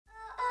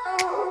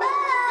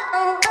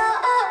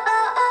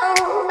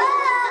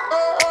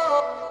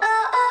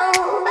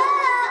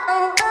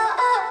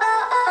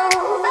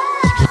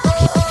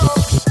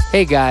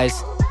Hey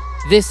guys,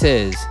 this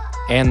is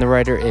And the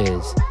Writer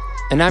Is,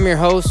 and I'm your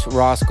host,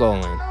 Ross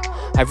Golan.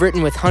 I've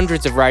written with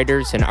hundreds of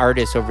writers and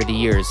artists over the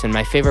years, and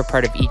my favorite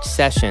part of each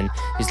session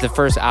is the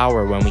first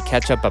hour when we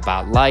catch up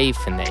about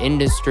life and the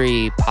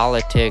industry,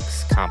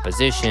 politics,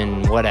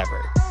 composition,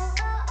 whatever.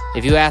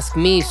 If you ask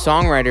me,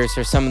 songwriters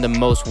are some of the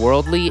most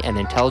worldly and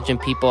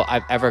intelligent people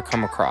I've ever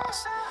come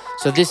across.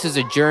 So this is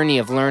a journey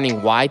of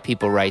learning why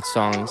people write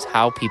songs,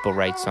 how people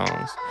write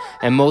songs,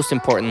 and most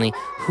importantly,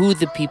 who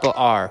the people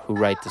are who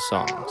write the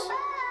songs.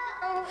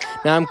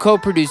 Now, I'm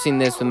co-producing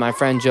this with my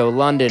friend Joe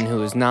London, who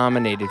was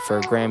nominated for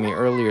a Grammy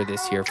earlier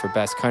this year for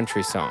Best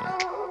Country Song.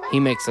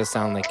 He makes us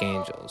sound like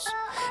angels.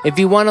 If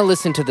you want to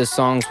listen to the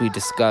songs we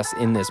discuss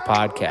in this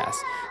podcast,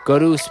 go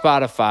to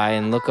Spotify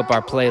and look up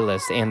our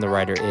playlist, And the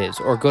Writer Is,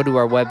 or go to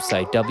our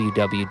website,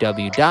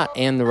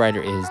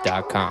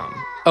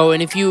 www.andthewriteris.com. Oh,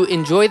 and if you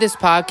enjoy this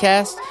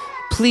podcast,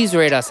 please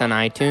rate us on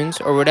iTunes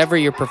or whatever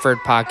your preferred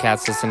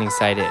podcast listening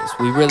site is.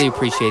 We really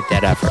appreciate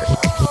that effort.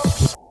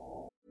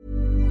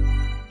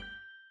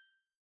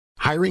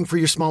 Hiring for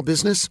your small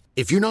business?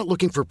 If you're not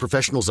looking for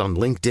professionals on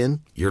LinkedIn,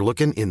 you're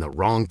looking in the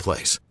wrong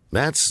place.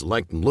 That's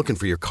like looking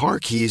for your car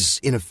keys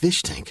in a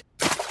fish tank.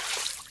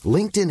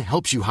 LinkedIn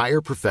helps you hire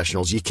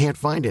professionals you can't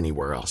find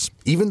anywhere else,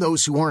 even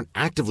those who aren't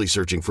actively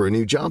searching for a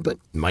new job but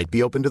might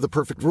be open to the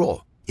perfect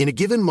role. In a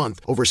given month,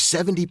 over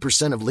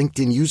 70% of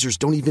LinkedIn users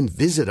don't even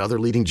visit other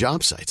leading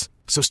job sites.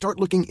 So start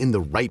looking in the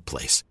right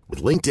place.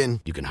 With LinkedIn,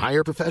 you can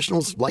hire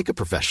professionals like a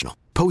professional.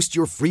 Post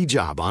your free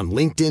job on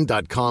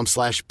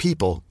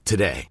linkedin.com/people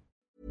today.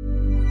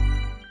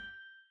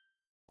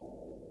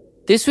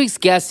 This week's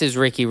guest is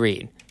Ricky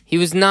Reed. He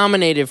was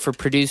nominated for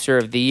Producer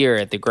of the Year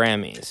at the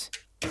Grammys.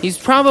 He's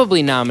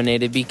probably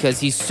nominated because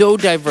he's so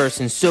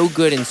diverse and so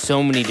good in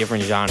so many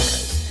different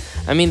genres.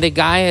 I mean, the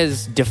guy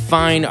has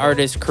defined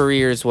artists'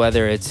 careers,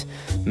 whether it's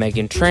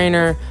Meghan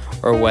Trainor,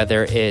 or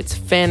whether it's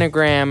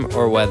Phonogram,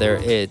 or whether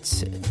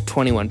it's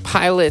 21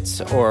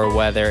 Pilots, or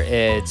whether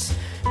it's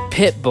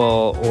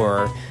Pitbull,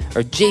 or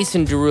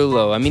Jason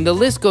Derulo. I mean, the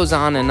list goes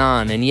on,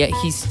 and yet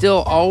he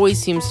still always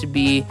seems to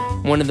be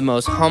one of the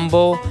most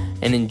humble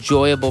and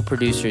enjoyable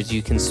producers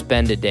you can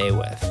spend a day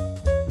with.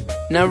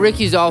 Now,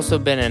 Ricky's also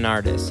been an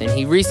artist, and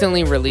he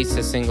recently released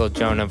a single,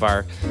 Joan of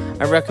Arc.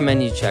 I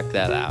recommend you check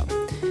that out.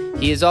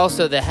 He is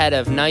also the head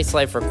of Nice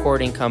Life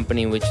Recording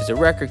Company, which is a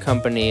record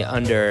company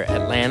under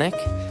Atlantic.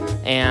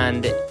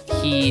 And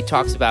he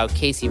talks about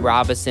Casey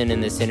Robinson in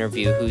this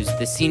interview, who's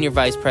the senior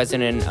vice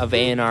president of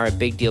A&R at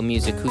Big Deal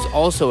Music, who's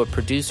also a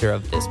producer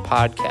of this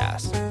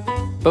podcast.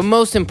 But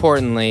most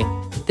importantly,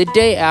 the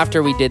day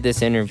after we did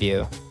this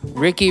interview,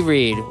 Ricky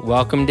Reed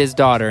welcomed his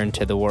daughter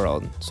into the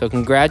world. So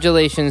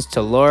congratulations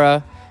to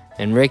Laura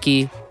and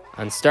Ricky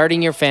on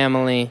starting your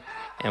family.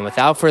 And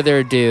without further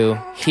ado,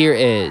 here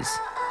is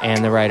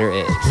And the Writer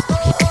Is.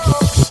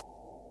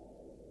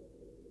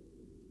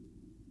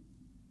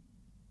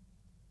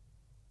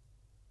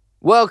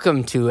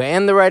 Welcome to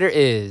And the Writer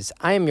Is.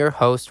 I am your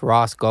host,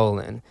 Ross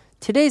Golan.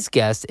 Today's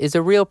guest is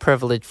a real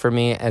privilege for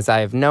me as I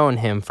have known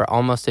him for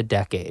almost a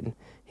decade.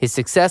 His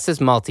success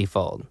is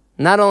multifold.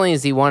 Not only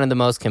is he one of the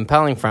most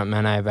compelling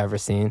frontmen I have ever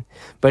seen,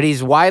 but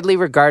he's widely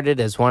regarded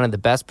as one of the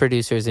best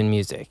producers in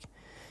music.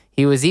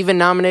 He was even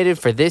nominated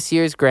for this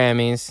year's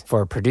Grammys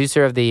for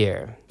Producer of the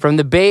Year. From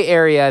the Bay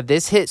Area,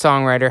 this hit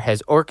songwriter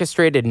has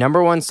orchestrated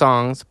 #1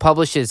 songs,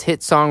 publishes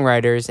hit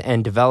songwriters,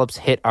 and develops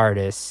hit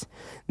artists.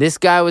 This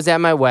guy was at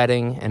my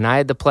wedding, and I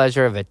had the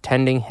pleasure of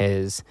attending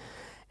his.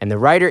 And the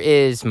writer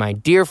is my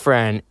dear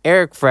friend,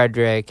 Eric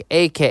Frederick,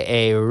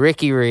 a.k.a.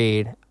 Ricky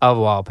Reed of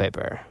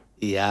Wallpaper.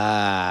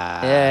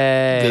 Yeah.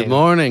 Yay. Good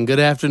morning. Good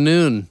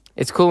afternoon.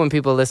 It's cool when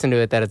people listen to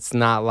it that it's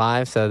not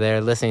live, so they're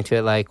listening to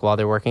it like while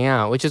they're working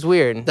out, which is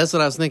weird. That's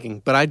what I was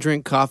thinking. But I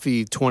drink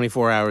coffee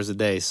 24 hours a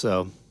day,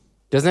 so.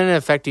 Doesn't it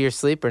affect your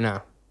sleep or no?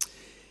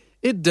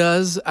 It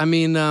does. I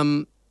mean,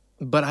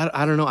 but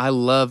I don't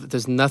know.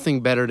 There's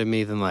nothing better to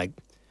me than like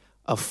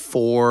a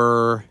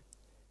 4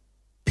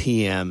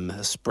 p.m.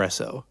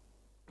 espresso.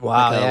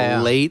 Wow. Like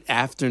a late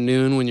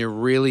afternoon when you're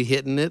really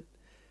hitting it.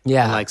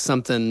 Yeah. And like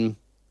something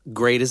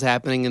great is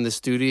happening in the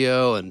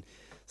studio and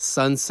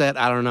sunset.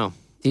 I don't know.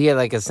 Do you get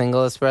like a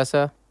single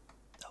espresso?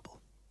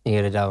 Double. You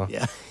get a double?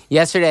 Yeah.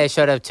 Yesterday I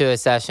showed up to a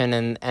session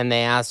and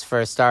they asked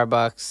for a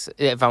Starbucks,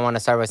 if I want a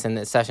Starbucks, and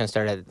the session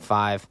started at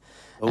 5.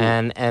 Ooh.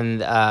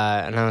 And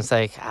I was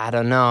like, I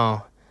don't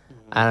know.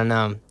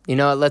 You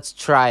know what, let's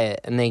try it.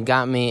 And they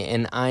got me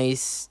an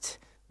iced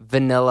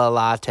vanilla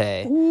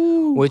latte,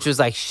 which was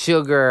like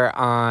sugar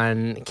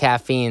on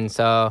caffeine.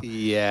 So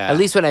yeah, at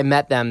least when I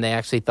met them, they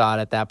actually thought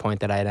at that point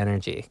that I had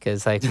energy,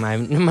 because like my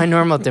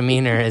normal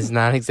demeanor is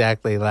not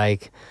exactly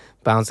like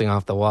bouncing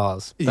off the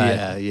walls.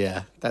 But,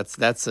 yeah.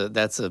 That's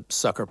a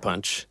sucker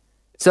punch.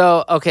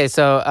 So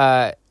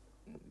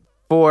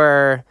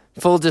for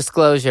full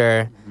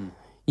disclosure,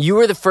 you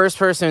were the first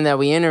person that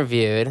we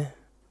interviewed.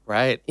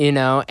 Right.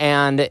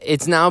 And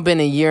it's now been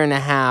a year and a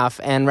half,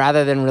 and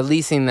rather than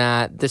releasing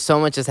that, there's so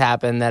much has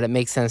happened that it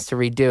makes sense to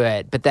redo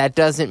it. But that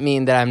doesn't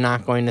mean that I'm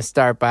not going to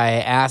start by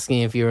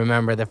asking if you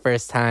remember the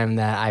first time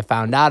that I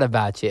found out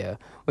about you,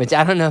 which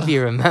I don't know if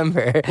you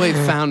remember. Wait,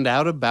 found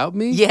out about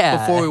me?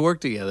 Yeah. Before we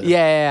worked together?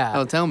 Yeah.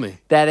 Oh, tell me.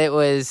 That it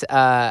was,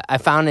 I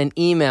found an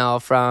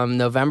email from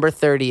November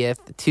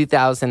 30th,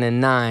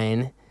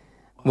 2009,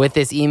 with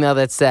this email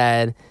that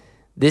said,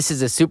 "This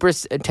is a super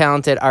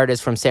talented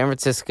artist from San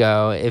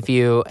Francisco. If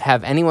you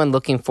have anyone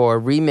looking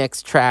for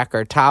remix track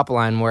or top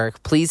line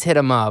work, please hit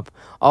him up.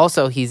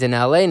 Also, he's in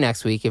LA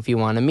next week if you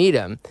want to meet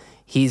him.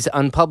 He's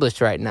unpublished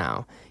right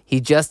now.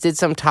 He just did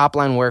some top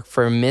line work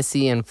for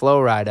Missy and Flo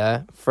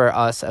Rida for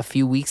us a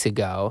few weeks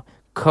ago,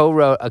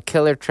 co-wrote a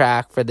killer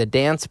track for the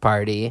dance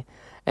party,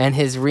 and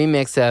his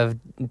remix of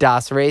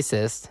Das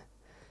Racist,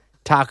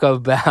 Taco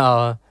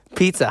Bell,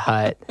 Pizza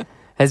Hut,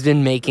 has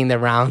been making the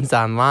rounds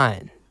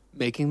online."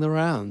 Making the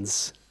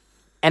rounds.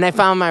 And I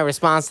found my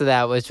response to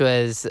that, which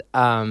was,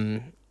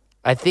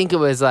 I think it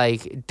was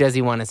like, does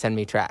he want to send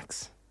me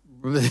tracks?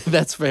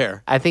 That's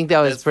fair. I think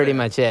that was That's pretty fair.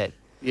 much it.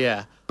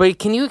 Yeah. But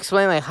can you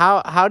explain, like,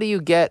 how do you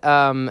get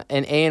an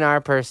A&R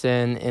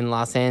person in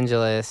Los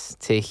Angeles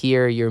to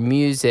hear your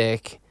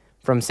music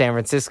from San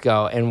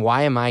Francisco, and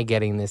why am I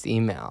getting this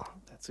email?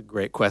 That's a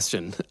great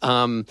question.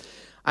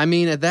 I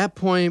mean, at that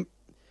point,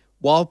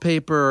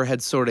 Wallpaper had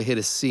sort of hit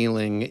a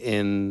ceiling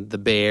in the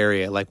Bay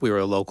Area. Like, we were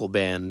a local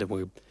band, and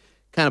we were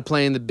kind of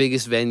playing the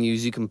biggest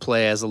venues you can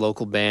play as a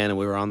local band, and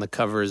we were on the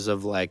covers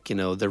of, like,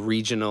 the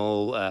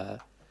regional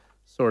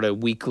sort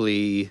of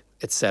weekly,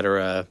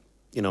 etc.,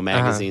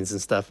 magazines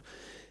and stuff.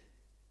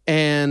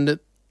 And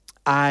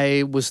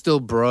I was still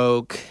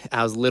broke.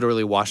 I was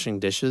literally washing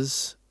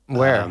dishes.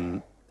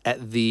 Where?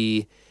 At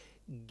the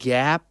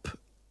Gap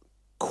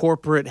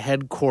corporate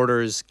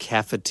headquarters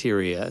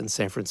cafeteria in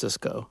San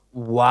Francisco.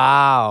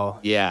 Wow.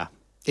 Yeah.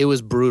 It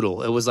was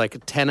brutal. It was like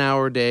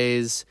 10-hour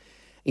days.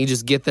 You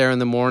just get there in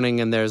the morning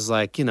and there's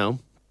like, How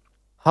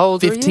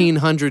old were you?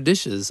 1,500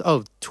 dishes.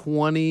 Oh,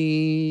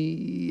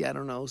 20, I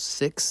don't know,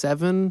 6,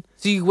 7.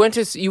 So you went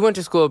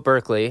to school at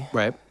Berkeley.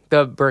 Right.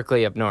 The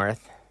Berkeley up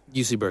north.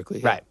 UC Berkeley.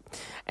 Yeah. Right.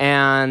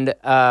 And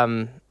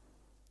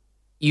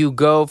you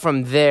go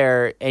from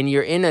there and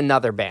you're in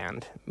another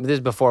band. This is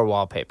before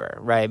Wallpaper,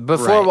 right?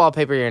 Before Right.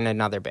 Wallpaper, you're in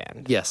another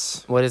band.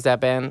 Yes. What is that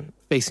band?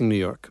 Facing New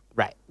York.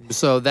 Right.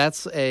 So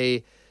that's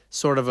a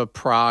sort of a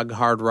prog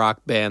hard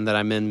rock band that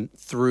I'm in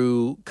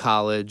through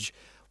college.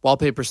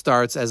 Wallpaper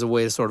starts as a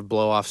way to sort of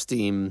blow off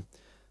steam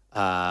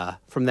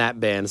from that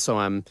band. So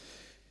I'm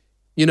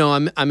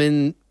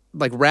in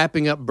like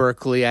wrapping up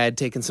Berkeley. I had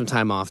taken some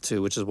time off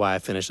too, which is why I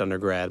finished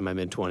undergrad in my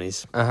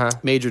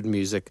mid-20s. Majored in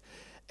music.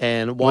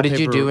 And What did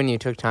you Wallpaper- do when you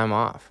took time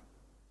off?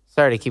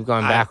 Sorry to keep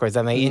going backwards.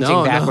 I'm like inching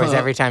No, backwards no.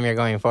 every time you're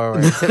going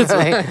forward.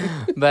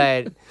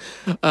 But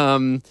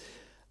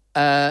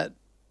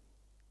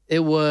it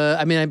was,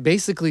 I mean, I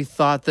basically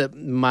thought that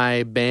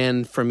my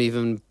band from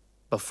even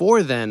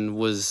before then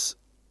was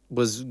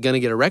going to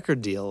get a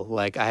record deal.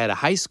 Like, I had a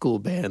high school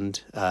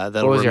band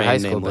that'll What was your remain high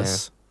school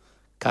nameless.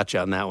 Caught you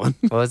on that one.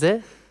 what was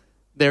it?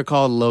 They're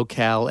called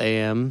Local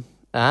AM.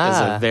 It's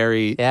a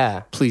very,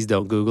 yeah. please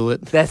don't Google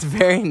it. That's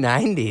very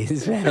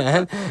 90s,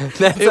 man.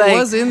 That's It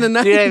was in the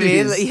 90s. You know what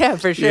I mean? Yeah,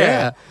 for sure.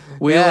 Yeah.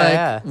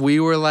 We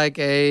were like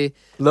a...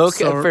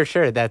 Local, for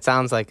sure. That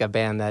sounds like a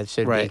band that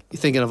should Right. be.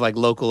 You're thinking of like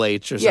Local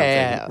H or something.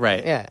 Yeah.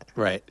 Right. Yeah.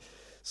 Right.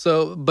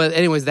 So, but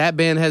anyways, that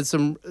band had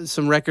some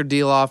record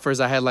deal offers.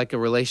 I had like a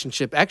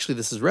relationship. Actually,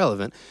 this is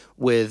relevant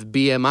with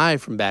BMI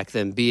from back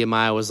then.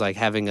 BMI was like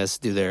having us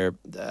do their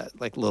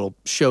like little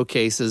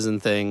showcases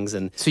and things.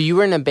 And So you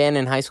were in a band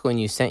in high school and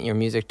you sent your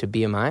music to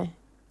BMI?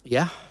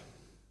 yeah.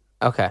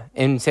 Okay.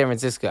 In San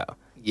Francisco.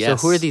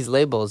 Yes. So who are these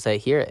labels that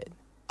hear it?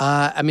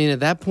 I mean, at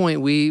that point,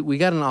 we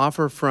got an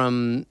offer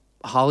from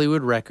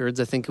Hollywood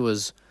Records. I think it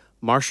was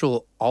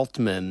Marshall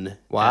Altman.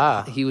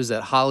 Wow. He was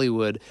at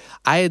Hollywood.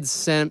 I had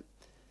sent...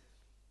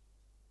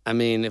 I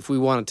mean, if we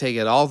want to take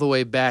it all the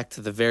way back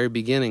to the very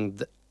beginning,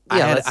 I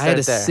had a start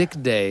there.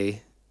 sick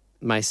day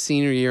my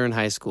senior year in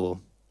high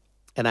school,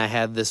 and I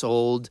had this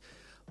old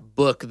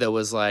book that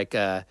was like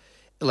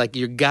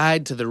your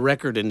guide to the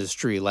record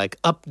industry,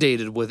 like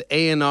updated with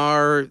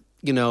A&R,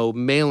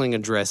 mailing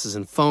addresses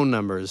and phone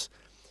numbers.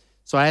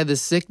 So I had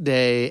this sick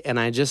day, and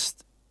I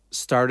just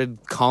started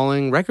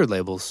calling record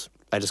labels.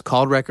 I just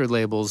called record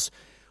labels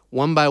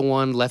one by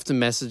one, left them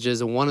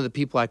messages, and one of the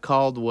people I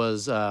called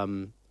was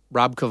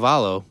Rob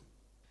Cavallo.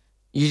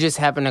 You just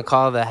happened to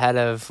call the head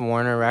of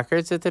Warner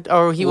Records at the...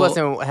 Or he Well-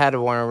 wasn't head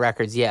of Warner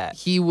Records yet.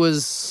 He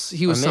was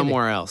maybe.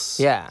 somewhere else.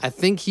 Yeah. I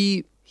think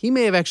he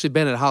may have actually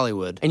been at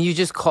Hollywood. And you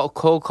just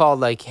cold called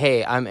like,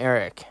 hey, I'm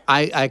Eric.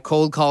 I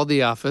cold called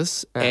the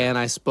office, and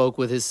I spoke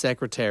with his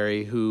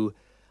secretary, who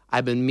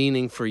I've been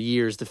meaning for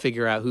years to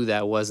figure out who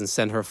that was and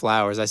send her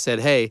flowers. I said,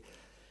 hey,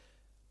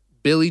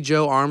 Billy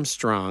Joe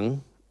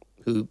Armstrong,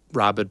 who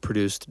Rob had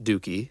produced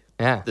Dookie,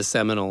 Yeah. the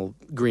seminal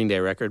Green Day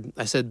record.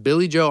 I said,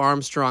 Billy Joe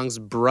Armstrong's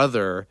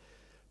brother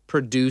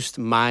produced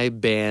my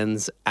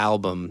band's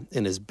album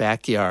in his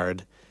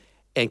backyard,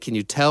 and can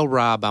you tell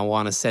Rob I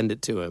want to send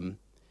it to him?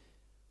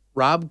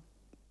 Rob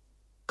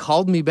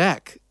called me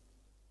back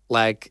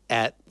like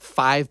at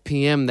 5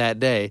 p.m. that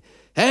day.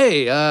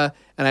 Hey,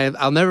 and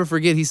I'll never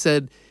forget, he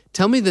said,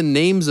 tell me the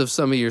names of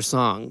some of your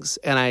songs.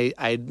 And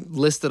I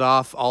listed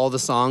off all the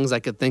songs I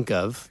could think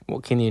of.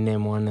 Well, can you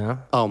name one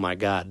now? Oh my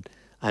God.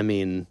 I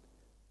mean,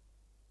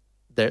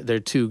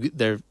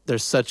 they're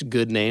such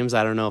good names.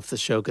 I don't know if the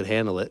show could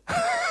handle it.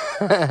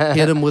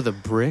 Hit 'em with a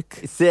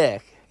brick.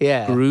 Sick.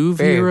 Yeah. Groove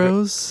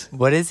Heroes.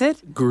 What is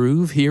it?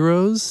 Groove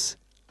Heroes.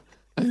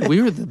 I mean,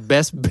 we were the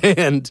best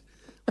band.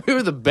 We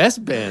were the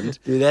best band.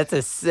 Dude, that's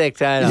a sick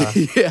title.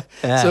 Yeah.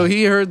 So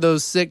he heard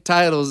those sick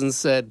titles and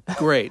said,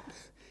 great.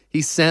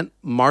 He sent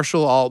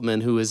Marshall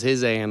Altman, who is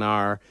his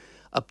A&R,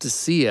 up to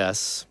see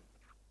us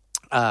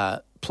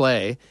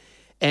play.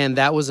 And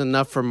that was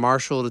enough for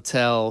Marshall to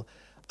tell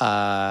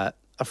a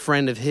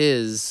friend of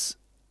his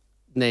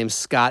named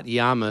Scott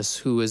Yamas,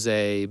 who is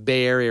a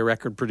Bay Area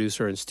record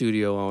producer and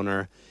studio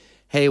owner,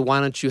 hey, why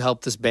don't you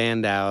help this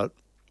band out,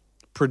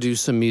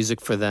 produce some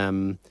music for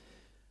them,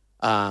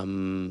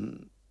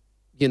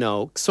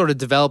 sort of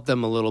develop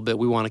them a little bit.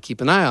 We want to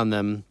keep an eye on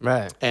them.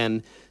 Right.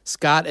 And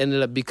Scott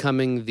ended up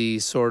becoming the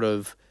sort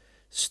of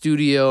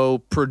studio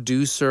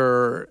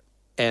producer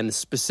and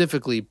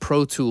specifically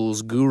Pro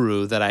Tools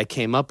guru that I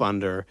came up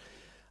under.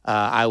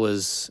 I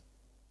was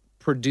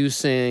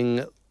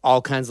producing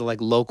all kinds of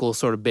like local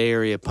sort of Bay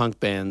Area punk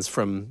bands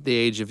from the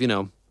age of,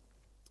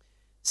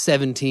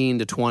 17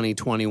 to 20,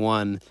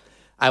 21.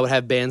 I would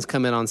have bands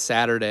come in on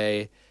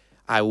Saturday.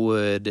 I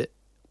would,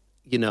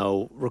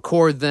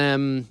 record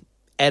them,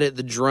 edit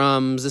the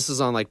drums. This is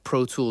on like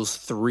Pro Tools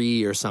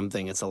 3 or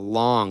something. It's a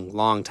long,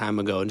 long time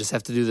ago, and just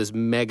have to do this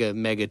mega,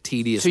 mega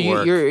tedious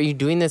work. So are you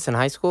doing this in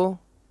high school?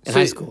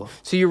 High school.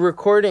 So you're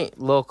recording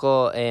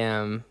local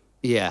AM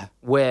Yeah.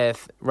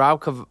 with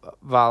Rob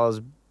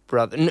Cavallo's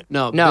brother.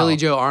 No, Billy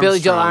Joe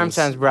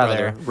Armstrong's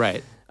brother.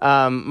 Right.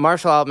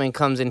 Marshall Altman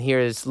comes in here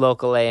as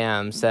local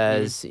AM,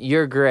 says,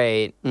 you're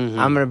great. Mm-hmm.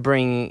 I'm going to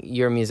bring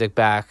your music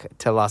back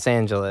to Los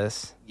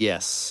Angeles.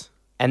 Yes.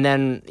 And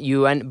then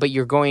you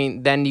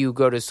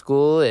go to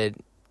school at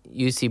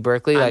UC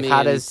Berkeley.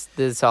 How does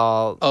this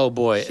all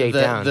shake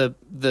down?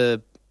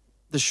 The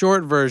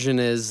short version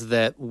is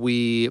that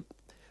we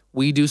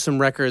do some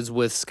records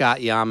with Scott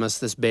Yamas,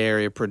 this Bay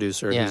Area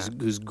producer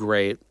who's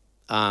great.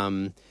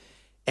 And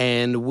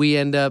we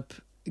end up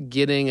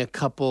getting a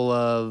couple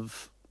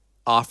of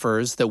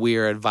offers that we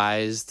are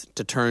advised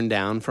to turn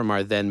down from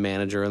our then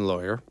manager and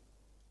lawyer.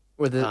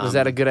 Was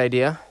that a good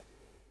idea?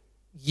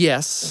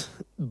 Yes,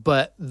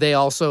 but they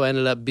also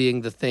ended up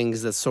being the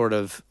things that sort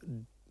of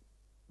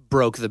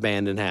broke the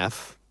band in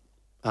half.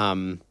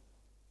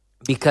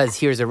 Because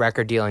here's a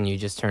record deal and you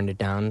just turned it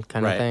down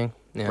kind of thing?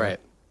 Yeah. Right.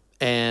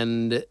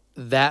 And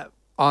that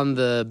on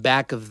the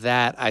back of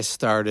that, I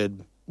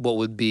started what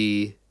would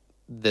be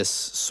this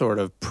sort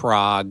of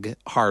prog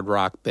hard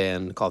rock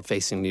band called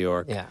Facing New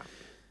York. Yeah.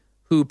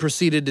 Who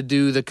proceeded to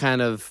do the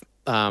kind of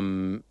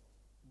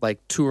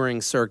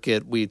touring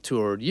circuit. We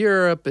toured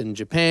Europe and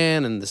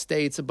Japan and the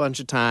States a bunch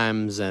of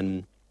times.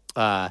 And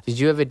did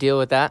you have a deal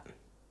with that?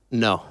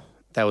 No,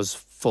 that was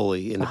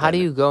fully independent. How do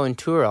you go and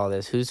tour all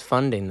this? Who's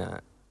funding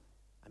that?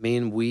 I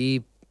mean,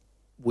 we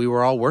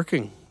were all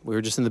working. We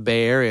were just in the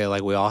Bay Area.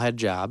 Like, we all had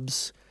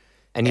jobs.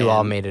 And you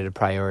all made it a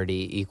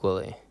priority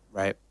equally.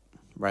 Right.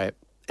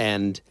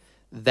 And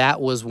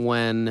that was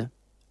when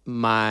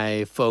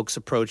my folks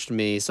approached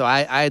me. So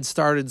I had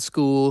started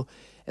school,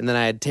 and then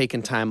I had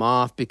taken time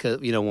off because,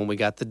 when we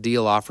got the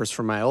deal offers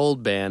for my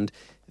old band,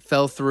 it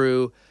fell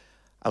through.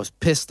 I was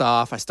pissed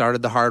off. I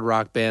started the hard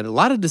rock band. A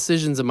lot of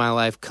decisions in my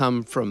life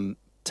come from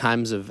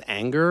times of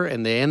anger,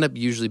 and they end up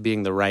usually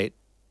being the right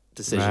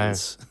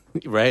decisions.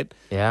 Right?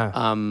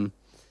 Yeah.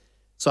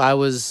 So I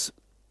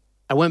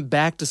went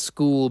back to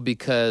school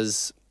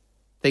because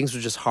things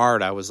were just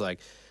hard. I was like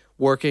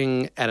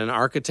working at an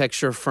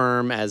architecture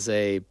firm as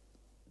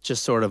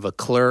just sort of a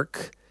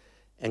clerk,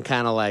 and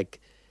kind of like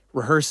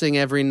rehearsing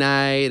every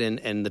night,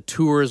 and the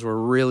tours were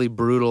really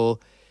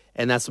brutal.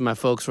 And that's when my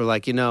folks were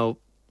like, you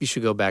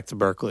should go back to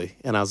Berkeley.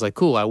 And I was like,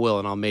 cool, I will,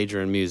 and I'll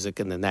major in music.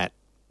 And then that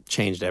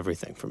changed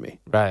everything for me.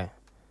 Right.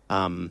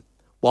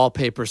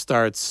 Wallpaper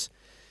starts.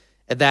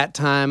 At that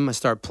time, I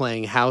start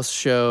playing house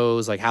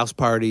shows, like house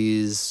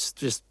parties.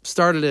 Just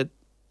started it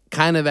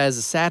kind of as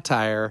a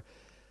satire,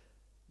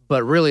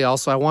 but really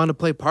also I wanted to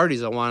play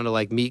parties. I wanted to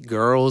like meet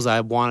girls. I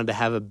wanted to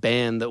have a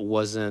band that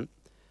wasn't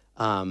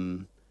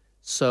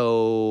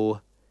so.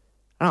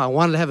 I don't know. I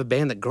wanted to have a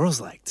band that girls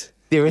liked.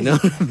 You know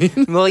what I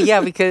mean? Well,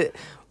 yeah, because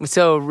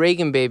so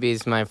Reagan Baby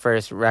is my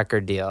first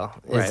record deal,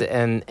 Right.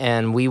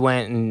 and we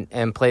went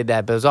and played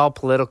that, but it was all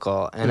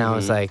political, and I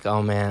was like,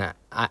 oh man.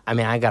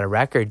 I got a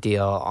record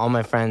deal. All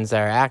my friends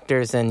are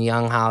actors in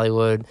young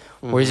Hollywood.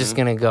 We're just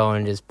going to go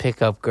and just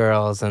pick up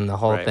girls and the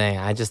whole Right. thing.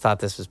 I just thought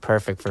this was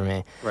perfect for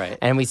me. Right.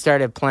 And we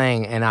started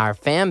playing, and our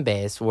fan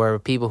base were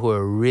people who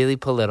were really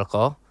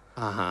political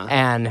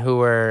and who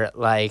were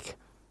like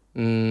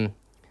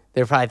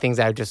there are probably things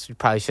I just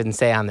probably shouldn't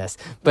say on this,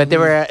 but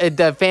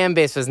the fan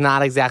base was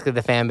not exactly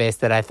the fan base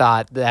that I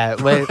thought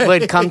that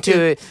would come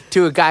to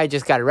a guy who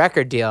just got a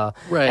record deal.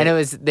 Right. And it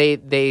was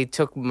they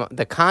took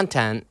the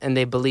content and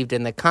they believed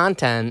in the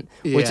content,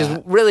 which is Yeah.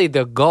 really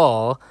the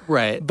goal.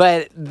 Right.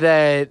 But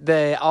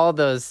the all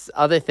those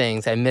other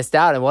things I missed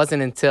out. It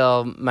wasn't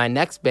until my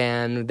next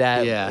band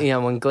that Yeah.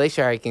 when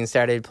Glacier Hiking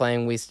started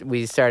playing,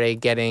 we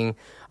started getting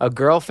a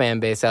girl fan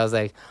base. I was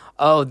like,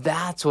 oh,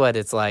 that's what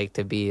it's like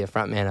to be a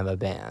frontman of a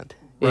band.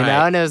 You know,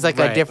 Right. and it was like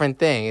a Right. different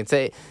thing.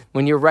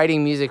 When you're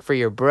writing music for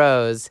your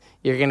bros,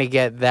 you're gonna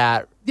get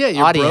that Yeah,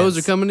 your audience. bros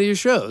are coming to your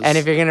shows. And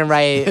if you're gonna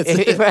write,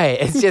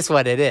 right, it's just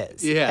what it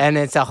is. Yeah. And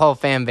it's a whole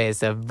fan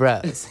base of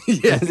bros.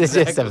 Yeah, It's the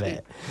gist of exactly.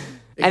 it.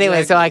 Anyway,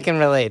 so Exactly. I can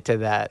relate to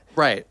that.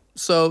 Right.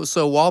 So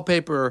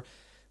Wallpaper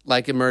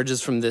like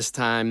emerges from this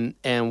time,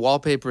 and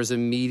Wallpaper is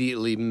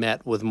immediately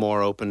met with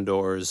more open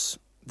doors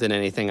than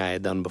anything I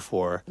had done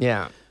before.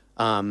 Yeah.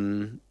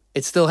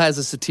 It still has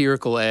a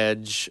satirical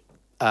edge,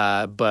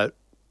 but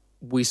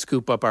we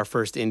scoop up our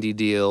first indie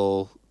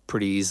deal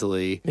pretty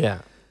easily. Yeah.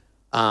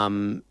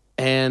 And,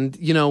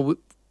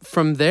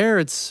 from there,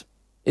 it's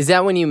Is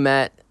that when you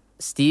met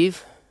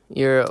Steve?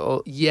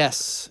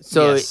 yes.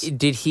 So yes.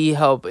 did he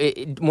help?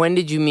 When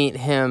did you meet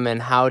him,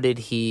 and how did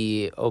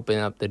he open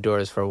up the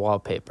doors for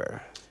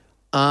Wallpaper?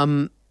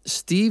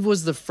 Steve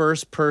was the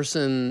first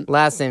person.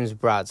 Last name's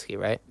Brodsky,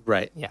 right?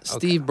 Right. Yeah, okay.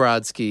 Steve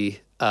Brodsky,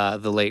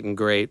 the late and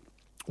great,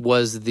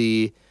 was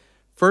the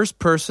first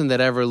person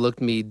that ever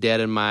looked me dead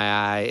in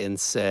my eye and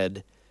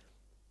said,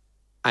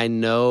 I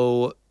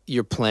know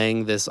you're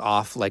playing this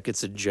off like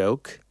it's a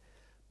joke,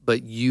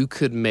 but you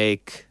could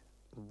make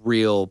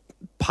real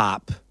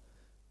pop,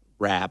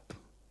 rap,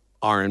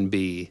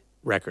 R&B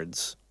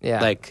records. Yeah.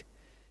 Like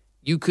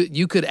you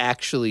could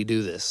actually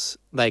do this.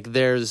 Like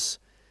there's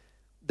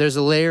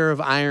a layer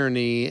of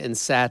irony and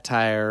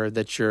satire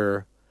that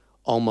you're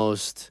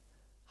almost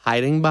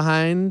hiding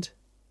behind.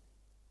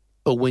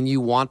 But when you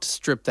want to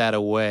strip that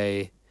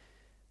away,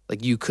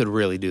 like you could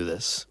really do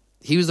this.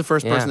 He was the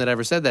first person Yeah. that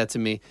ever said that to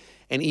me.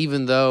 And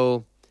even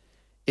though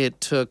it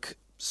took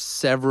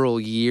several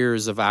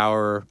years of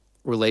our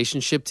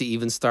relationship to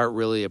even start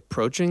really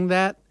approaching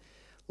that,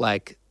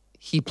 like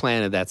he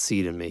planted that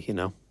seed in me,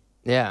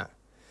 Yeah.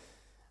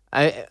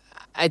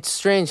 It's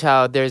strange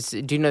how do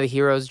you know the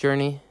hero's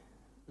journey?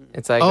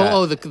 It's like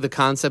the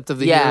concept of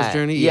the hero's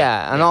journey?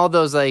 Yeah, and all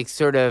those like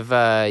sort of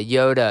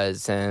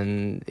Yodas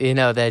and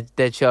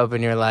that show up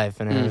in your life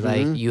and are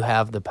like, you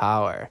have the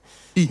power.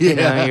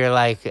 Yeah. You're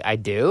like, I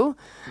do?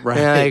 Right.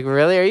 And you're like,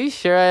 really? Are you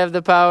sure I have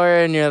the power?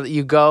 And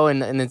you go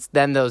and it's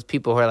then those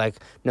people who are like,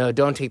 no,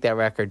 don't take that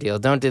record deal.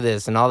 Don't do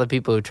this. And all the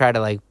people who try to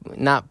like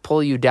not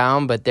pull you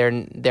down, but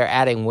they're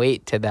adding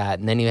weight to that.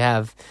 And then you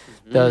have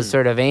those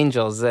sort of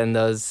angels and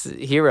those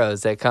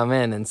heroes that come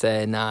in and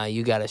say, nah,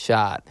 you got a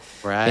shot.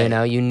 Right.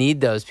 You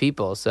need those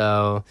people.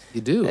 So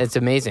You do. it's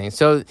amazing.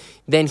 So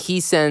then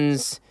he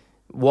sends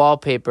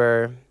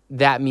Wallpaper,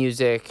 that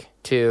music,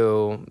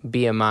 to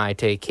BMI,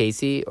 to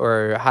Casey,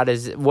 or how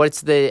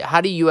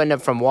do you end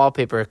up from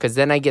Wallpaper? Because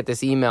then I get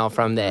this email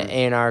from the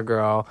A&R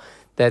girl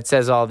that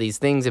says all these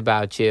things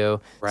about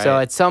you. Right. So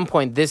at some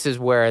point, this is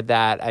where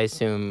that, I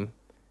assume,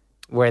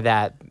 where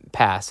that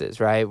passes,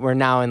 right? We're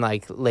now in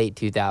like late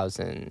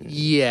 2000.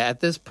 Yeah, at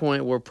this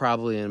point, we're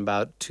probably in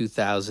about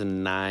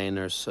 2009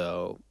 or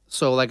so.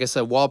 So, like I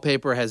said,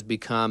 Wallpaper has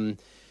become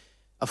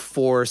a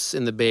force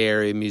in the Bay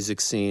Area music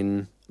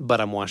scene,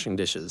 but I'm washing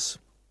dishes.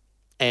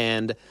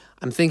 And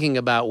I'm thinking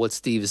about what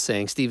Steve is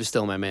saying. Steve is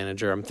still my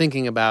manager. I'm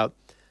thinking about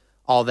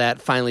all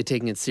that, finally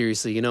taking it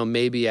seriously.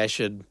 Maybe I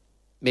should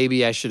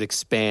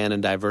expand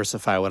and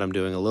diversify what I'm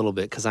doing a little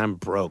bit because I'm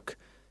broke.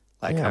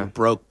 I'm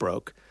broke.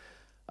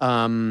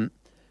 Where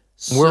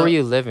were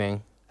you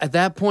living? At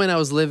that point, I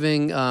was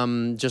living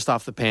just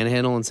off the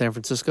Panhandle in San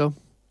Francisco.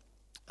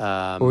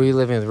 Were you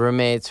living with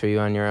roommates? Were you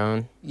on your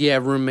own? Yeah,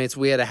 roommates.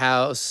 We had a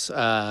house.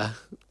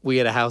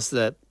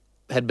 That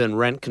had been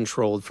rent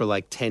controlled for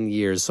like 10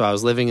 years. So I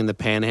was living in the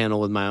Panhandle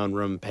with my own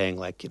room, paying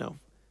like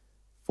 $400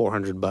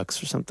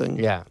 or something.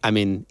 Yeah. I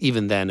mean,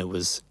 even then, it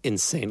was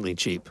insanely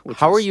cheap.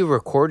 How were you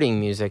recording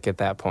music at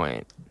that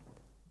point?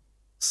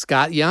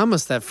 Scott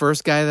Yamas, that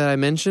first guy that I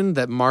mentioned,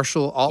 that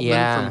Marshall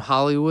Altman from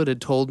Hollywood had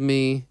told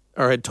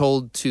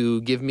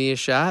to give me a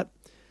shot.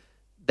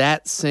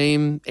 That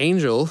same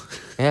angel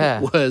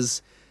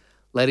was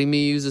letting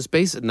me use a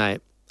space at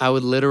night. I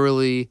would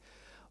literally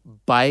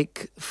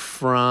bike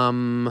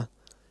from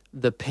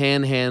the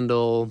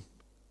Panhandle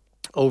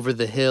over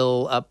the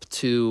hill up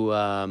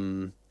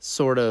to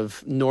sort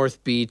of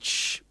North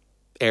Beach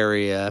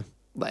area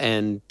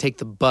and take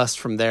the bus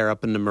from there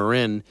up into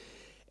Marin.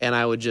 And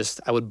I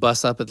would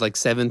bus up at like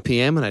 7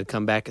 p.m. and I'd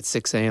come back at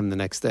 6 a.m. the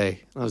next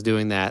day. I was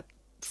doing that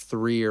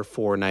 3 or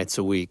 4 nights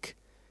a week.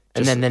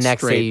 And then the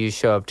next day you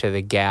show up to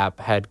the Gap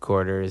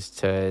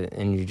headquarters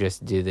and you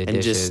just do the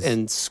dishes.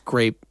 And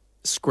scrape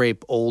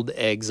old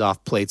eggs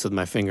off plates with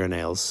my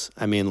fingernails.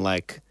 I mean,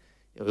 like,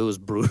 it was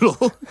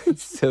brutal.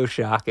 So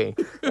shocking.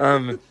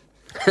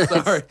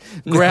 Sorry,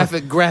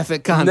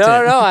 graphic content.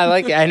 No, I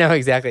like it. I know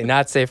exactly.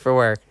 Not safe for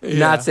work. Yeah.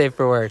 Not safe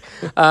for work.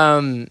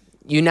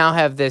 You now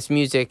have this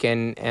music,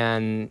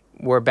 and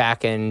we're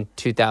back in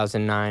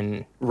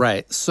 2009.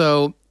 Right.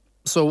 So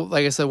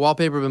like I said,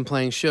 Wallpaper been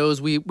playing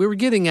shows. We were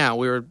getting out.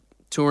 We were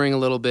touring a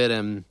little bit,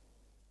 and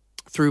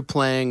through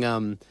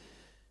playing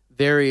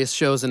various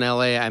shows in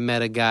LA, I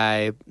met a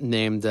guy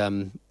named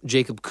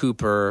Jacob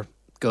Cooper.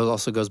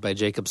 Also goes by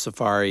Jacob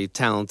Safari.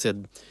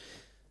 Talented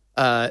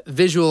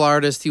visual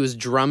artist. He was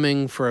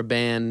drumming for a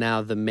band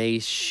now, the May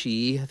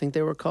She, I think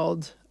they were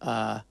called.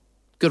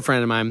 Good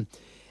friend of mine,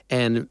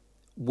 and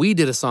we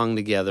did a song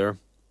together.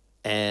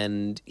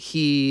 And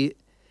he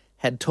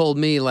had told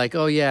me, like,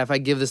 oh, yeah, if I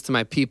give this to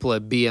my people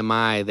at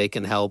BMI, they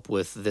can help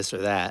with this or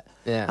that.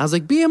 Yeah. I was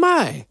like,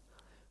 BMI?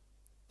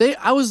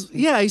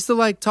 I used to,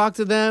 like, talk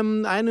to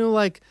them. I knew,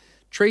 like,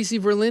 Tracy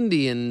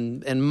Verlinde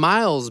and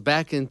Miles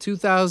back in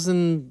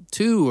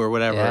 2002 or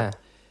whatever. Yeah.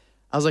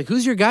 I was like,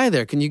 who's your guy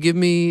there? Can you give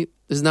me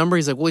his number?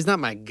 He's like, well, he's not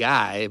my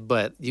guy,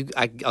 but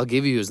I'll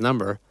give you his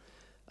number.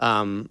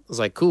 I was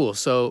like, cool.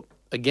 So,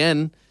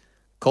 again,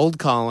 cold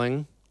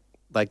calling,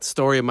 like the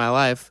story of my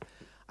life.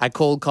 I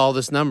cold call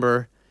this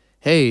number.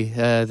 Hey,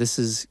 this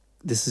is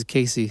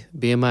Casey,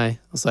 BMI. I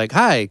was like,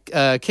 hi,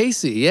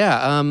 Casey.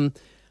 Yeah,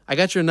 I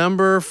got your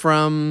number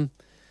from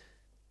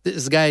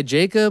this guy,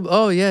 Jacob.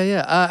 Oh,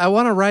 yeah. I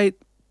want to write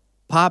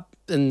pop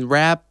and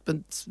rap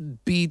and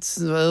beats,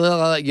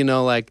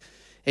 like,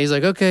 he's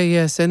like, okay,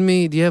 yeah, send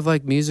me, do you have,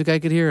 like, music I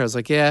could hear? I was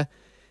like, yeah.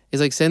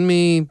 He's like, send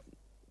me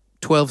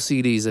 12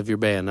 CDs of your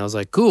band. I was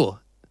like, cool.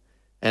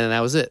 And that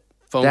was it.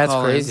 That's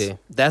crazy.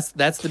 That's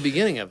the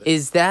beginning of it.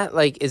 Is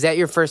that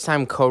your first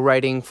time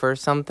co-writing for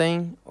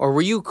something? Or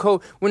were you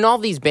when all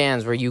these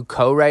bands, were you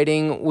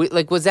co-writing?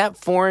 Like, was that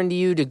foreign to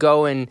you to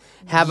go and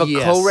have a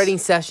co-writing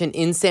session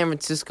in San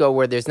Francisco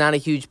where there's not a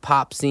huge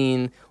pop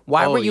scene?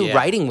 Why were you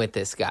writing with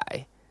this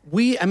guy?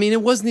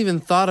 It wasn't even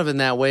thought of in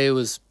that way. It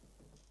was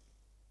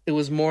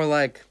more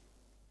like,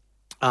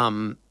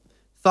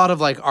 thought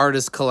of like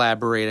artists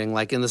collaborating,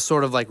 like in the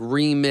sort of like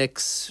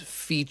remix,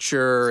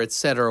 feature,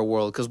 etc.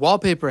 world. Because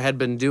Wallpaper had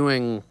been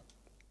doing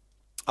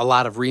a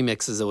lot of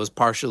remixes. It was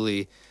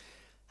partially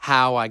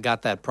how I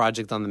got that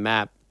project on the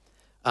map.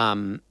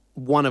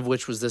 One of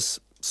which was this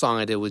song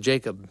I did with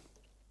Jacob.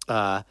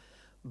 But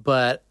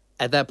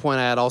at that point,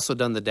 I had also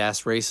done the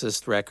Das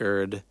Racist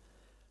record,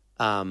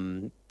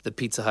 the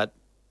Pizza Hut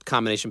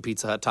combination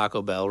Pizza Hut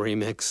Taco Bell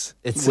remix.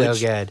 It's so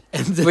good,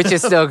 which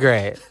is still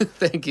great.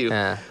 Thank you.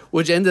 Yeah.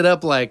 Which ended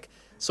up like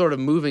sort of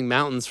moving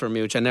mountains for me,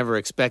 which I never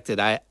expected.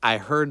 I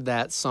heard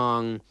that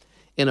song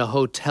in a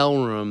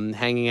hotel room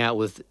hanging out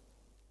with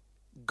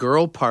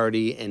Girl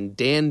Party and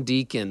Dan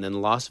Deacon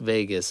in Las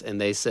Vegas, and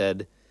they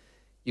said,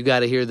 you got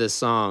to hear this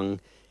song.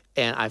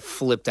 And I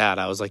flipped out.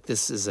 I was like,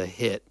 this is a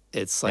hit.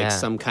 It's like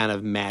some kind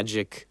of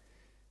magic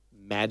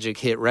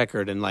hit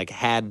record, and like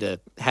had to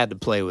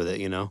play with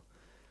it, you know?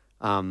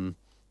 But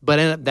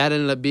that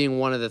ended up being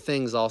one of the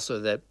things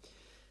also that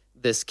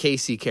this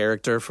Casey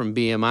character from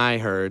BMI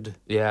heard.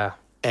 Yeah.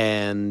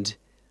 And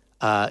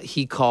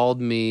he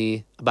called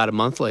me about a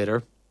month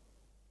later,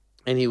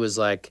 and he was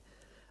like,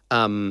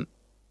 there's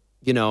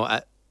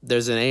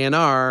an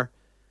A&R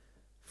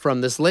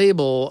from this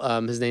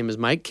label. His name is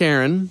Mike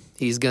Karen.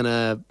 He's going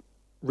to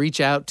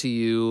reach out to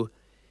you.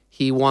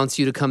 He wants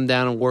you to come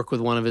down and work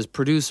with one of his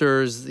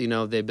producers. You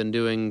know, they've been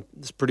doing,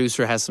 this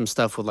producer has some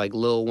stuff with like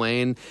Lil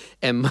Wayne.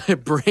 And my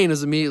brain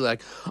is immediately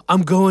like,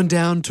 I'm going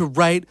down to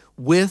write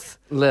with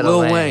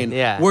Lil Wayne.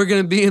 Yeah. We're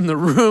going to be in the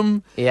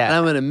room. Yeah. And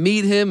I'm going to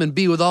meet him and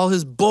be with all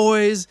his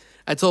boys.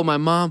 I told my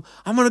mom,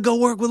 I'm going to go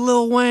work with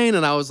Lil Wayne.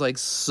 And I was like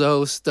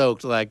so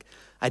stoked. Like,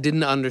 I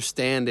didn't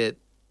understand it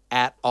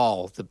at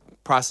all. The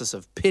process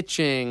of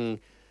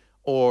pitching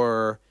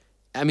or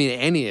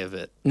any of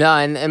it. No,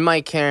 and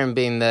Mike Karen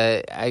being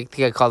I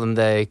think I called him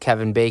the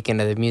Kevin Bacon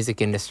of the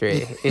music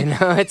industry. You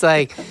know, it's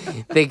like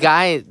the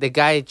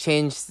guy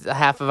changed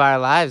half of our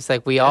lives.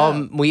 Like we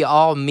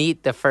all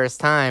meet the first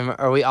time,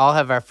 or we all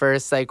have our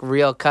first like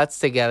real cuts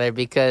together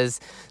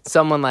because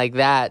someone like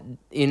that,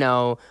 you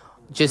know,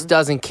 just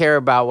doesn't care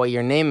about what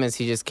your name is.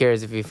 He just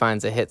cares if he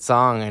finds a hit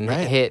song and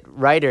hit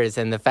writers.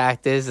 And the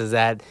fact is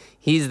that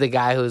he's the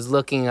guy who's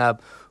looking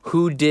up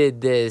who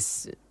did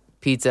this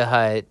Pizza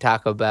Hut,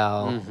 Taco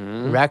Bell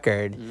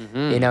record,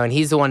 you know, and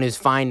he's the one who's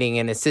finding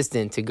an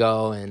assistant to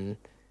go and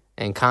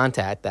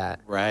contact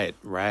that. Right.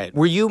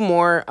 Were you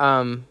more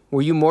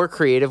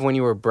creative when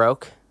you were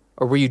broke,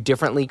 or were you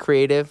differently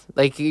creative?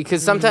 Like,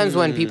 because sometimes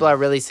when people are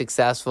really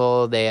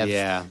successful, they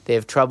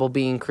have trouble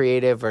being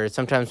creative, or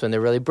sometimes when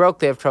they're really broke,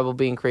 they have trouble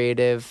being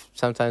creative.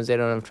 Sometimes they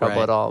don't have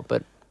trouble at all.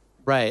 But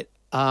I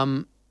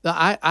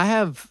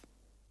have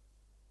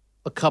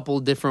a couple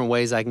different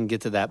ways I can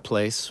get to that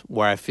place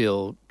where I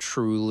feel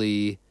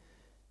truly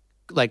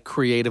like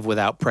creative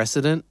without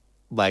precedent,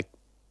 like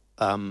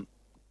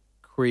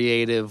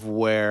creative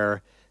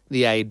where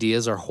the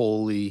ideas are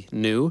wholly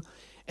new.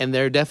 And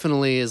there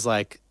definitely is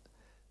like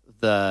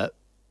the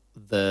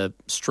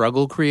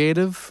struggle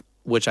creative,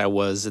 which I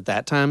was at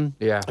that time.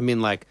 Yeah. I mean,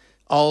 like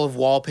all of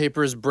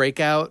Wallpaper's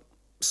breakout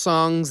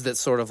songs that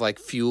sort of like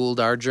fueled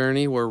our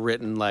journey were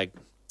written like,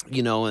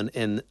 you know,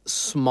 in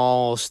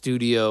small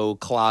studio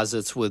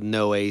closets with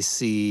no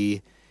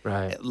AC,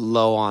 Right.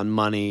 low on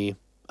money,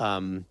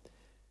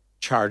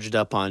 charged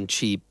up on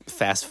cheap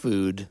fast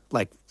food,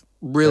 like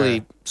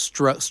really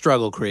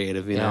struggle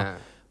creative, you know.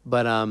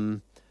 But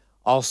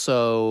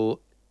also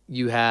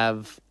you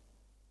have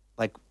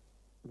like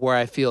where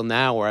I feel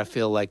now, where I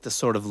feel like the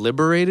sort of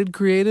liberated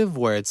creative,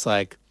 where it's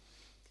like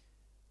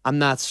I'm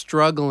not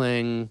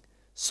struggling,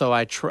 so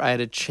I try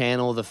to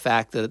channel the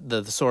fact that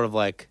the sort of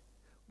like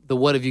the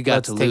what have you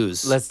got to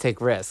lose? Let's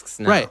take risks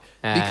now. Right.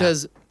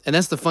 Because, and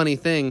that's the funny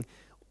thing,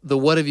 the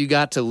what have you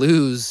got to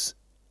lose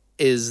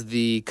is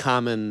the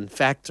common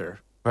factor.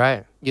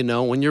 Right. You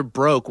know, when you're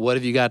broke, what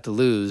have you got to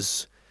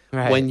lose?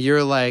 Right. When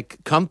you're like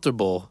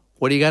comfortable,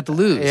 what do you got to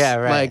lose? Yeah,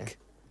 right. Like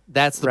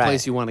that's the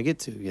place you want to get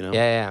to, you know?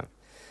 Yeah.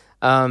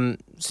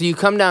 So you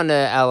come down to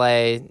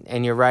LA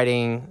and you're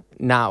writing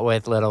not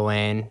with Lil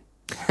Wayne.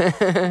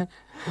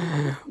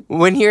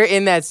 When you're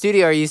in that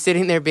studio, are you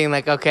sitting there being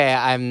like, okay,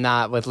 I'm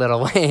not with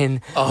Lil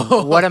Wayne.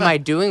 What am I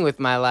doing with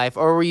my life?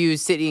 Or were you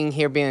sitting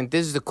here being like,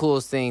 this is the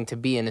coolest thing to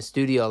be in a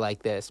studio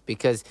like this?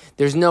 Because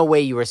there's no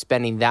way you were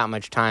spending that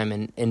much time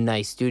in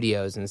nice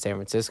studios in San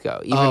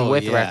Francisco, even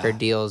with record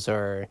deals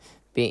or,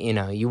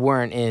 you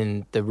weren't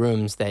in the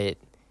rooms that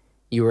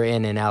you were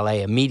in LA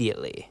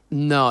immediately.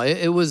 No,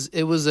 it was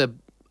a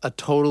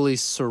totally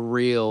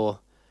surreal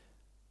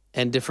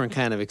and different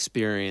kind of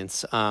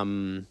experience.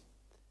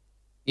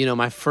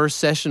 My first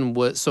session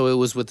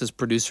was with this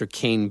producer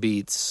Kane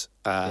Beats,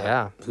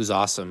 who's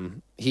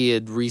awesome. He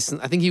had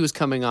I think he was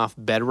coming off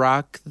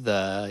Bedrock,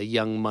 the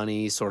Young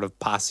Money sort of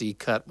posse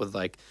cut with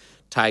like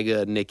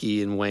Tyga,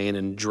 Nicki, and Wayne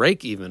and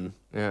Drake even.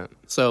 Yeah.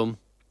 So,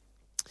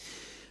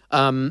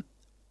 it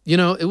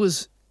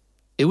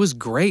was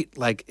great.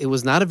 Like it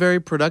was not a very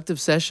productive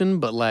session,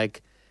 but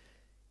like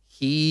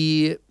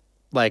he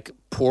like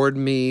poured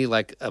me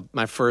like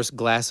my first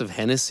glass of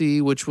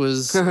Hennessy, which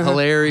was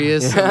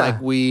hilarious. And,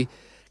 like we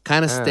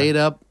kind of stayed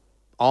up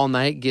all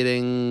night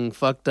getting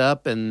fucked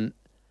up, and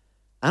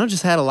I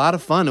just had a lot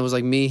of fun. It was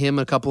like me, him,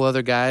 and a couple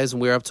other guys,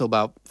 and we were up till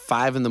about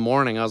 5 a.m.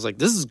 I was like,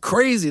 "This is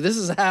crazy. This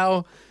is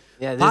how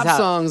pop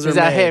songs are made. This is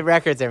how hit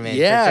records are made."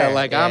 Yeah,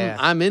 for sure.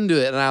 I'm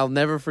into it, and I'll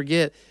never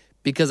forget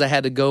because I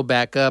had to go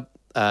back up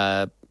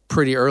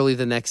pretty early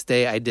the next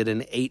day. I did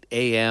an 8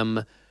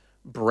 a.m.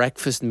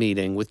 breakfast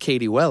meeting with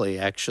Katie Welly,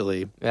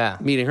 actually. Yeah,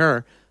 meeting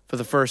her for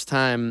the first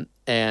time,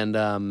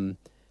 and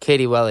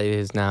Katie Welly,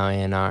 who's now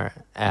in RCA.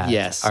 At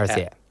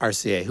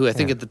RCA, who I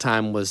think at the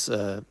time was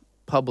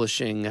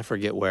publishing, I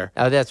forget where.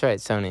 Oh, that's right,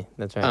 Sony.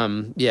 That's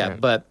right.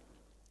 But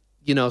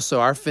so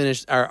our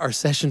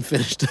session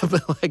finished up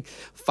at like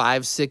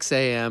 5, 6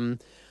 a.m.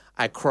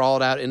 I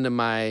crawled out into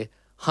my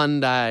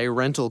Hyundai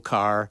rental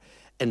car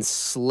and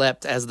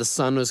slept as the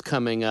sun was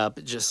coming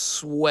up, just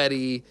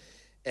sweaty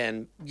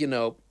and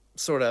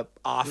sort of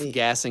off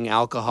gassing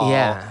alcohol.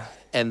 Yeah.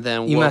 And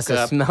then you woke must have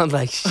up. smelled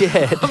like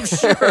shit. I'm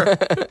sure.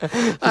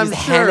 I'm sure.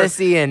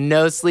 Hennessy and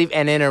no sleep,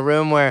 and in a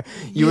room where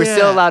you were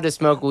still allowed to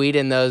smoke weed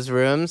in those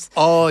rooms.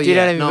 Oh, do you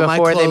know what I mean? No, before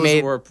my they clothes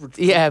made, were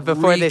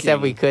before they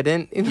said we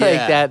couldn't, like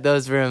that.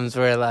 Those rooms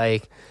were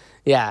like,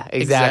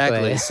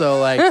 exactly.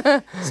 So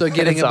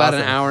getting That's about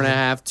awesome. an hour and a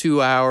half,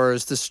 2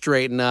 hours to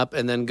straighten up,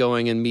 and then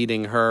going and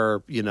meeting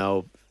her,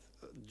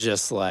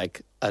 just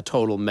like a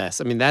total mess.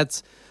 I mean,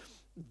 that's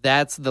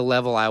the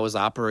level I was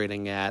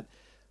operating at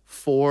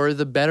for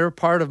the better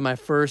part of my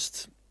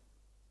first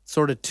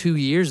sort of 2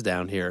 years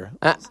down here.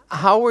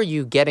 How were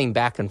you getting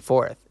back and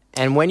forth?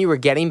 And when you were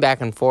getting back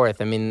and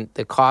forth, I mean,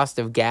 the cost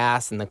of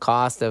gas and the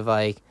cost of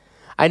like,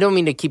 I don't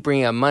mean to keep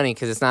bringing up money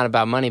because it's not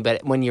about money,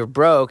 but when you're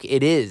broke,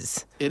 it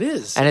is. It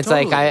is. And it's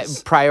totally like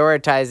is.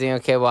 prioritizing,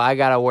 okay, well, I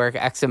got to work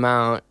X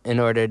amount in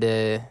order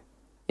to,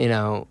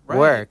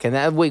 work. And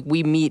that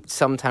we meet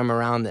sometime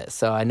around this.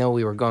 So I know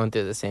we were going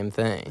through the same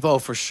thing. Oh,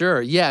 for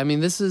sure. Yeah, I mean,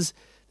 this is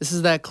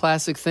that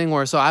classic thing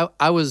where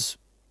I was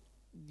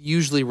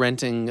usually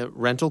renting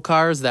rental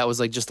cars that was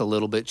like just a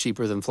little bit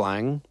cheaper than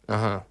flying.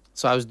 Uh-huh.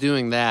 So I was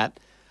doing that.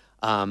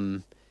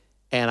 And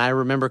I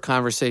remember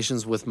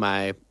conversations with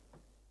my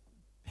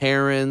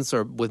parents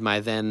or with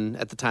my then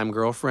at the time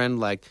girlfriend,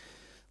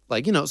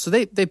 so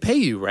they pay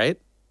you, right?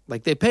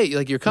 Like they pay you,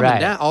 like you're coming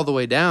down all the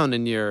way down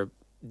and you're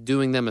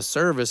doing them a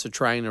service or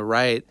trying to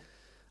write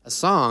a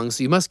song.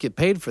 So you must get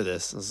paid for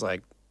this. I was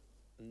like,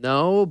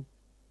 no.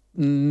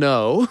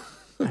 No.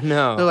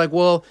 They're like,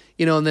 well,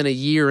 and then a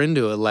year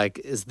into it,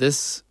 like, does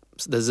this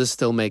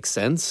still make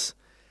sense?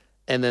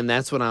 And then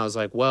that's when I was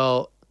like,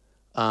 well,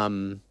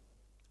 I'm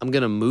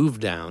going to move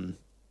down.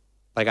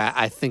 Like,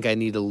 I think I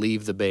need to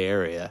leave the Bay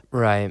Area.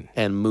 Right.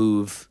 And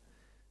move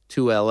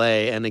to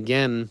LA. And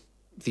again,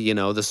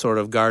 the sort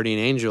of guardian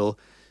angel,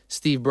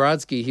 Steve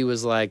Brodsky, he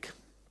was like,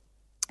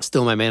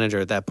 still my manager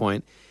at that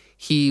point.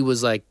 He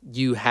was like,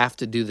 you have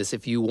to do this.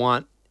 If you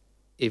want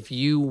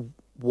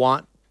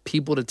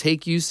people to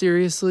take you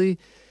seriously,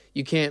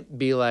 you can't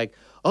be like,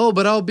 oh,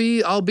 but I'll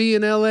be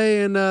in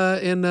LA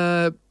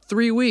in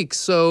 3 weeks,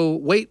 so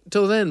wait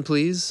till then,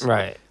 please.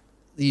 Right.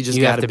 You just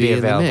got to be in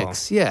available. the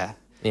mix. Yeah.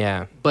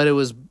 Yeah. But it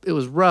was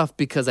rough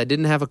because I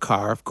didn't have a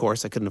car. Of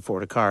course, I couldn't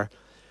afford a car.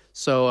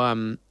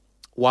 So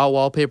while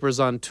Wallpaper's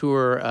on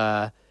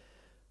tour,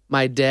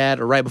 my dad,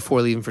 or right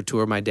before leaving for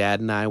tour, my dad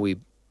and I, we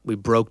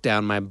broke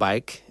down my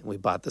bike and we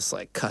bought this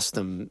like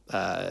custom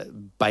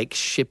bike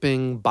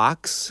shipping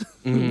box,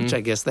 which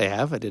I guess they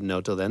have. I didn't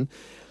know till then.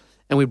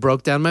 And we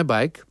broke down my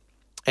bike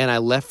and I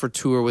left for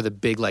tour with a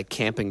big like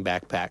camping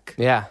backpack.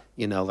 Yeah.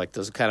 You know, like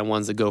those kind of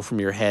ones that go from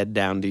your head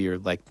down to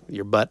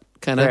your butt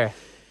kind of. Sure.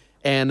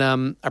 And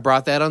I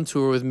brought that on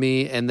tour with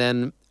me. And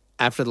then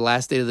after the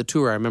last day of the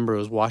tour, I remember it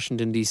was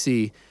Washington,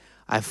 D.C.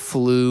 I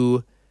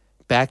flew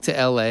back to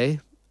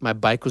L.A. My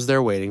bike was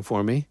there waiting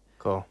for me.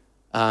 Cool.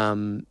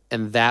 And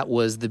that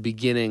was the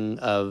beginning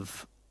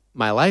of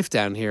my life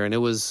down here. And it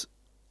was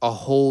a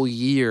whole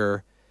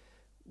year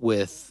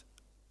with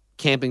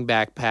camping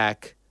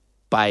backpack,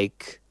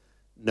 bike,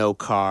 no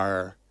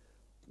car,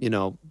 you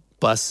know,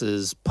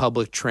 buses,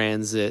 public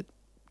transit,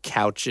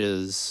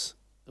 couches.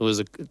 It was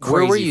a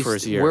crazy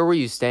first year. Where were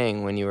you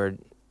staying when you were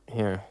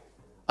here?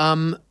 I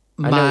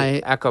know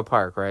Echo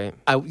Park, right?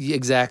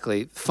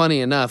 Exactly. Funny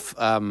enough,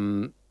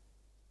 I'd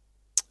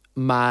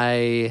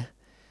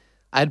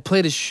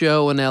played a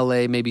show in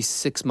LA maybe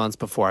 6 months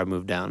before I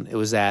moved down. It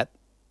was at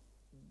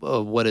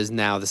what is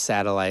now the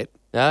Satellite,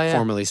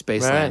 formerly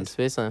Spaceland. Right,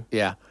 Spaceland.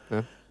 Yeah.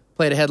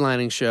 Played a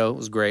headlining show. It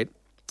was great.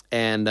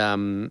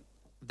 And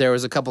there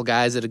was a couple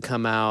guys that had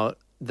come out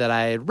that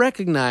I had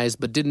recognized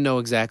but didn't know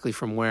exactly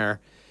from where.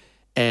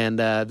 And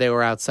they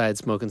were outside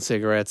smoking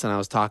cigarettes, and I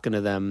was talking to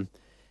them.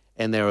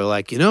 And they were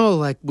like, you know,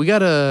 like we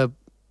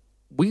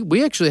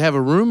actually have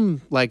a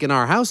room like in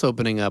our house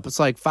opening up. It's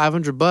like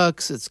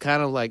 $500. It's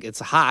kind of like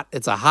it's a hot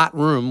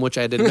room, which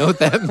I didn't know what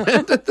that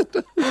meant.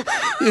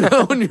 You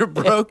know, when you're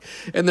broke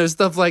and there's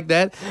stuff like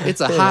that,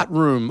 it's a hot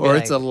room or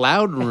it's a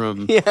loud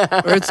room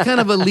or it's kind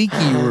of a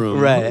leaky room.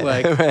 Right.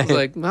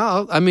 Like,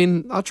 well, I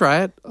mean, I'll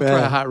try it. I'll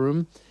try a hot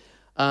room.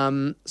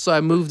 So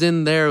I moved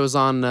in there. It was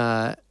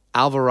on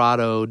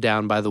Alvarado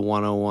down by the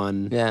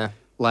 101. Yeah.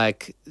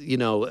 Like, you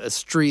know, a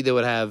street that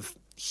would have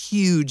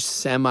huge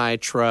semi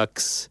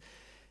trucks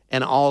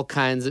and all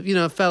kinds of, you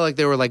know, it felt like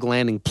they were like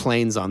landing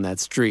planes on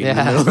that street.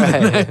 Yeah,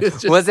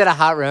 right. Was it a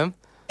hot room?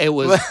 It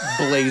was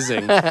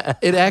blazing.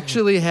 It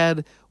actually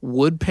had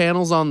wood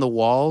panels on the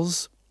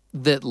walls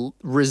that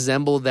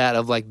resembled that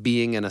of like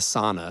being in a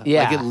sauna.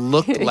 Yeah. Like it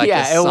looked like a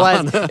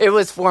sauna. It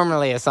was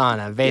formerly a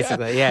sauna,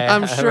 basically. Yeah.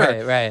 I'm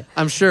sure. Right.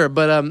 I'm sure.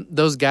 But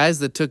those guys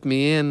that took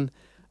me in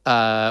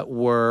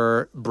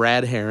were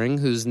Brad Herring,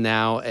 who's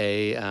now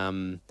a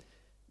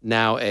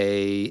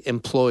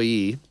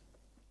employee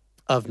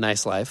of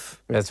Nice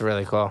Life. That's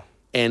really cool.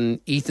 And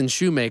Ethan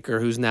Shoemaker,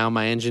 who's now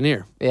my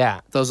engineer. Yeah.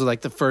 Those are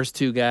like the first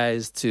two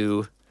guys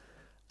to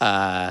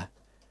like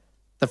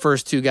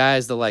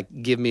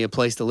give me a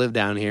place to live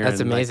down here.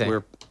 That's and amazing.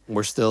 Like,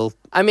 we're still.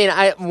 I mean,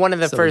 one of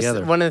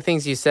together. the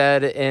things you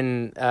said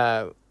in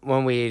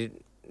when we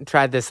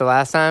tried this the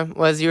last time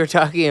was you were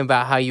talking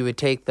about how you would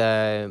take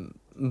the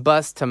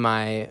bus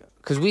to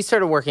because we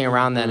started working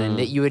around then, and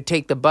you would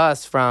take the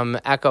bus from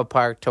Echo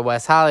Park to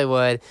West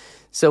Hollywood.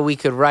 So we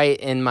could write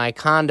in my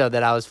condo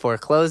that I was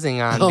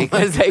foreclosing on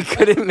because I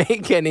couldn't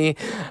make any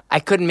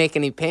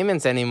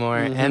payments anymore.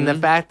 And the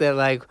fact that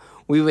like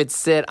we would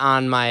sit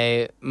on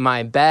my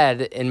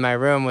bed in my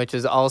room, which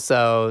was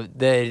also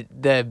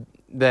the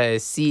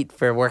seat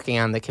for working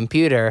on the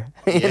computer.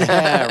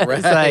 Yeah, right.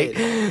 It's like,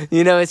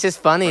 you know, it's just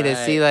funny to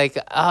see like,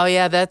 oh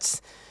yeah,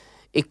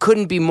 it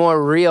couldn't be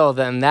more real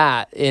than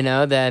that, you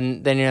know,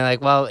 then you're like,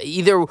 well,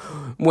 either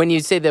when you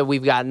say that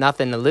we've got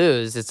nothing to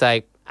lose, it's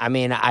like, I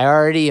mean,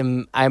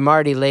 I'm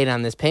already late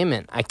on this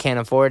payment. I can't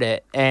afford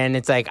it. And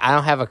it's like, I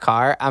don't have a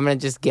car. I'm going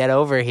to just get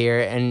over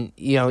here. And,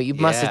 you know, it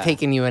must have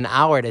taken you an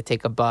hour to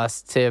take a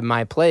bus to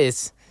my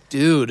place.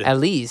 Dude. At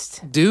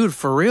least. Dude,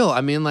 for real.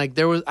 I mean, like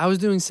I was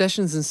doing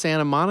sessions in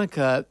Santa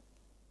Monica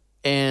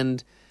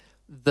and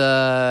you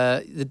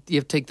have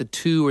to take the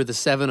 2 or the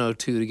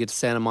 702 to get to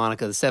Santa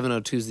Monica. The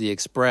 702 is the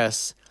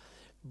express.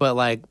 But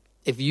like,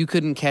 if you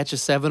couldn't catch a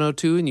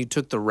 702 and you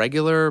took the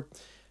regular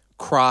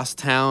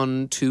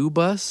crosstown 2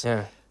 bus,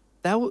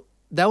 that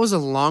was a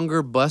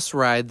longer bus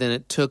ride than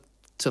it took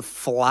to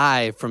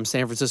fly from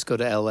San Francisco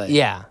to LA.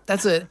 Yeah.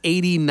 That's an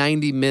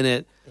 80-90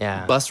 minute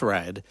bus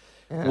ride,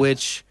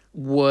 which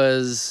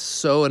was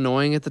so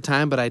annoying at the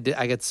time, but I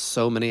get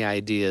so many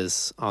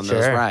ideas on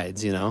those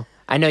rides, you know.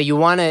 I know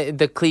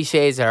the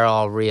cliches are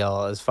all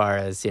real as far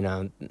as, you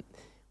know,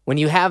 when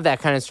you have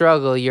that kind of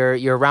struggle,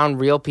 you're around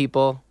real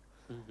people,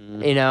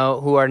 you know,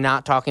 who are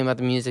not talking about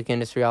the music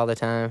industry all the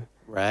time.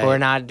 Right. Who are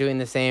not doing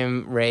the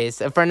same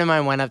race. A friend of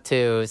mine went up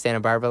to Santa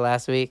Barbara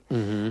last week,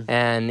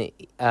 and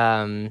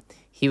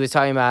he was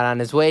talking about on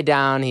his way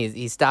down,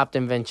 he stopped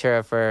in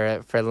Ventura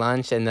for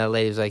lunch, and the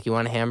lady was like, "You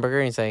want a hamburger?"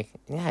 And he's like,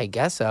 "Yeah, I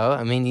guess so.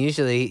 I mean,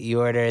 usually you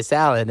order a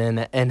salad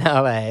in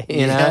LA,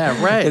 you know?"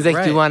 Yeah, right. He's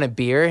like, "Do you want a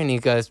beer?" And he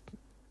goes,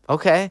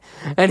 "Okay."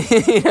 And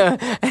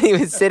he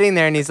was sitting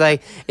there, and he's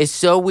like, "It's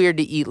so weird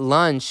to eat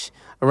lunch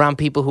around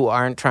people who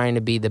aren't trying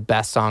to be the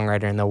best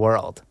songwriter in the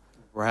world."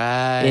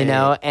 Right. You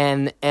know,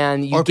 and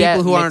you or get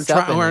people who mixed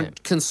up in aren't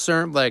it.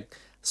 concerned, like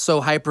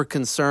so hyper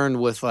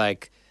concerned with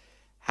like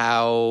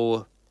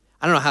how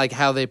I don't know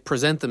how they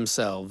present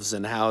themselves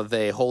and how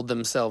they hold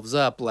themselves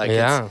up. Like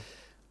Yeah. it's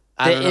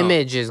I don't The know.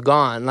 image is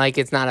gone. Like,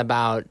 it's not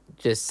about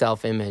just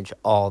self-image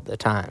all the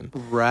time.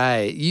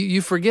 Right.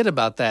 You forget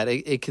about that.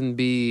 It can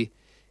be.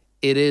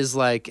 It is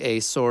like a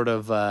sort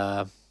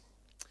of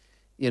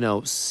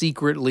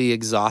secretly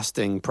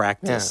exhausting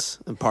practice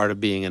and part of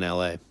being in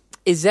LA.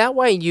 Is that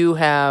why you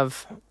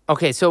have...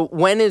 Okay, so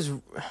when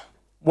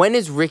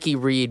is Ricky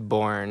Reed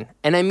born?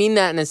 And I mean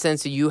that in a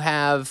sense that you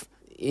have...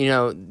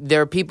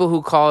 there are people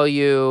who call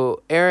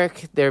you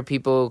Eric, there are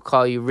people who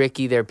call you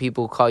Ricky, there are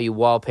people who call you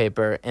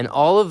Wallpaper, and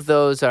all of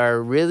those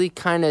are really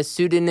kind of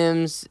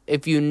pseudonyms.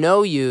 If you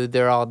know you,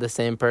 they're all the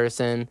same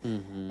person.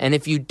 Mm-hmm. And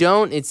if you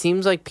don't, it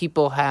seems like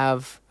people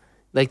have,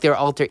 like, their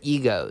alter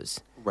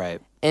egos.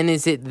 Right. And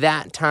is it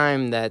that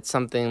time that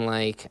something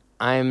like,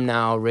 I'm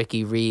now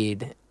Ricky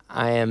Reed,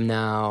 I am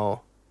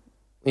now...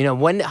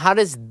 how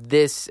does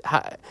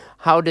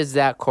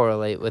that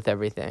correlate with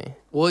everything?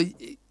 Well,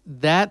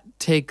 that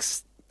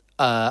takes...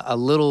 a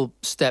little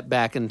step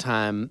back in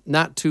time,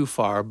 not too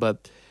far,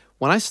 but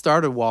when I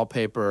started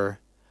Wallpaper,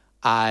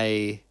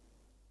 I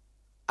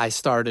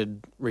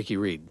started Ricky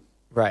Reed.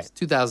 Right. It's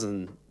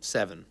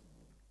 2007.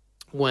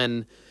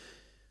 When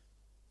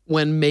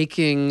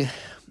making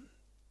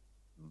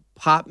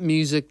pop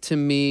music to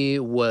me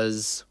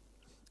was,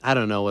 I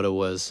don't know what it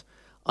was,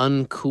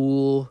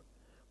 uncool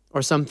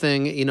or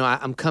something.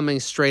 I'm coming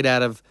straight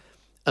out of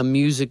a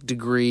music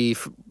degree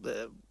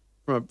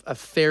from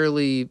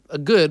a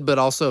good but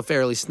also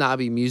fairly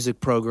snobby music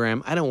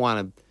program. I don't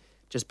want to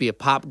just be a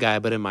pop guy,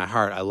 but in my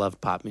heart, I love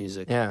pop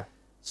music. Yeah.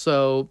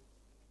 So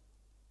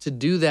to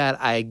do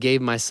that, I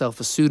gave myself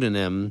a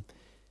pseudonym,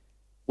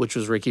 which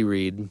was Ricky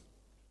Reed,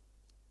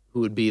 who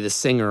would be the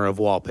singer of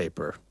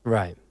Wallpaper.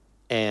 Right.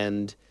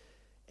 And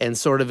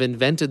sort of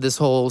invented this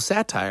whole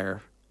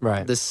satire,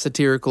 right? This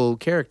satirical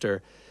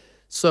character.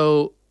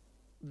 So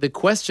the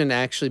question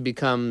actually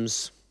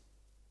becomes,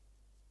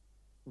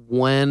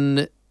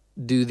 when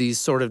do these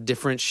sort of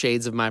different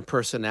shades of my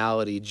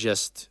personality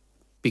just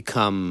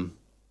become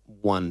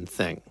one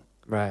thing?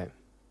 Right.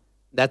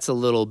 That's a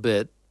little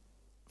bit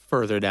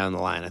further down the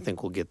line. I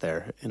think we'll get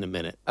there in a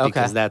minute. Okay.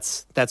 Because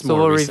that's so more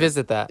we'll recent.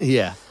 revisit that.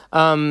 Yeah.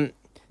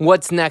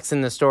 What's next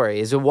in the story?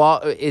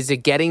 Is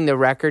it getting the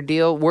record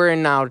deal? We're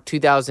in now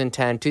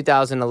 2010,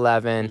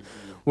 2011. Mm-hmm.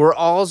 We're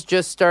all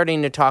just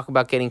starting to talk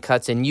about getting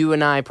cuts, and you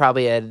and I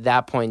probably at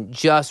that point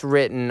just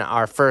written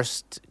our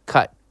first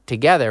cut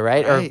together,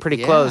 right? Or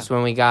pretty close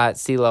when we got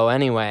CeeLo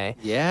anyway.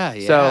 Yeah,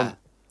 yeah.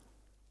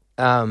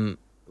 So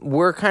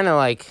we're kind of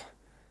like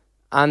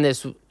on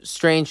this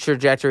strange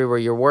trajectory where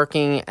you're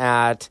working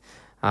at,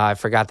 I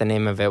forgot the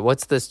name of it.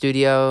 What's the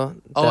studio?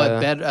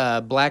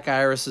 At Black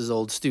Iris's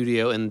old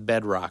studio in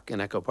Bedrock in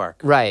Echo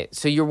Park. Right.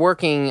 So you're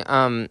working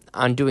on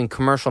doing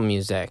commercial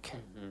music,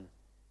 mm-hmm.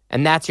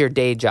 and that's your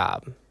day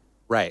job.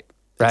 Right.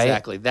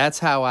 Exactly. That's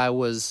how I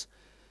was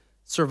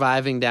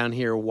surviving down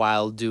here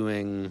while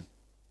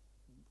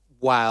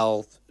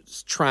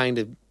trying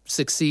to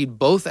succeed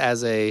both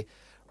as a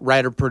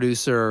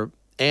writer-producer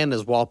and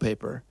as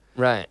Wallpaper.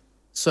 Right.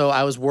 So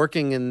I was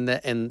working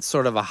in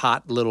sort of a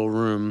hot little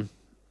room.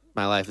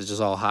 My life is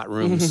just all hot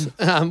rooms.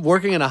 I'm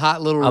working in a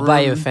hot little room. I'll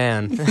buy you a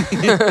fan.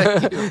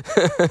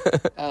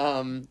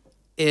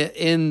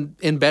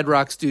 in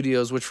Bedrock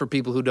Studios, which for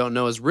people who don't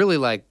know is really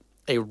like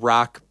a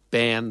rock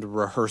band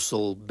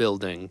rehearsal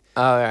building.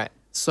 All right.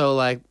 So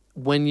like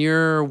when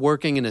you're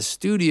working in a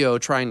studio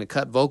trying to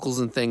cut vocals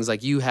and things,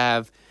 like you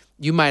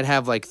might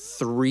have like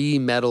 3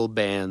 metal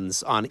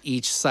bands on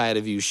each side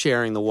of you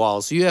sharing the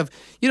walls. So you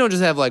don't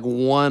just have like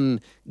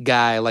one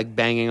guy like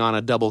banging on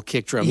a double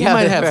kick drum. You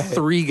might have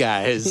 3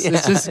 guys. Yeah.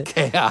 It's just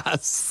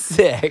chaos.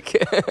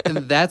 Sick.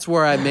 And that's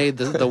where I made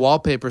the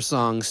Wallpaper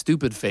song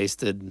Stupid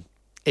Faced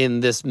in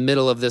this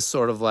middle of this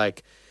sort of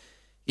like,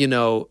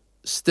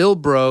 still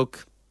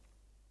broke,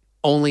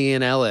 only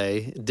in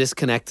LA,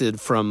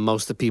 disconnected from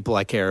most of the people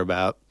I care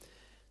about,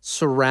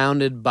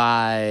 surrounded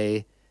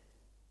by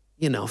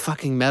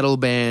fucking metal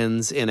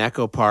bands in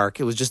Echo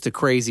Park. It was just a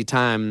crazy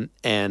time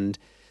and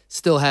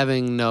still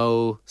having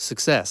no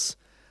success.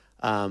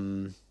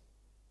 So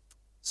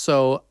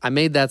I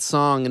made that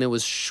song, and it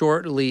was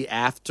shortly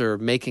after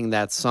making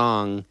that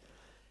song,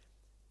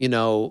 we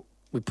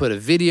put a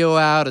video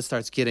out. It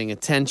starts getting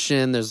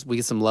attention. We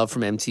get some love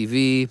from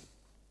MTV.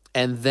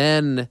 And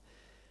then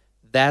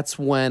that's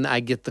when I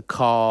get the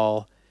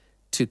call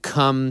to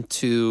come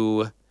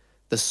to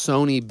the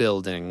Sony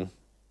building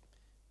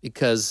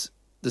because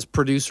this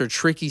producer,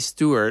 Tricky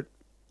Stewart,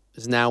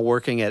 is now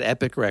working at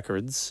Epic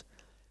Records.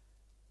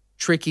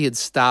 Tricky had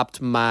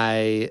stopped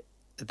my,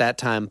 at that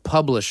time,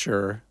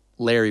 publisher,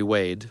 Larry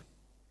Wade.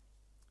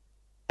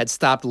 Had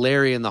stopped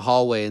Larry in the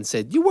hallway and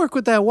said, "You work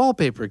with that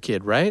Wallpaper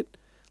kid, right?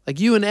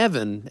 Like you and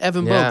Evan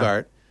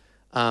Bogart,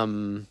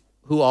 who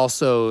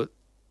also,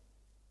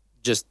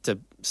 just to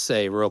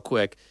say real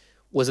quick,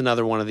 was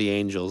another one of the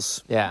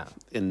angels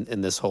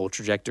in this whole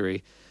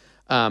trajectory.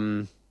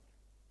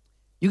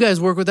 you guys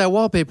work with that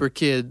Wallpaper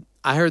kid.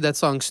 I heard that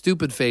song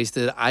Stupid Face.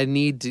 That I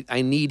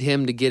need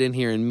him to get in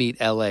here and meet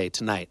L.A.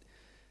 tonight.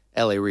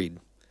 L.A. Reid.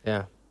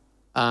 Yeah.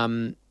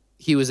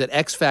 He was at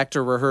X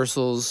Factor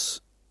rehearsals.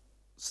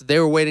 So they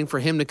were waiting for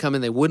him to come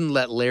in. They wouldn't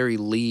let Larry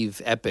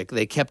leave Epic.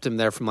 They kept him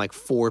there from like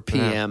 4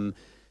 p.m.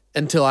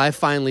 Until I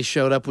finally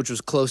showed up, which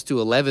was close to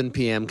 11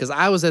 p.m. Because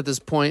I was at this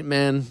point,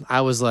 man,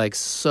 I was like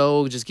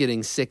so just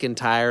getting sick and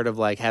tired of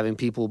like having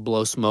people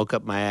blow smoke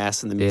up my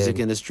ass in the music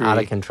industry. Out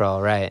of control,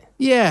 right.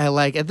 Yeah,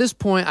 like at this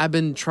point, I've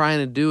been trying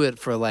to do it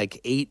for like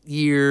 8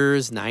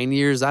 years, 9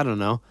 years, I don't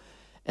know.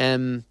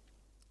 And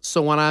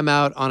so when I'm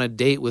out on a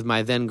date with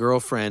my then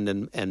girlfriend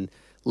and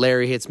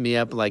Larry hits me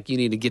up like, you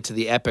need to get to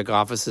the Epic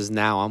offices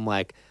now. I'm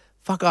like,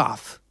 fuck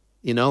off.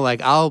 You know,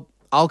 like I'll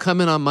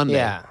come in on Monday.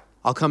 Yeah.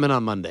 I'll come in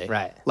on Monday.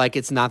 Right. Like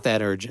it's not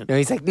that urgent. No,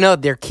 he's like, no,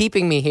 they're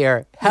keeping me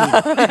here.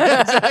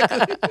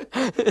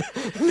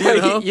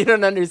 You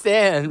don't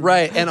understand.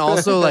 Right. And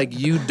also like,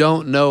 you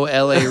don't know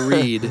L.A.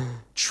 Reid.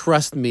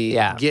 Trust me,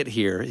 Yeah. get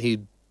here. He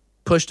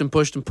pushed and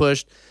pushed and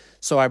pushed.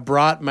 So I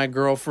brought my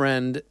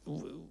girlfriend.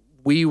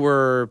 We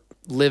were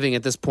living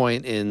at this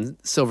point in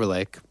Silver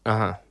Lake.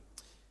 Uh-huh.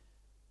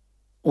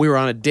 We were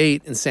on a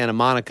date in Santa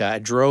Monica. I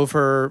drove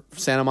her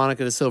Santa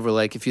Monica to Silver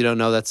Lake. If you don't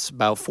know, that's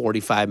about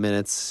 45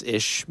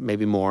 minutes-ish,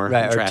 maybe more.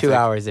 Right, or traffic. 2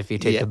 hours if you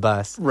take the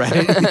bus. Right.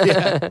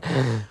 Yeah.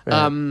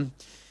 Right.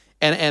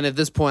 And at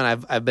this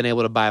point, I've been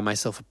able to buy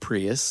myself a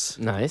Prius.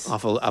 Nice.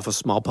 Off a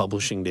small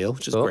publishing deal,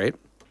 which is Cool. great.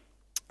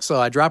 So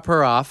I drop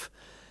her off,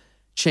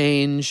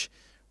 change,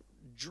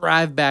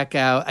 drive back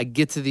out. I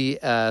get to the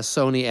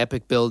Sony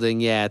Epic building,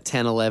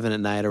 10, 11 at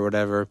night or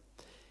whatever.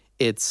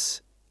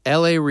 It's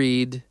L.A.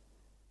 Reid,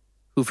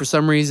 who for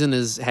some reason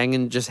is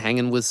just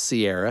hanging with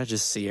Sierra.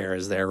 Just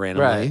Sierra's there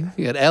randomly. Right.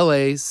 You got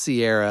L.A.,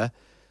 Sierra,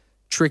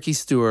 Tricky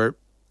Stewart,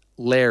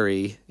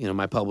 Larry,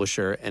 my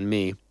publisher, and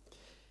me.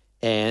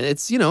 And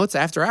it's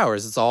after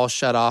hours. It's all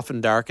shut off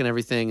and dark and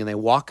everything. And they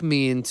walk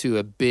me into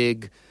a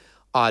big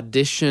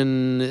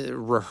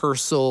audition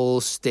rehearsal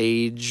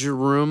stage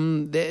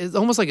room. It's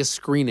almost like a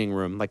screening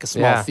room, like a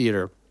small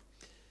theater. And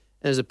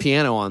there's a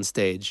piano on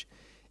stage.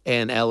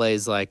 And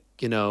LA's like,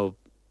 can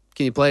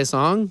you play a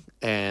song?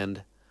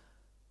 And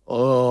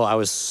I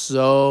was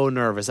so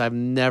nervous. I've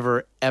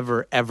never,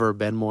 ever, ever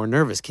been more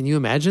nervous. Can you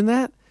imagine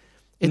that?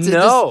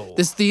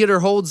 This theater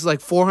holds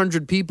like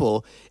 400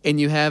 people,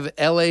 and you have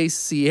L.A.,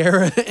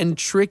 Sierra, and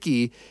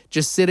Tricky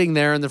just sitting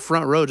there in the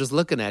front row just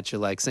looking at you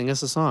like, sing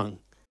us a song.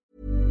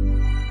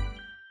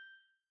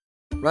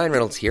 Ryan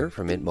Reynolds here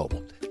from Mint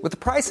Mobile. With the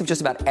price of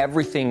just about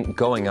everything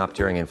going up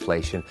during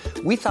inflation,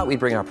 we thought we'd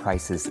bring our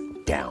prices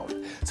down.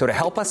 So to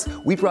help us,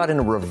 we brought in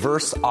a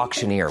reverse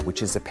auctioneer,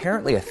 which is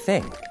apparently a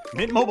thing.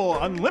 Mint Mobile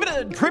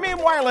Unlimited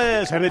Premium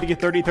Wireless. How to get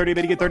 30, 30,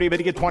 bit to get 30, bit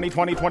to get 20,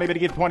 20, 20, bit to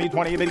get 20,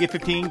 20, bit to get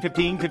 15,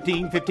 15,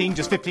 15, 15,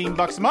 just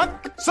 $15 a month?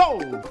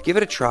 Sold! Give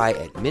it a try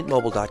at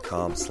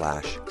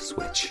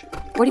mintmobile.com/switch.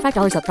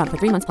 $45 up front for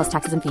 3 months plus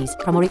taxes and fees.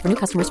 Promo rate for new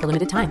customers for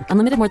limited time.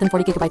 Unlimited more than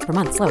 40 gigabytes per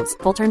month. Slows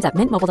full terms at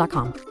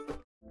mintmobile.com.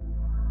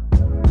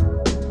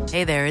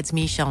 Hey there, it's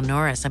Michelle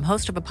Norris. I'm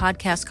host of a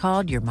podcast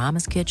called Your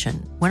Mama's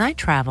Kitchen. When I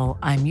travel,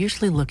 I'm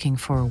usually looking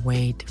for a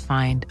way to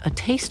find a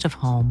taste of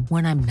home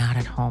when I'm not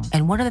at home.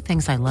 And one of the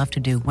things I love to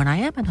do when I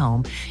am at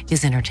home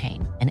is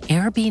entertain. And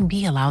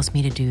Airbnb allows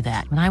me to do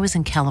that. When I was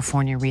in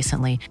California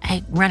recently,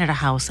 I rented a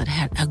house that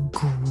had a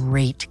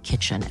great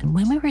kitchen. And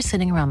when we were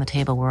sitting around the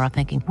table, we were all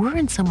thinking, we're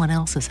in someone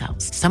else's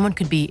house. Someone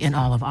could be in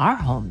all of our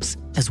homes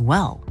as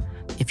well.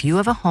 If you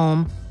have a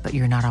home, but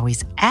you're not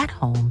always at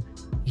home,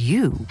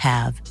 you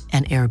have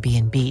an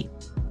Airbnb.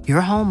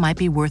 Your home might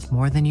be worth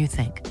more than you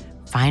think.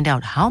 Find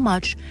out how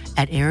much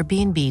at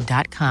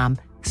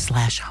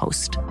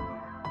airbnb.com/host.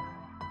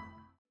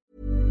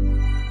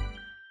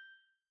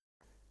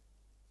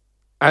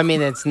 I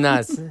mean, it's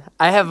nuts.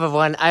 I have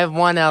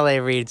one L.A.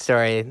 Reid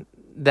story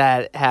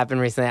that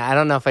happened recently. I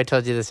don't know if I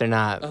told you this or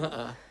not.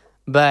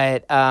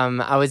 But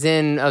I was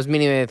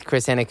meeting with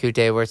Chris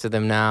Anacute, works with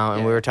him now,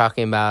 and we were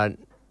talking about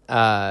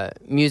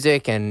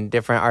music and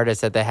different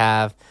artists that they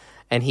have.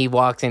 And he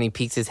walks in, he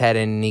peeks his head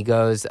in, and he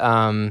goes,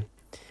 and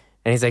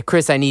he's like,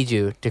 Chris, I need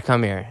you to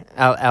come here.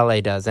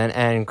 L.A. does.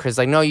 And Chris is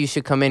like, no, you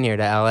should come in here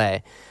to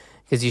L.A.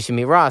 because you should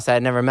meet Ross. I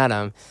had never met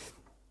him.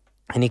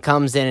 And he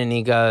comes in and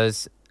he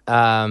goes,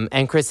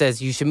 and Chris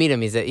says, you should meet him.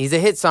 He's a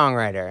hit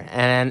songwriter.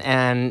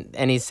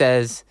 And he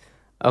says,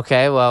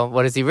 okay, well,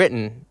 what has he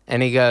written?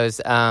 And he goes,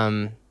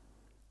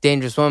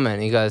 Dangerous Woman.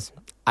 He goes,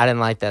 I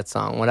didn't like that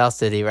song. What else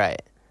did he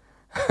write?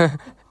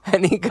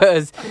 And he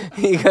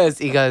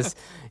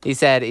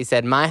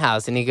said, My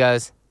House. And he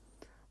goes,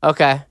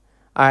 okay,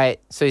 all right.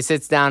 So he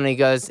sits down and he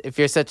goes, if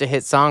you're such a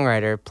hit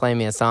songwriter, play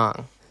me a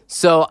song.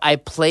 So I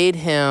played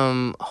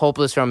him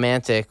Hopeless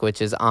Romantic,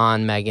 which is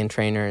on Meghan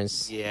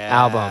Trainor's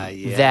album.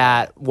 Yeah.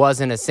 That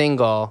wasn't a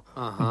single,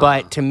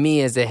 but to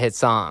me is a hit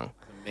song.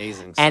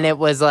 Amazing song. And it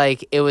was a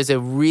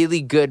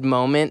really good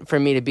moment for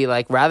me to be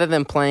like, rather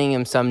than playing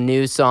him some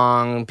new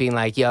song, being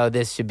like, yo,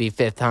 this should be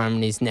Fifth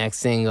Harmony's next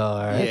single,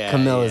 or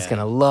Camilla's going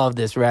to love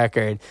this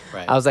record.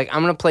 Right. I was like,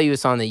 I'm going to play you a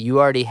song that you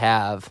already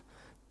have.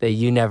 that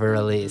you never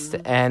released.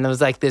 And it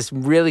was like this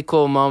really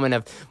cool moment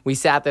of, we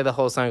sat there the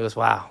whole song, goes,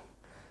 wow,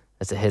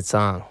 that's a hit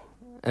song.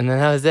 And then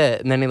that was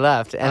it. And then he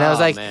left. And I was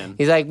like, man.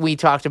 he's like, we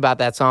talked about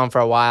that song for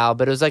a while,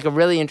 but it was like a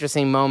really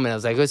interesting moment. I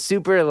was like, it was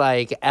super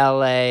like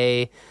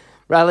LA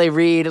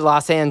Reid,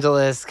 Los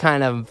Angeles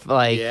kind of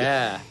like,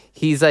 Yeah.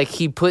 he's like,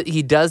 he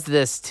does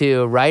this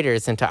to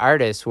writers and to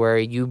artists where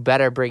you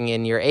better bring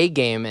in your A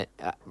game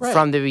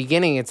from the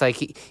beginning. It's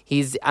like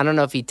he's, I don't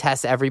know if he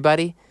tests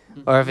everybody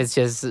or if it's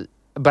just,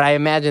 but I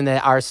imagine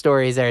that our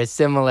stories are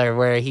similar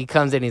where he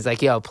comes in, he's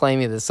like, yo, play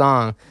me the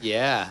song.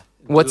 Yeah.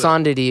 What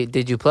song did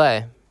you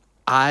play?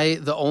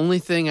 The only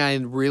thing I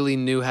really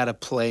knew how to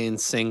play and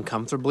sing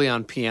comfortably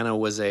on piano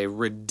was a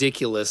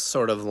ridiculous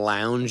sort of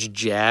lounge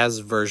jazz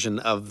version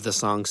of the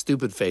song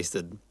Stupid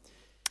Faced.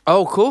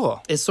 Oh,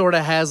 cool. It sort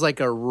of has like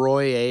a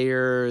Roy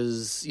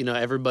Ayers,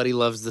 Everybody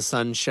Loves the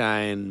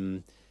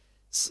Sunshine.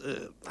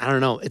 I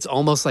don't know. It's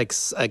almost like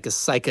a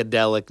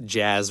psychedelic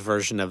jazz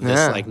version of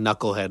this like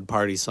knucklehead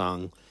party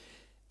song.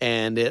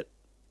 And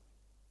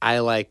I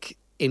like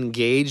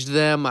engaged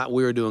them.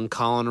 We were doing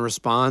call and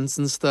response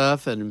and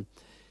stuff, and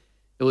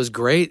it was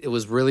great. It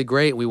was really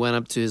great. We went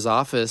up to his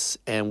office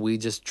and we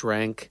just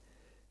drank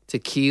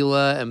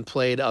tequila and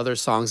played other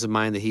songs of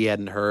mine that he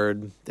hadn't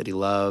heard, that he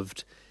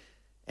loved,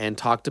 and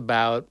talked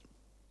about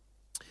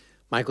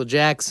Michael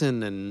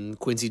Jackson and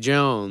Quincy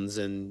Jones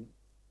and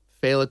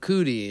Fela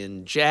Kuti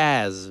and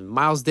jazz and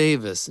Miles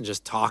Davis, and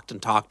just talked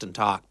and talked and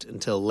talked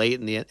until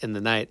late in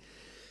the night.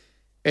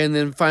 And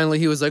then finally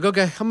he was like,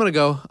 okay, I'm going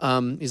to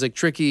go. He's like,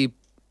 Tricky,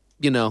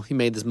 he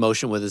made this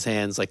motion with his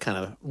hands, like kind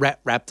of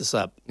wrap this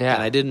up. Yeah.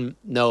 And I didn't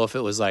know if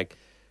it was like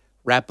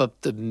wrap up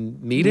the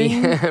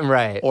meeting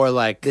right. or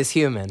like this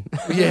human.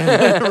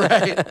 Yeah,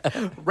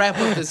 right. Wrap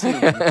up this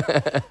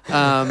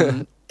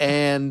human.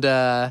 And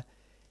that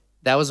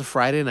was a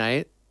Friday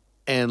night,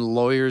 and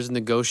lawyers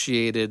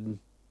negotiated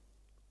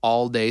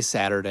all day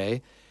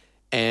Saturday.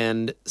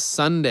 And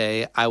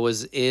Sunday, I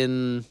was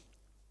in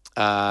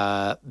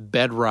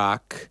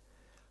Bedrock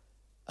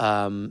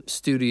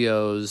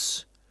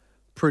Studios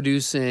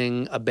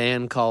producing a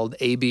band called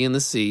A.B. and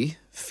the C,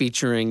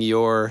 featuring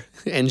your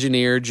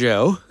engineer,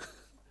 Joe.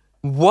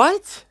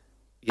 What?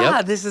 Yep.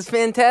 Ah, this is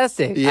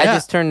fantastic. Yeah. I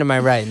just turned to my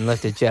right and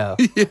looked at Joe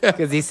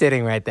because he's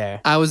sitting right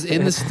there. I was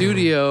in the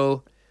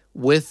studio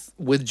with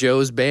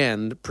Joe's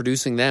band,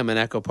 producing them in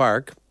Echo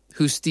Park,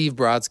 who Steve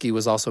Brodsky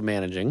was also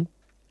managing.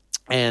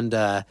 And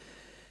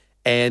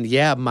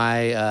yeah,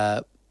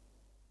 my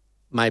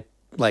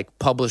like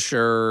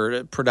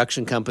publisher,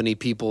 production company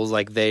people's,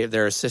 like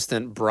their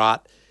assistant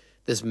brought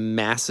this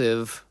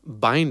massive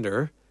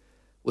binder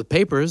with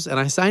papers, and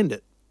I signed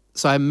it.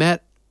 So I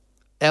met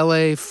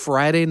LA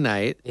Friday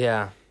night.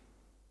 Yeah.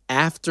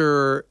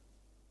 After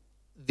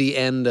the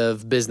end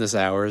of business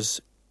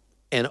hours,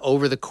 and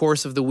over the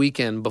course of the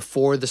weekend,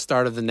 before the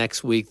start of the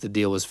next week, the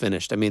deal was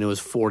finished. I mean, it was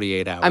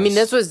 48 hours. I mean,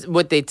 this was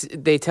what they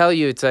tell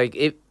you. It's like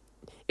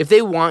if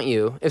they want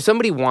you, if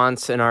somebody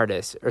wants an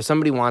artist or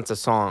somebody wants a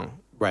song,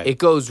 right, it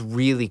goes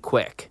really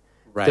quick.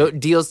 Right.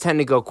 Deals tend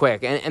to go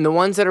quick. And the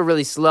ones that are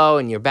really slow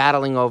and you're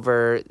battling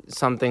over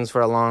some things for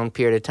a long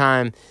period of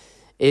time,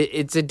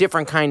 it's a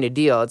different kind of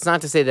deal. It's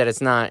not to say that it's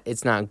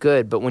not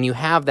good, but when you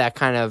have that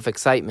kind of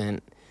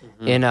excitement,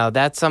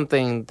 that's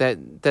something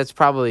that's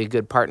probably a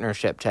good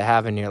partnership to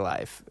have in your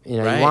life.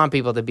 Right. You want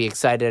people to be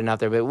excited enough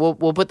there, but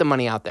we'll put the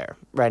money out there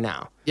right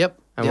now. Yep.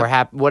 And we're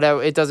happy.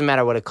 Whatever, it doesn't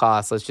matter what it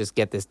costs. Let's just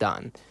get this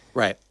done.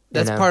 Right.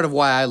 That's part of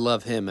why I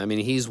love him. I mean,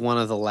 he's one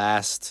of the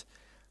last,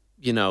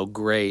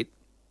 great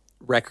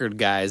record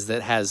guys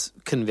that has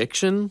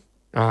conviction.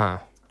 Uh-huh.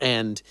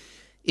 And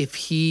if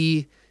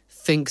he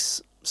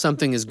thinks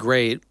something is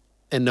great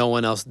and no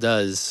one else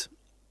does,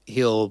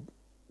 he'll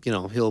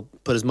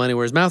put his money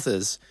where his mouth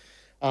is.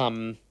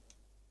 And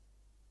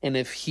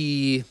if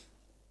he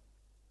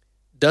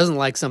doesn't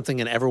like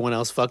something and everyone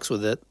else fucks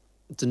with it,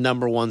 it's a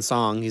number one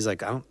song. He's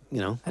like, I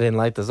didn't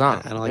like the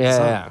song. I don't like the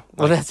song. Yeah.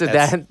 Well, Like,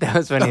 that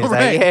was when he was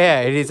right. like,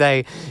 yeah. And he's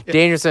like,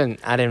 Dangerous One,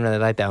 I didn't really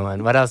like that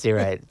one. What else do you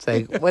write? It's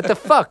like, what the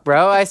fuck,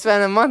 bro? I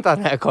spent a month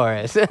on that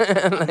chorus.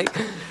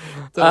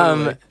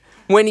 Totally.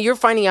 When you're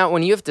finding out,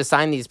 when you have to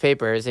sign these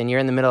papers and you're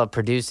in the middle of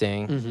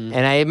producing,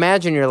 and I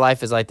imagine your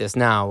life is like this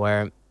now,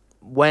 where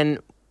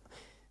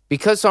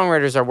because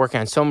songwriters are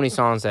working on so many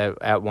songs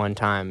at one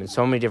time and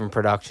so many different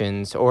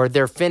productions, or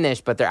they're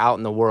finished but they're out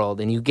in the world,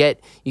 and you get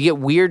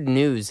weird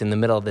news in the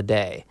middle of the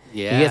day.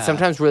 Yeah. You get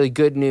sometimes really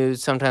good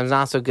news, sometimes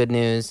not so good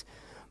news.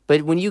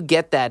 But when you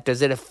get that,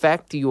 does it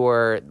affect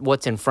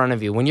what's in front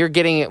of you? When you're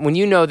getting it, when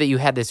you know that you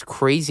had this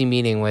crazy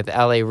meeting with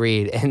L.A.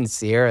 Reid and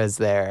Sierra's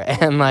there,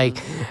 and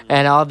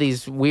and all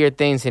these weird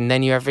things, and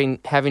then you're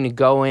having to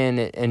go in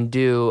and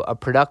do a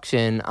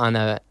production on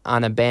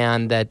a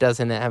band that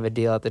doesn't have a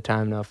deal at the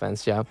time. No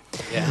offense, Joe.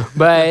 Yeah.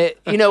 But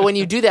when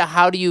you do that,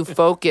 how do you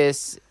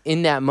focus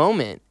in that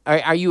moment?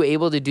 Are you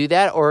able to do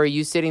that, or are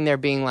you sitting there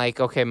being like,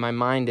 okay, my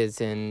mind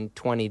is in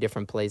 20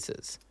 different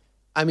places?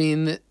 I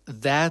mean,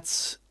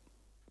 that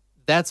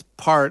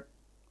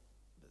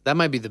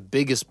might be the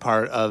biggest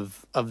part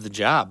of the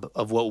job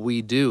of what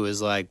we do,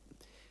 is like,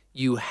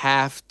 you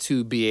have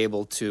to be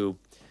able to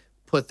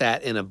put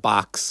that in a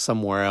box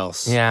somewhere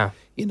else. Yeah.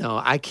 You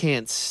know, I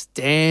can't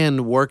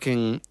stand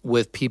working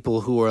with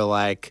people who are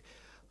like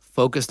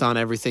focused on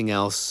everything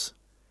else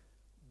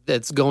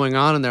that's going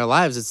on in their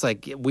lives. It's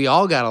like we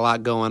all got a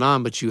lot going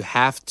on, but you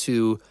have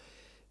to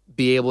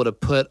be able to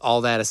put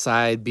all that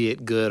aside, be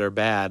it good or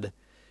bad,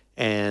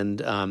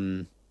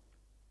 and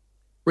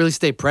really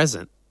stay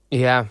present.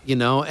 Yeah. You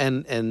know,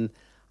 and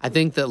I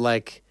think that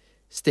like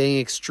staying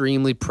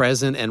extremely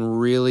present and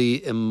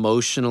really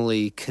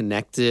emotionally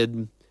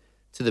connected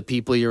to the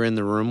people you're in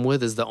the room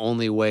with is the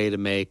only way to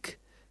make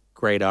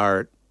great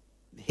art,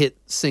 hit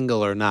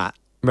single or not.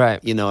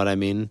 Right. You know what I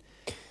mean?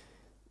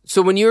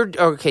 So when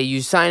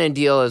you sign a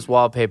deal as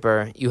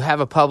Wallpaper, you have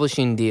a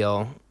publishing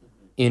deal,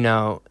 you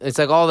know, it's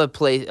like all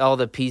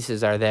the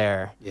pieces are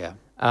there. Yeah.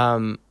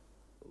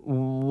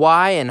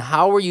 Why and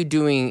how are you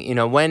doing, you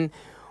know,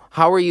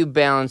 how are you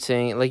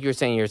balancing, like you were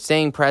saying, you're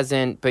staying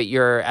present, but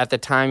at the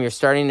time you're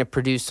starting to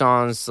produce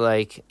songs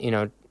like, you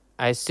know,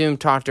 I assume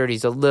Talk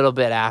Dirty's a little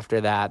bit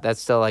after that.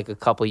 That's still like a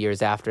couple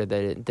years after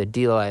the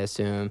deal, I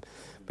assume.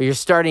 But you're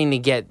starting to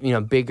get, you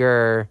know,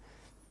 bigger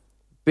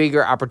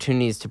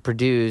opportunities to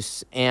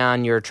produce,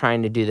 and you're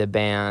trying to do the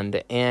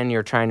band, and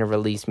you're trying to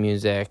release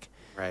music.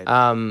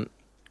 Right.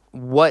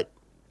 What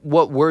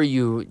were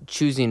you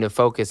choosing to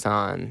focus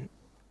on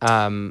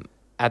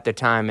at the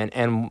time?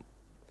 And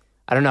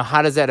I don't know,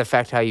 how does that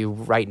affect how you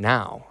write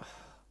now?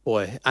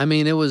 Boy, I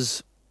mean, it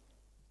was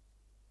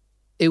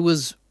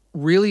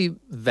really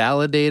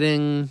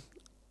validating.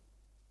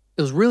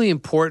 It was really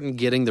important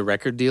getting the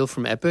record deal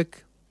from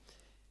Epic,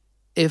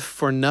 if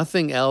for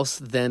nothing else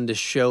than to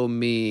show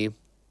me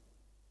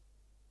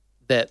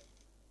that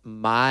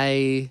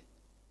my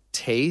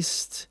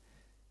taste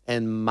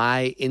and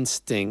my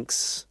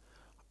instincts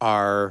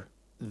are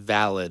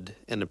valid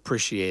and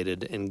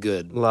appreciated and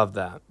good. Love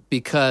that.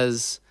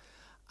 Because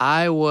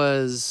I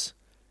was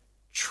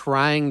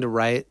trying to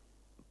write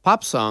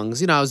pop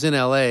songs. You know, I was in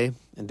LA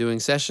and doing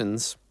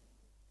sessions.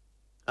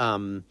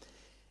 And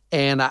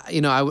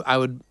I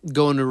would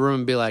go into a room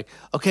and be like,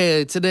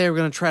 okay, today we're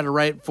going to try to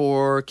write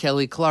for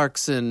Kelly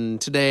Clarkson.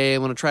 Today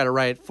I'm going to try to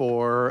write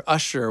for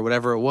Usher, or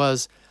whatever it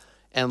was.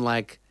 And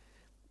like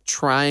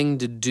trying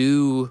to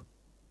do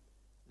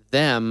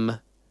them,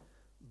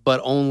 but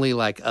only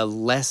like a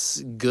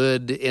less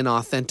good,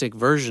 inauthentic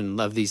version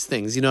of these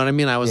things. You know what I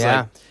mean? I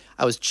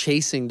was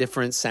chasing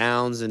different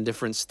sounds and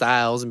different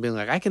styles and being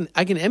like, I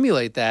can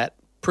emulate that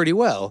pretty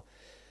well.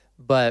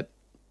 But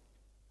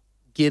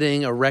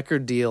getting a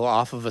record deal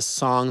off of a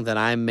song that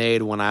I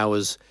made when I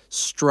was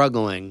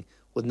struggling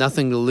with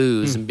nothing to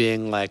lose and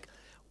being like,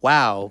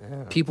 wow,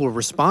 people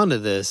respond to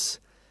this,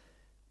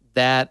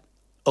 that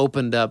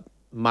opened up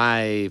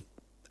my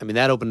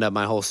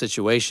whole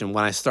situation.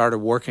 When I started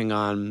working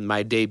on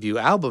my debut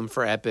album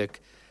for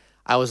Epic,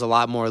 I was a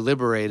lot more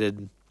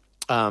liberated.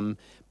 But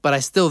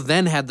I still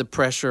then had the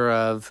pressure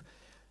of,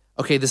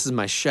 okay, this is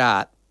my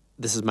shot.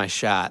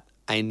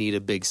 I need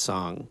a big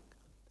song.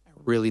 I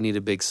really need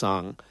a big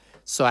song.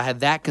 So I had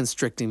that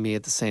constricting me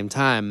at the same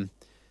time.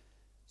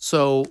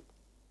 So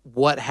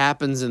what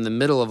happens in the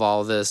middle of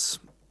all this,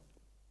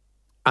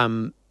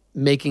 I'm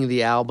making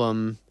the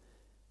album.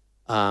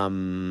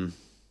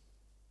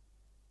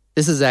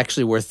 This is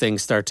actually where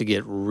things start to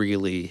get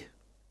really,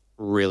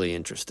 really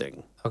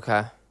interesting.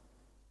 Okay.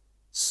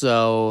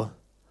 So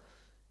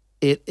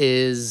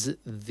it's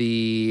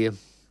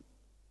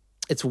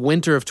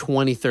winter of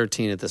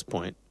 2013 at this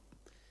point.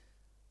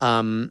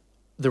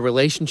 The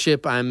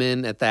relationship I'm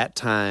in at that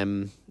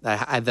time,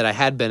 that I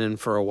had been in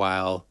for a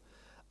while,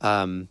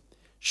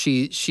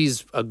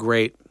 she's a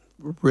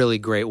really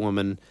great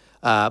woman,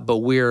 but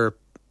we're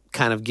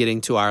kind of getting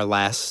to our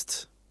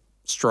last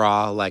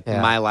straw. Like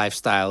my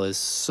lifestyle is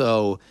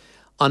so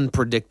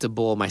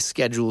unpredictable. My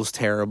schedule's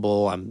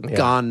terrible. I'm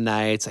gone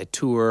nights. I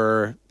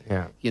tour.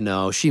 Yeah. You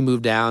know, she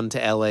moved down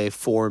to LA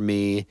for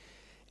me,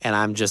 and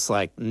I'm just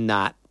like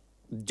not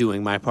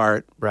doing my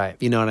part. Right.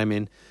 You know what I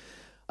mean?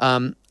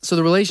 So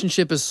the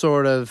relationship is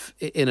sort of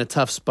in a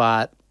tough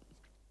spot.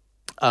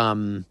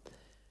 And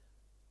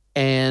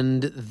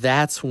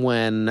that's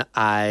when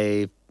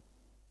I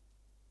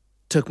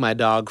took my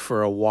dog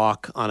for a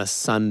walk on a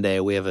Sunday.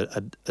 We have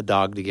a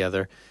dog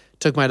together.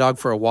 Took my dog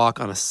for a walk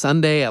on a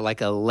Sunday at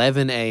like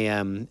 11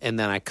 a.m. And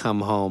then I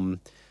come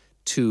home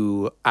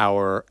to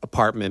our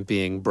apartment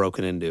being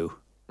broken into.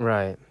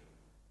 Right.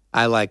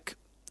 I like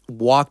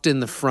walked in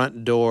the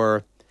front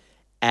door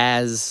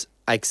as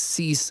I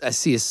see a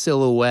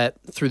silhouette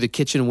through the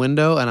kitchen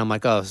window, and I'm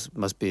like, oh, this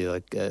must be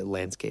like a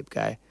landscape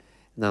guy.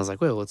 And I was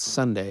like, wait, well, it's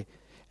Sunday.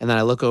 And then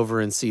I look over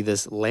and see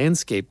this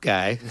landscape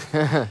guy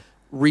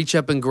reach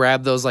up and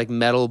grab those like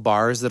metal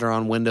bars that are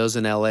on windows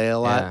in LA a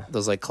lot. Yeah.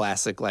 Those like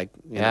classic, like,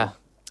 you know,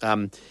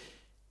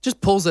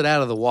 just pulls it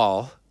out of the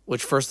wall,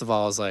 which first of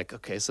all is like,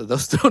 okay, so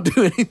those don't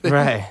do anything.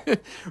 Right.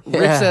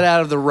 Rips it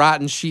out of the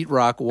rotten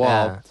sheetrock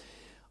wall. Yeah.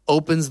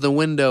 Opens the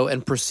window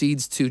and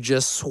proceeds to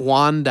just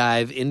swan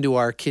dive into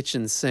our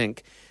kitchen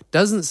sink.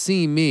 Doesn't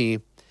see me.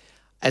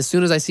 As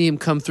soon as I see him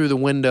come through the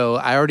window,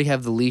 I already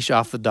have the leash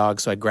off the dog,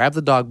 so I grab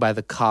the dog by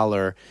the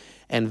collar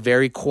and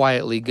very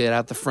quietly get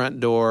out the front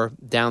door,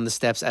 down the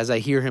steps, as I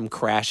hear him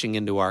crashing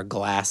into our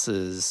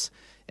glasses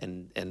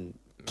and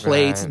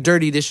plates,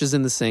 dirty dishes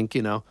in the sink,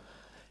 you know.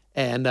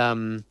 And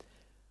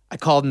I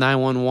called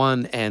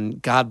 911,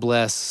 and God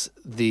bless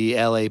the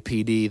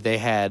LAPD. They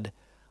had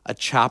a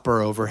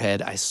chopper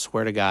overhead, I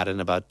swear to God, in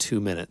about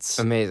 2 minutes.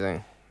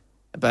 Amazing.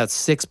 About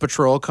 6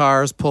 patrol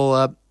cars pull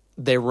up.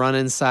 They run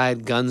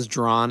inside, guns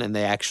drawn, and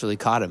they actually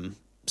caught him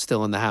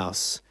still in the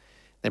house.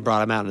 They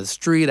brought him out into the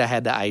street. I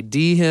had to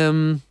ID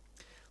him.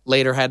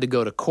 Later had to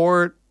go to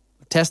court,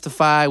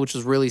 testify, which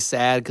was really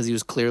sad because he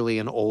was clearly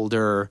an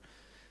older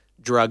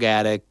drug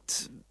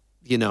addict,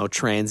 you know,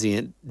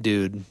 transient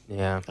dude.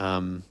 Yeah.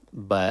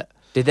 But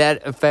did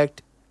that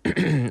affect?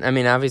 I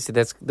mean,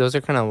 obviously, those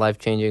are kind of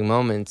life-changing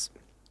moments,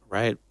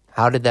 right?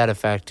 How did that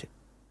affect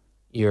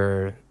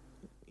your?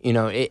 You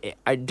know,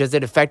 does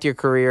it affect your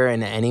career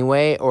in any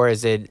way, or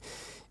is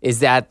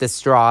that the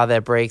straw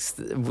that breaks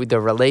the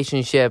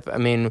relationship? I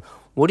mean,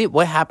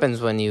 what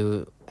happens when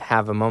you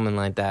have a moment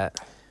like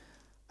that?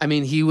 I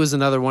mean, he was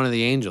another one of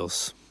the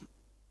angels.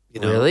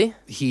 You know? Really?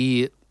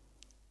 He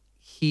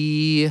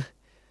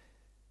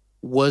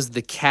was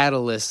the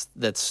catalyst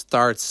that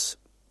starts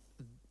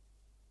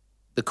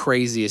the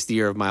craziest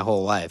year of my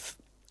whole life,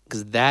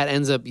 because that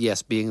ends up,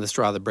 yes, being the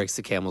straw that breaks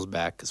the camel's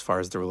back as far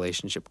as the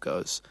relationship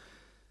goes.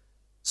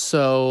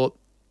 So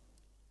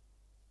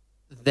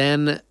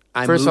then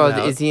I first of all,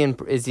 out. is he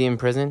in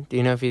prison? Do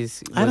you know if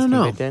he's I don't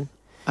know. convicted?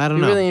 I don't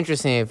It'd know. be really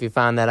interesting if you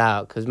found that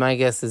out, because my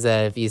guess is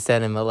that if you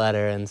sent him a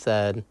letter and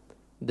said,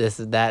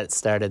 that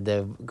started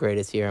the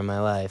greatest year of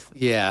my life.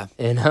 Yeah.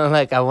 You know,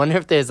 like, I wonder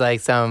if there's, like,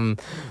 some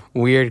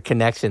weird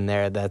connection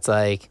there that's,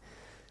 like,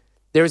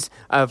 there's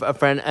a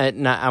friend,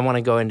 I want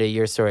to go into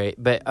your story,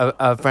 but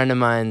a friend of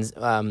mine's,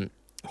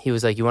 he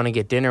was like, you want to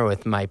get dinner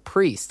with my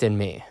priest and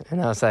me?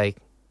 And I was like,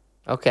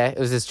 okay. It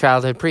was his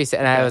childhood priest.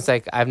 And I was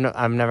like, I've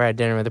never had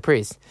dinner with a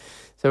priest.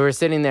 So we're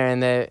sitting there,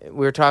 and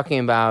we were talking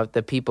about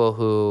the people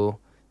who,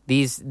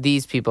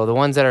 these people, the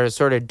ones that are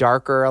sort of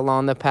darker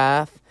along the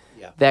path,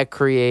 that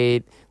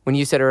create, when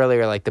you said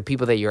earlier, like the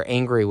people that you're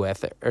angry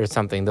with or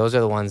something, those are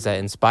the ones that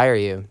inspire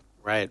you.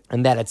 Right.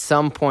 And that at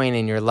some point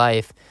in your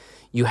life,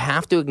 you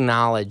have to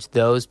acknowledge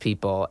those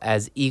people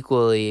as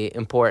equally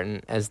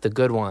important as the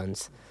good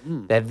ones.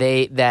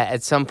 That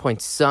at some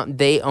point,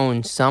 they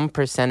own some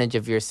percentage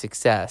of your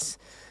success.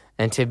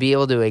 And to be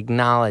able to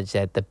acknowledge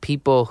that the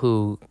people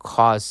who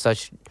cause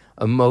such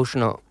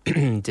emotional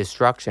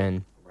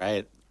destruction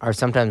are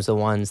sometimes the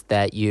ones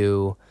that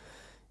you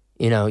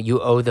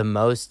owe the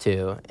most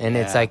to. And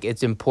it's like,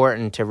 it's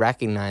important to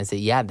recognize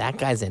that, that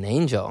guy's an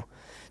angel,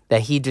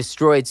 that he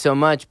destroyed so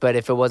much. But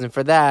if it wasn't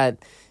for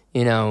that,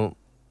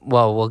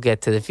 well, we'll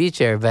get to the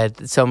future,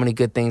 but so many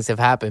good things have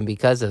happened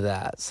because of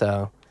that.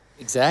 So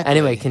exactly.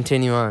 Anyway,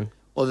 continue on.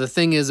 Well, the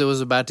thing is, it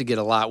was about to get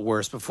a lot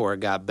worse before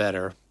it got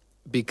better,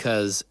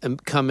 because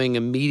coming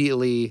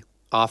immediately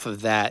off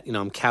of that,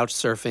 I'm couch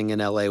surfing in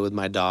LA with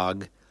my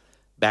dog,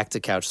 back to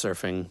couch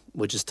surfing,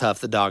 which is tough.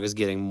 The dog is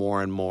getting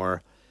more and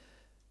more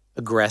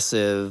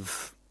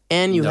aggressive,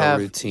 and you have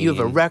routine. You have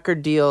a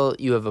record deal,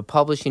 you have a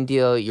publishing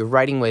deal, you're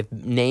writing with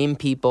name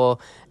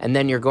people, and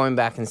then you're going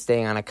back and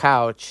staying on a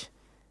couch.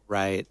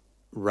 Right.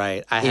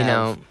 I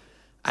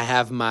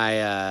have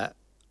my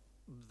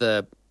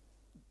the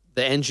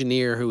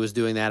engineer who was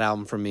doing that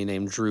album for me,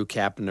 named Drew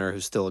Kapner,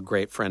 who's still a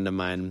great friend of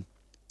mine.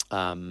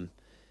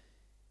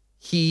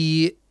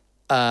 He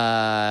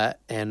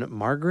and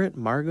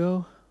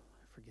Margot.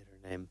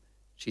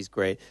 She's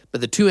great.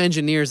 But the two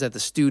engineers at the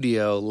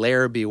studio,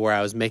 Larrabee, where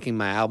I was making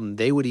my album,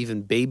 they would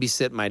even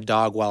babysit my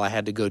dog while I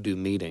had to go do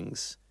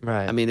meetings.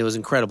 Right. I mean, it was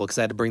incredible because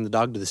I had to bring the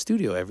dog to the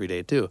studio every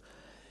day, too.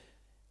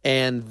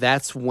 And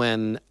that's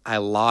when I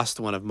lost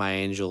one of my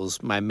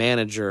angels. My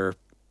manager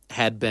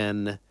had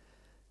been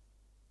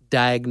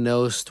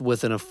diagnosed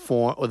with a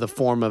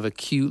form of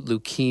acute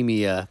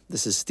leukemia.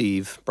 This is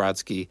Steve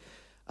Brodsky.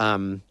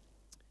 On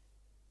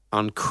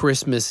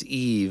Christmas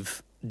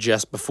Eve,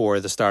 just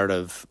before the start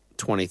of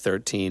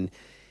 2013.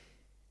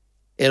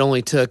 It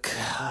only took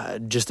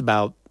just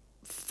about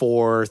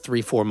 4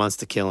 months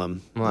to kill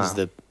him. Wow. It was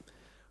the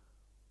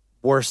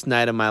worst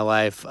night of my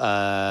life.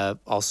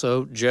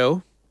 Also,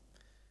 Joe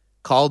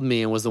called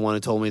me and was the one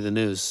who told me the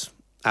news.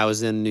 I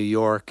was in New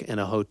York in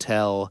a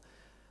hotel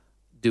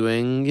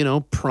doing a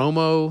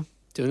promo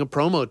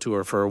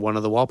tour for one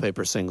of the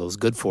Wallpaper singles,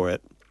 Good For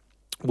It,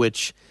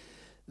 which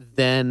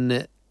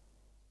then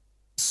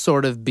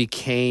sort of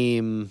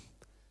became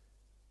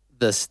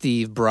the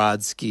Steve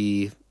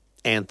Brodsky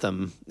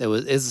anthem.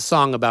 It's a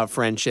song about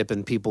friendship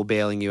and people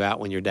bailing you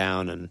out when you're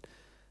down, and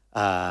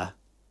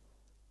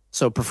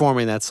so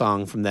performing that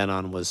song from then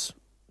on was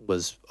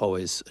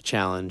always a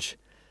challenge.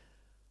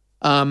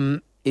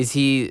 Is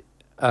he?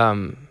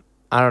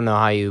 I don't know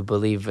how you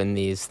believe in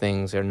these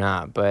things or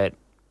not, but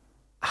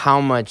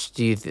how much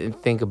do you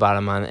think about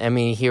him? I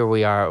mean, here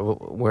we are.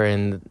 We're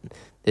in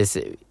this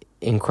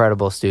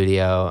incredible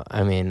studio.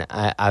 I mean,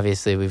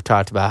 obviously we've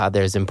talked about how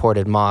there's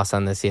imported moss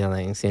on the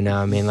ceilings, you know.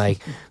 I mean, like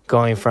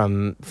going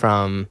from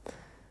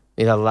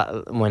you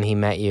know, when he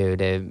met you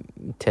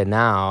to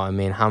now, I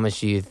mean, how much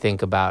do you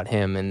think about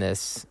him in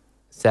this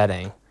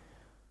setting?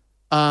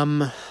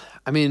 I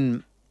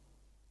mean,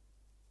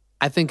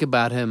 I think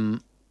about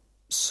him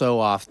so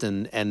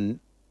often,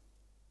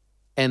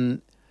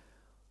 and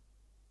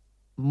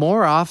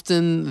more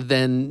often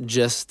than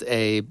just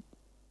the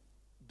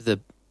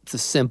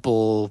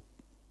simple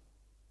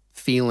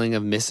feeling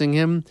of missing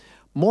him,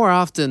 more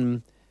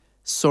often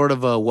sort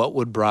of a what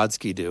would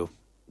Brodsky do?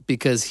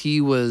 Because he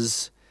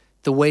was,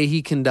 the way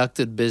he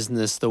conducted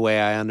business, the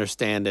way I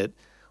understand it,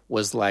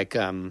 was like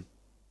an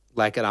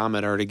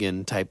Ahmet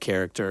Ertegun type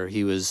character.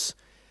 He was,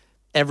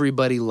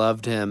 everybody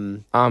loved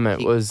him.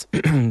 Ahmet was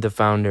the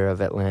founder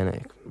of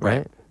Atlantic,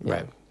 right?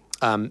 Right.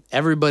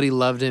 Everybody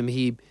loved him.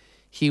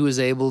 He was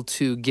able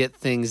to get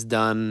things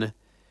done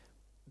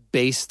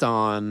based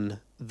on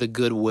the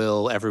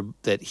goodwill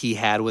that he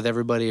had with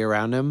everybody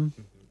around him.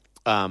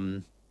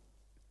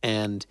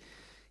 And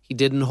he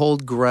didn't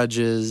hold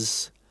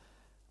grudges.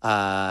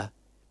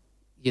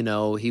 You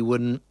know, he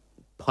wouldn't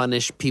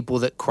punish people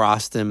that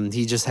crossed him.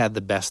 He just had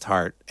the best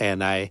heart.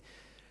 And I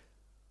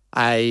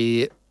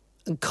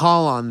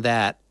call on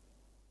that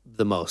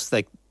the most,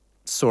 like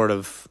sort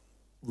of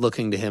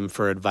looking to him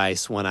for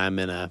advice when I'm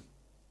in a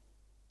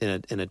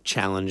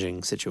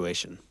challenging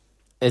situation.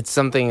 It's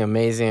something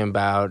amazing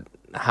about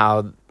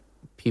how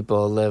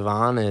people live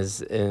on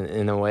is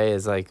in a way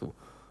is like,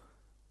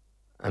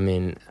 I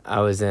mean, I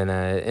was in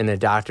a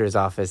doctor's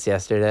office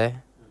yesterday,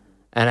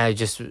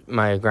 and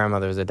my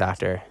grandmother was a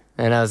doctor,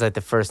 and that was like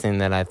the first thing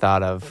that I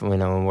thought of, you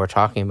know, when we're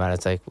talking about it.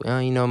 It's like,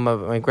 well, you know,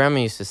 my grandma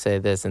used to say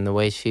this, and the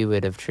way she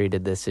would have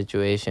treated this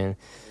situation,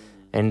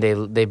 and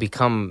they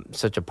become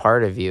such a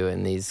part of you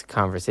in these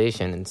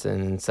conversations,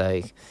 and it's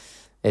like,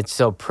 it's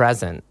so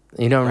present.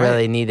 You don't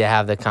really need to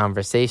have the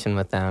conversation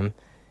with them.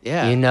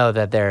 Yeah. You know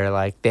that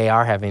they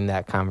are having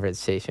that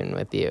conversation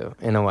with you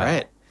in a way.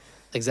 Right.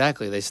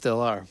 Exactly. They still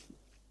are.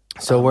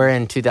 So we're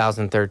in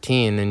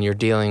 2013 and you're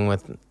dealing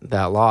with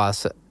that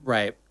loss.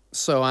 Right.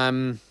 So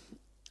I'm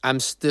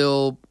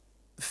still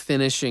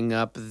finishing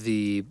up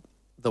the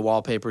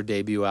Wallpaper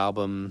debut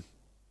album.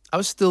 I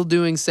was still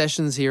doing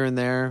sessions here and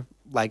there,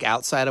 like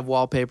outside of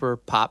Wallpaper,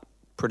 pop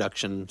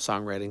production,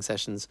 songwriting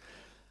sessions.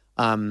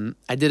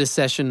 I did a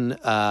session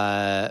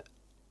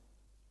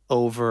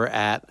over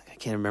at, I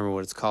can't remember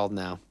what it's called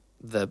now,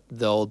 the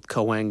old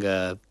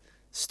Cahuenga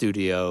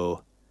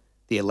studio,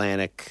 the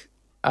Atlantic.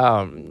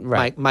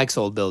 Right. Mike's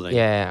old building.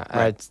 Yeah,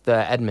 right. It's the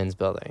Edmonds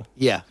building.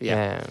 Yeah.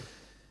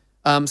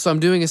 So I'm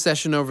doing a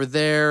session over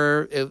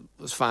there. It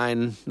was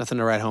fine, nothing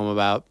to write home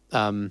about.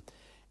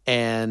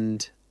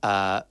 And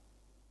I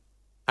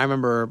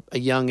remember a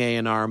young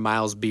A&R,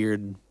 Miles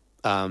Beard,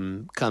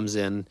 comes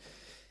in.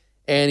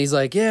 And he's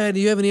like, yeah, do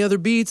you have any other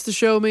beats to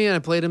show me? And I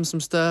played him some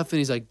stuff. And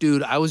he's like,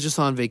 dude, I was just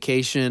on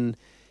vacation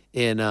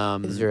in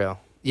Israel.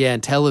 Yeah,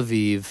 in Tel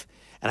Aviv.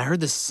 And I heard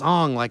this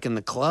song like in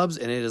the clubs,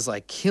 and it is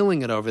like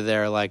killing it over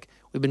there. Like,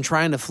 we've been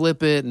trying to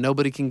flip it, and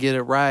nobody can get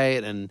it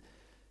right. And,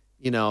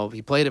 you know,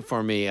 he played it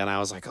for me, and I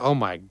was like, oh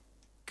my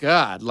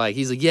God. Like,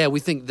 he's like, yeah,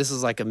 we think this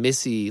is like a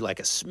Missy, like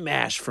a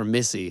smash for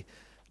Missy.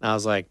 And I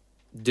was like,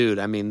 dude,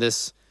 I mean,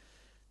 this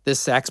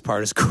sax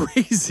part is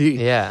crazy.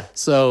 Yeah.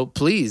 So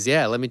please,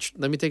 yeah, let me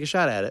take a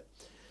shot at it.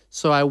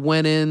 So I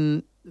went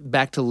in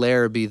back to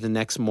Larrabee the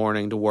next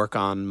morning to work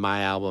on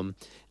my album.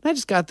 And I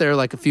just got there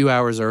like a few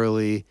hours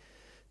early,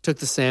 took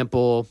the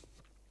sample,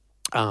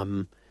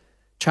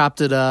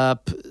 chopped it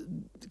up,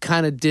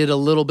 kind of did a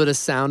little bit of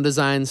sound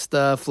design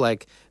stuff,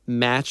 like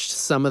matched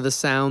some of the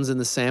sounds in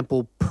the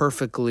sample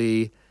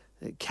perfectly,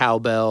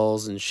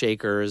 cowbells and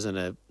shakers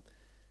and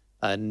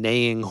a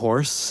neighing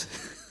horse.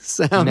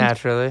 Sound.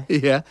 Naturally.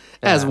 Yeah,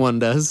 as one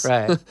does.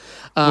 Right.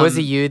 Was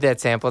it you that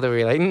sampled it where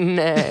you're like,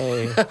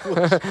 nay?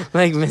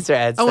 Like Mr.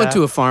 Ed I went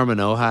to a farm in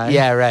Ojai.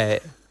 Yeah,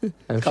 right.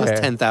 It cost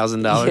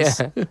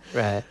 $10,000. Yeah,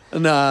 right.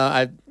 No,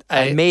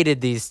 I mated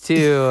these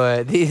two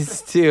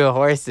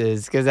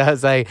horses because I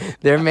was like,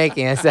 they're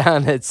making a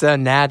sound that's so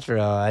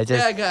natural. I had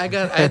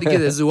to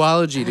get a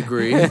zoology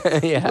degree.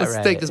 Let's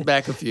take this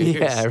back a few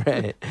years.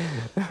 Yeah,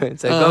 right.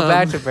 So go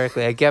back to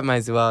Berkeley. I get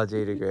my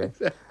zoology degree.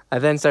 I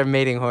then started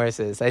mating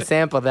horses. I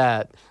sampled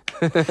that.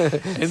 And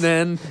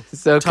then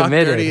so Talk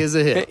committed. Dirty is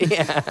a hit.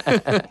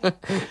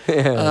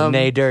 Yeah.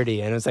 Nay Dirty.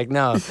 And it was like,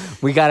 no,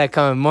 we got to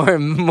come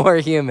more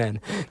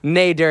human.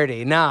 Nay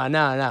Dirty. No.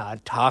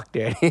 Talk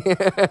Dirty.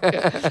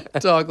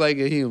 Talk like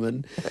a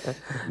human.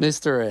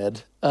 Mr.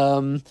 Ed.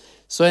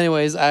 So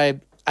anyways, I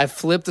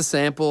flipped the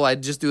sample. I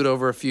just do it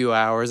over a few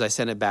hours. I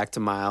sent it back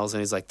to Miles,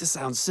 and he's like, this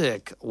sounds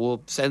sick.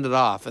 We'll send it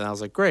off. And I was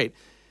like, great.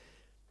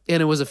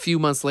 And it was a few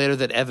months later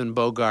that Evan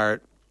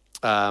Bogart,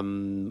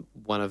 one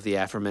of the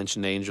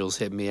aforementioned Angels,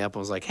 hit me up and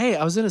was like, hey,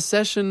 I was in a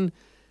session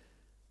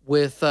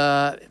with,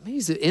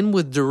 he's in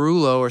with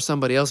Derulo or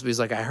somebody else, but he's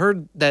like, I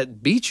heard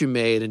that beat you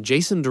made and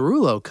Jason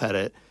Derulo cut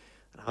it.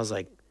 And I was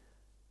like,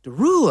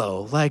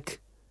 Derulo? Like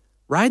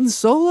riding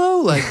solo?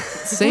 Like,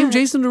 same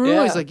Jason Derulo?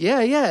 Yeah. He's like,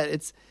 yeah.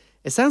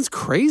 It sounds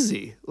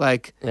crazy.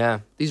 Like, Yeah.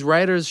 these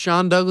writers,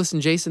 Sean Douglas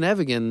and Jason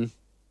Evigan,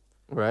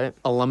 Right.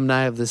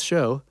 alumni of this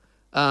show,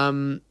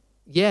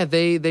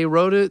 they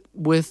wrote it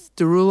with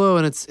Derulo,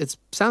 and it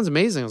sounds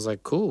amazing. I was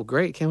like, cool,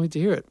 great, can't wait to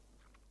hear it.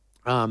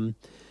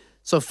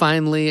 So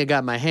finally, I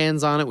got my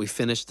hands on it. We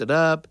finished it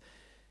up,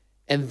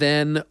 and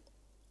then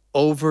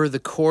over the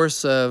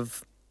course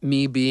of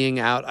me being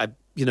out,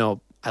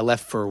 I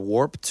left for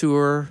Warp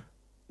Tour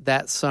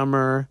that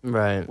summer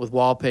Right. with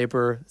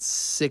Wallpaper.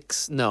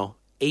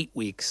 8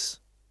 weeks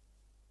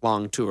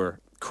long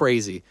tour,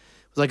 crazy. It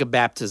was like a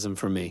baptism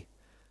for me.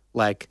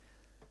 Like,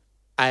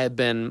 I had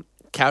been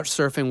couch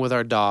surfing with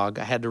our dog.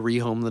 I had to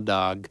rehome the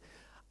dog.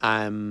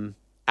 I'm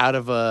out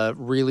of a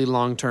really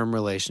long-term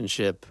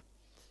relationship.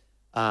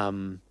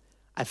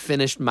 I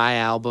finished my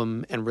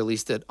album and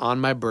released it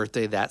on my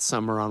birthday that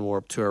summer on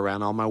Warped Tour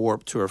around all my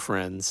Warped Tour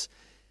friends.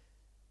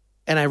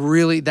 And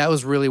that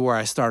was really where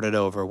I started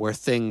over, where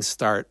things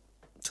start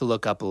to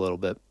look up a little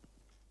bit.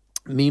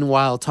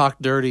 Meanwhile, Talk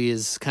Dirty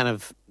is kind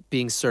of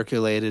being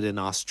circulated in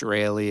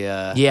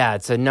Australia. Yeah,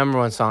 it's a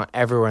 #1 song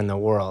everywhere in the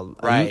world.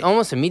 Right.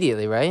 Almost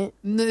immediately, right?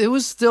 It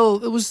was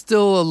still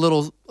a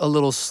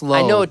little slow.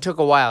 I know it took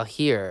a while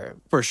here.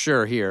 for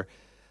sure here,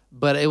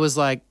 but it was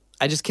like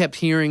I just kept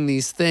hearing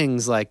these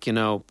things. Like,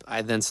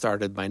 I then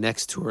started my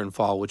next tour in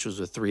fall, which was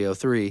with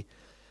 303,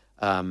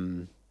 who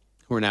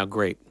are now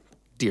great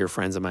dear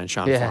friends of mine,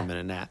 Sean Foreman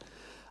and Nat.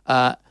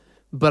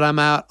 But I'm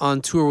out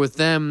on tour with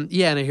them,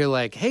 and I hear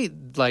like, hey,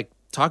 like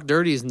Talk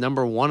Dirty is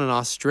 #1 in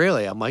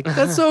Australia. I'm like,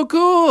 that's so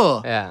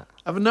cool. Yeah.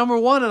 I have a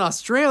 #1 in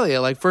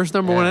Australia, like first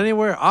 #1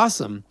 anywhere.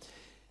 Awesome.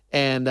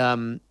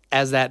 And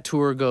as that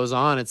tour goes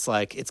on, it's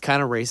like it's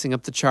kind of racing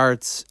up the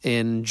charts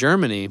in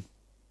Germany.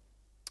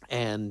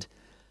 And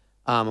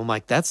I'm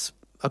like, that's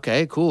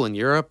okay, cool. In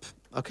Europe,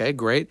 okay,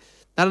 great.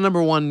 Not a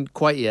 #1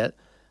 quite yet.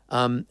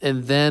 And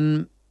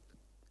then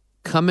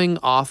coming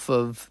off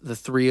of the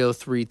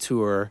 303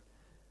 tour,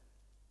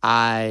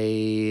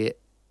 I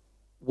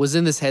was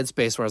in this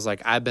headspace where I was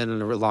like, I've been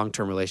in a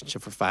long-term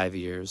relationship for 5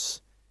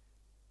 years.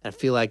 And I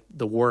feel like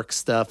the work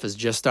stuff is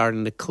just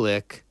starting to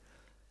click.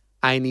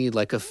 I need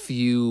like a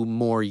few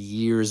more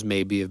years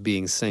maybe of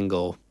being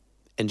single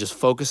and just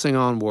focusing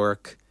on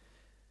work.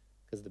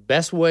 Because the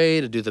best way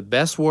to do the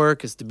best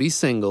work is to be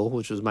single,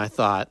 which was my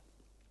thought.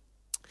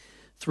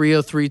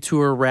 303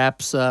 tour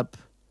wraps up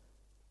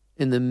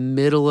in the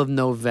middle of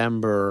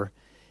November,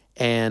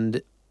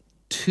 and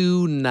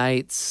 2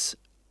 nights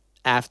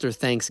after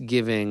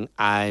Thanksgiving,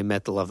 I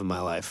met the love of my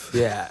life.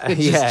 Yeah. It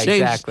just Yeah, changed-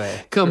 exactly.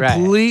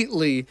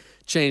 Completely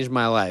changed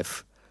my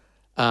life.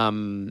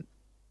 And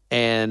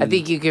I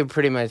think you could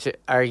pretty much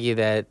argue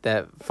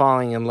that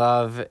falling in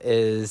love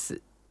is,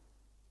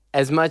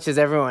 as much as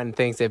everyone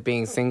thinks that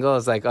being single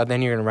is like, oh,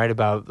 then you're going to write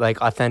about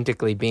like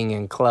authentically being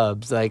in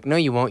clubs. Like, no,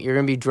 you won't. You're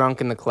going to be drunk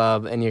in the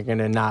club and you're going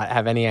to not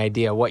have any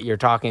idea what you're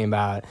talking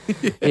about,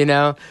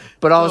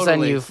 But all of a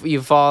sudden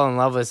you fall in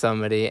love with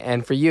somebody.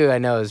 And for you, I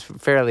know it's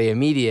fairly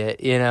immediate,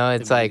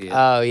 It's like,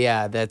 oh,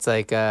 yeah, that's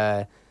like,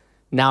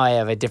 now I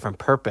have a different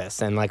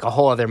purpose and like a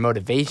whole other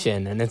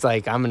motivation. And it's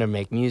like, I'm going to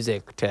make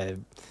music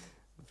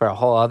for a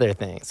whole other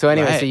thing. So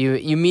anyway, Right. So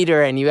you meet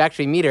her, and you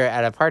actually meet her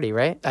at a party,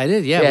 right? I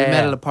did, yeah. Yeah, We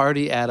met yeah. at a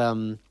party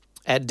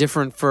at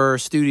Different Fur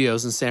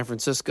Studios in San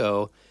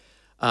Francisco,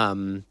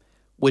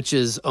 which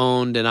is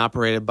owned and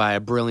operated by a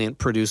brilliant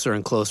producer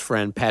and close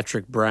friend,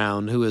 Patrick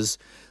Brown, who is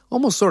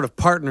almost sort of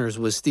partners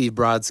with Steve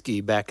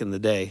Brodsky back in the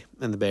day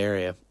in the Bay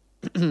Area.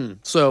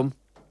 So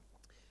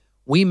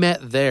we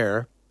met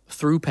there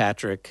through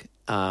Patrick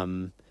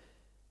and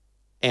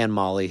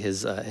Molly,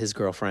 his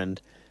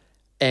girlfriend.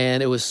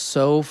 And it was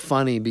so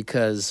funny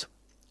because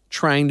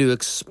trying to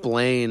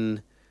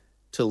explain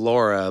to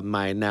Laura,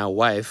 my now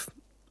wife,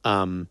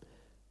 trying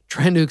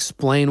to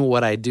explain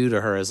what I do to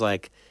her is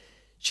like,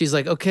 she's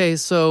like, okay,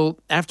 so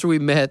after we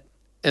met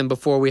and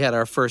before we had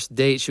our first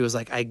date, she was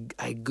like, I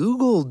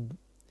Googled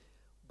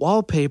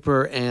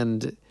Wallpaper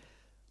and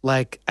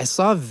like I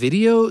saw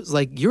videos,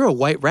 like you're a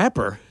white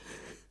rapper.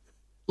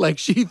 Like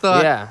she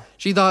thought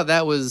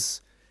that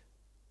was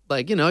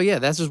like,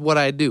 that's just what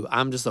I do.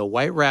 I'm just a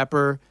white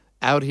rapper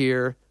out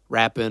here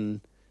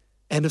rapping,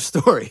 end of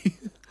story.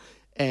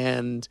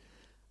 And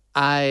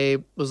I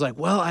was like,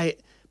 I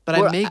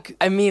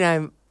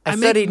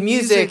studied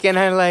music and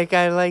I like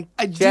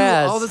jazz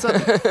do all the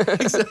time.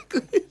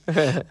 Exactly.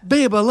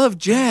 Babe, I love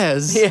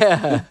jazz.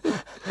 Yeah,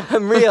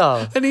 I'm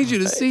real. I need you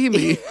to see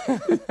me.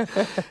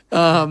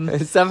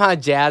 Somehow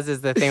jazz is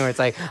the thing where it's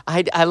like,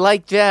 I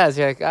like jazz.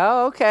 You're like,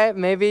 oh, okay,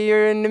 maybe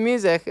you're into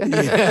music.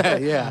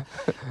 Yeah.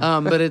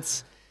 But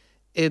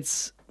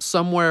it's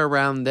somewhere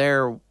around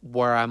there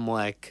where I'm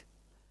like,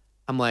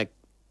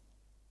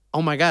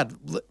 oh my God,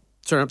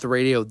 turn up the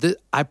radio.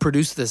 I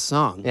produced this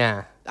song.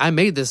 Yeah. I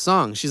made this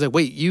song. She's like,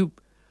 wait,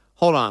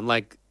 hold on.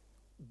 Like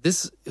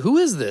this, who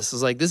is this?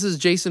 It's like, this is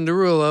Jason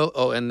Derulo.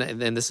 Oh, and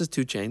this is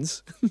 2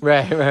 Chainz.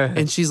 Right.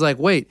 And she's like,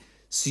 wait,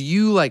 so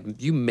you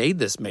made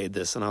this.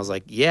 And I was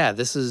like, yeah,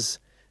 this is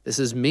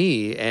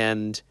me.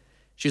 And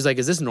she was like,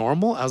 "Is this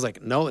normal?" I was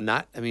like, "No,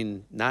 not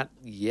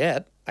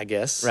yet, I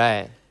guess."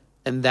 Right.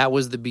 And that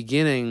was the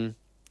beginning.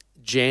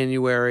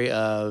 January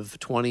of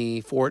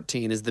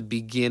 2014 is the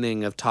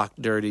beginning of Talk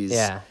Dirty's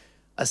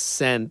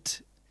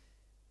ascent,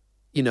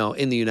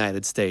 in the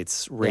United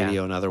States,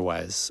 radio and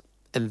otherwise.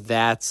 And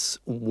that's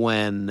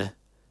when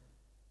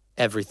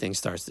everything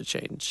starts to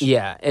change.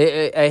 Yeah.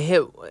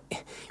 You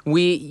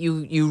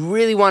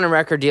really want a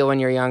record deal when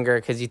you're younger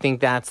because you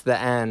think that's the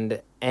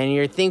end. And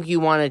you think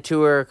you want to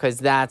tour because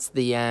that's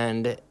the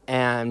end.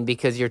 And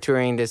because you're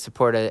touring to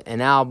support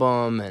an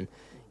album, and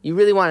you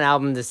really want an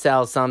album to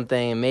sell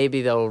something, and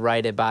maybe they'll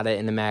write about it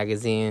in the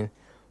magazine.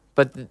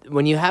 But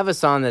when you have a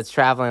song that's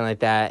traveling like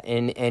that,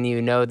 and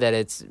you know that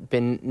it's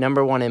been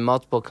number one in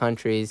multiple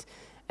countries,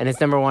 and it's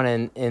number one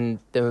in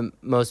the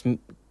most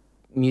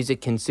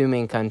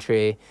music-consuming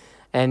country,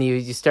 and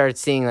you start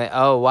seeing like,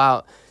 oh,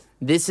 wow,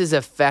 this is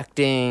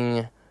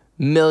affecting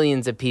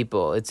millions of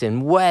people. It's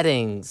in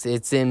weddings,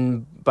 it's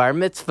in bar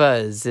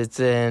mitzvahs, it's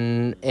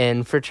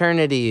in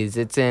fraternities,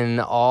 it's in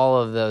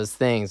all of those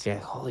things. You're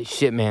like, holy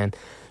shit, man.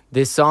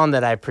 This song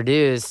that I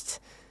produced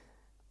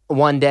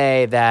one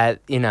day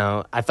that,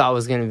 I thought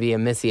was going to be a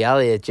Missy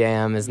Elliott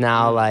jam is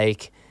now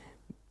like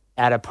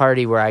at a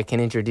party where I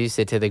can introduce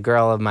it to the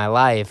girl of my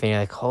life. And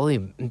you're like,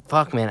 holy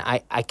fuck, man,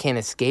 I can't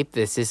escape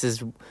this. This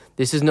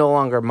is no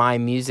longer my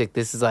music.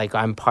 This is like,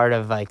 I'm part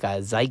of like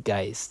a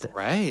zeitgeist.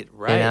 Right.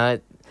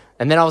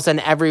 And then all of a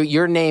sudden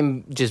your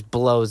name just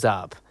blows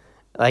up.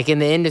 Like in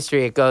the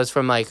industry, it goes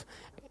from like,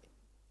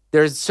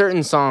 there's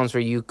certain songs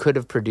where you could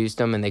have produced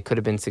them and they could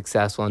have been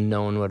successful and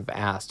no one would have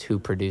asked who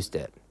produced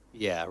it.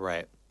 Yeah,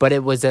 right. But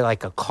it was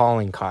like a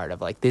calling card of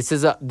like, this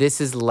is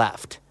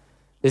left.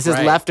 This is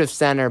left of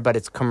center, but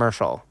it's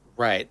commercial.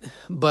 Right.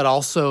 But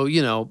also,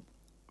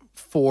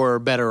 for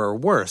better or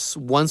worse,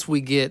 once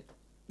we get,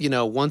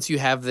 once you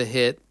have the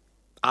hit,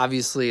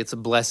 obviously it's a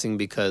blessing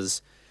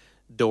because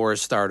doors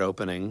start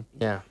opening.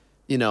 Yeah.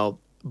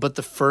 But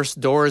the first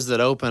doors that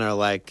open are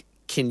like,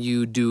 can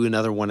you do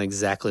another one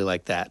exactly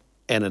like that?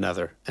 And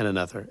another, and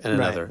another, and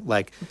another. Right.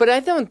 Like, but I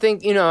don't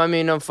think,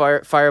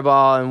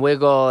 Fireball and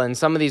Wiggle and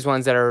some of these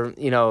ones that are,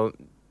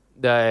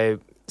 the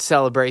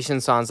celebration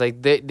songs,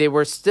 like they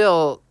were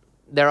still,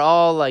 they're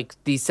all like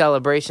these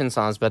celebration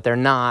songs, but they're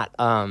not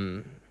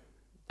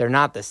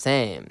the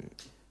same.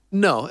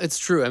 No, it's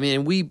true. I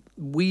mean,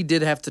 we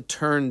did have to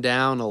turn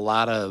down a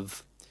lot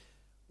of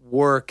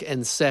work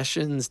and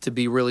sessions to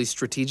be really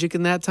strategic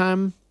in that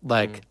time.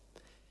 Like,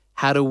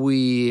 how do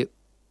we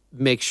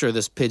make sure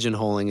this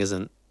pigeonholing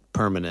isn't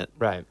permanent?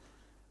 Right.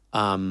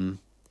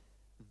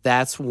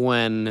 That's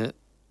when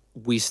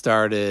we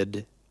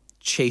started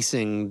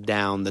chasing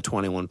down the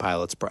 21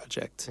 Pilots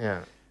project.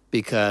 Yeah.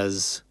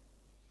 Because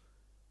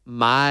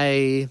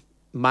my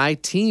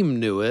team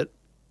knew it,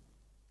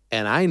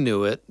 and I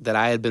knew it, that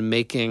I had been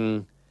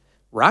making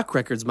rock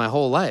records my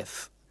whole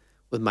life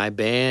with my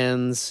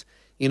bands.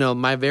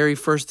 My very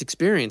first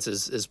experience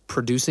is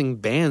producing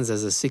bands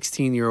as a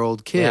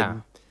 16-year-old kid.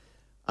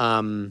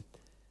 Yeah.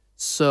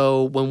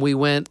 So when we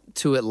went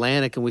to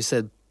Atlantic and we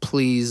said,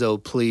 please, oh,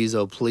 please,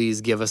 oh, please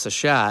give us a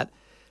shot,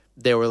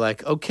 they were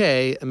like,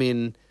 okay. I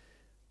mean,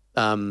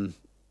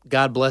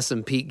 God bless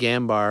him, Pete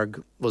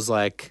Gambarg was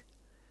like,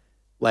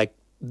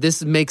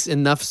 this makes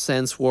enough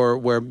sense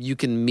where you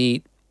can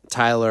meet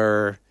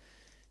Tyler,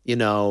 we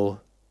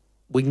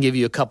can give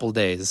you a couple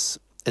days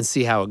and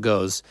see how it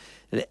goes.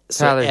 And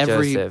so Tyler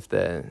Joseph,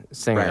 the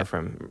singer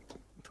from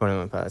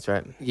 21 Pilots,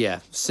 right? Yeah,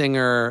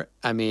 singer,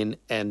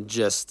 and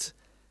just...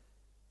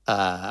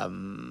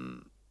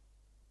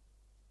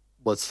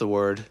 what's the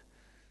word?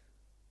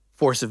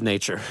 Force of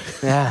nature.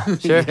 Yeah,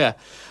 sure. Yeah.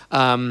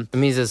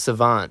 He's a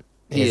savant.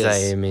 He's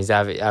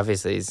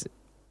Obviously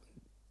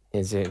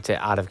he's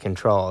out of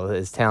control.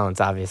 His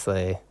talent's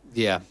obviously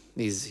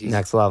he's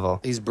next level.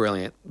 He's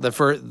brilliant. The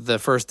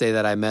first day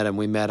that I met him,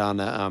 we met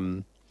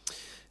on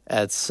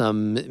at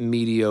some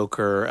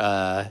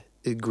mediocre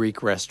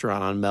Greek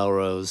restaurant on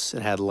Melrose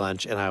and had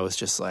lunch, and I was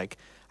just like,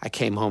 I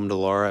came home to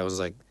Laura. I was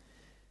like,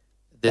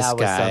 that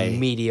was some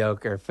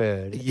mediocre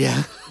food.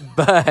 Yeah.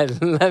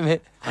 But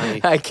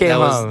I came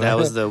home. That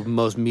was the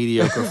most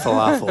mediocre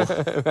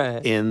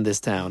falafel in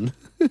this town.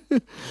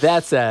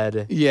 That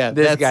said,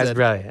 this guy's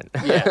brilliant.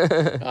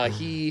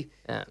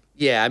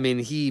 Yeah.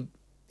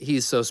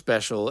 He's so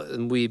special.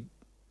 And we,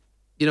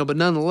 but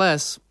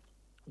nonetheless,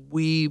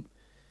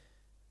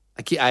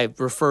 I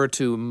refer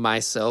to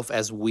myself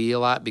as we a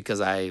lot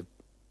because I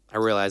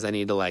realize I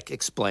need to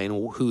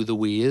explain who the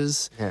we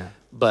is. Yeah.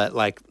 But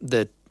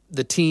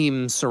the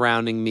team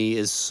surrounding me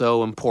is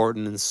so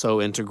important and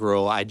so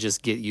integral. I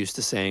just get used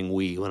to saying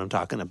we when I'm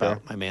talking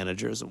about my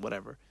managers and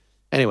whatever.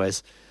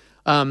 Anyways,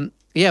 but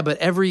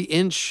every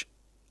inch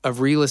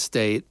of real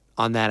estate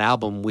on that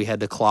album we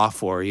had to claw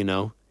for,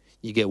 You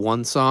get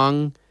one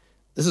song,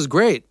 this is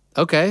great.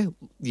 Okay,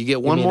 you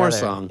get one more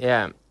song.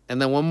 Yeah.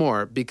 And then one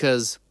more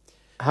because...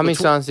 How many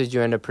songs did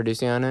you end up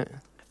producing on it?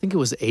 I think it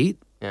was 8.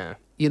 Yeah.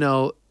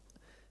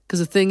 Because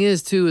the thing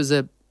is, too, is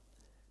that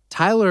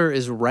Tyler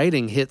is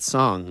writing hit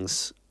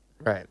songs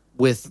right,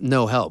 with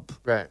no help.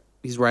 Right.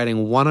 He's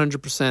writing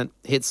 100%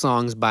 hit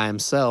songs by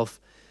himself.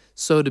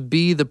 So to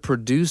be the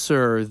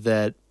producer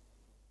that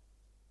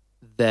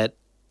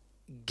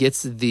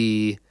gets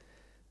the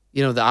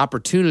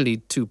opportunity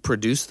to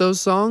produce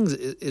those songs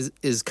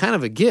is kind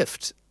of a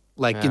gift.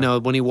 Like,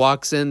 when he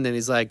walks in and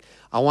he's like,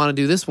 I want to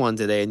do this one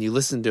today, and you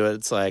listen to it,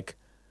 it's like,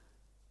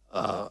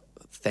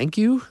 thank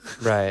you.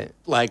 Right.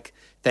 Like,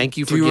 thank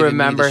you for Do you giving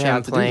remember me the shot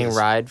him to do playing this.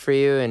 Ride for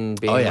you and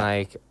being yeah.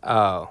 like,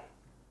 oh,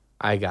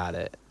 I got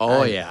it.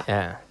 Oh, yeah.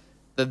 Yeah.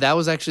 That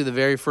was actually the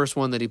very first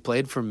one that he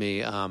played for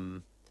me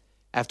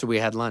after we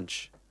had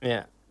lunch.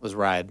 Yeah. Was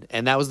Ride.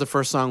 And that was the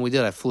first song we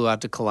did. I flew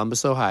out to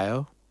Columbus,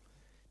 Ohio,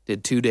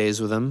 did 2 days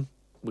with him.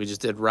 We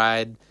just did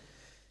Ride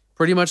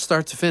pretty much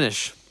start to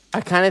finish. I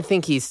kind of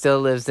think he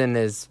still lives in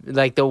his,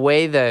 like the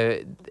way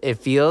it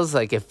feels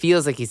like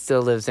he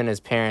still lives in his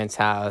parents'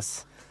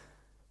 house.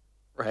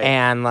 Right.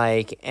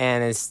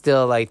 And is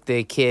still like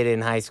the kid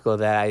in high school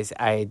that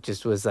I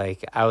just was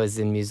like, I was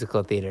in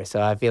musical theater.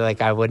 So I feel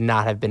like I would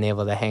not have been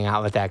able to hang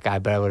out with that guy,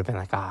 but I would have been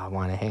like, I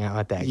want to hang out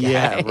with that guy.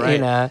 Yeah, right. You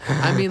know?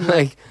 I mean,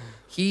 like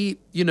he,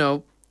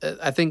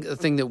 I think the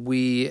thing that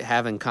we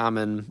have in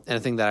common and a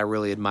thing that I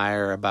really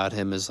admire about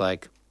him is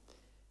like,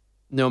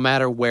 no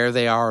matter where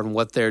they are and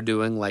what they're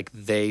doing, like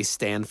they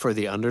stand for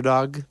the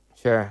underdog.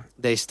 Sure.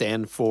 They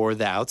stand for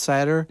the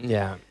outsider.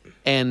 Yeah.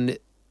 And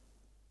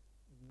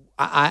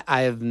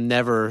I have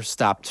never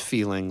stopped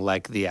feeling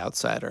like the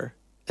outsider.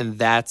 And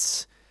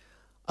that's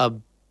a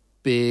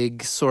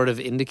big sort of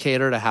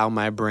indicator to how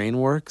my brain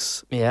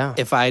works. Yeah.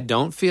 If I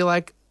don't feel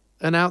like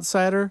an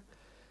outsider,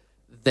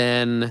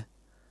 then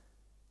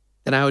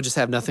I would just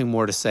have nothing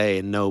more to say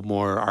and no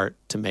more art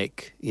to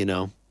make,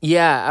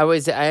 Yeah,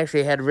 I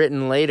actually had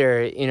written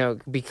later,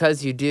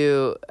 because you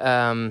do,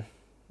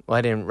 well,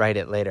 I didn't write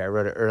it later. I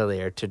wrote it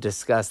earlier to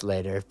discuss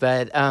later,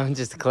 but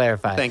just to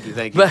clarify. Thank you.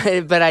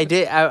 But I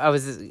did, I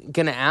was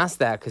going to ask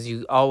that because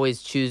you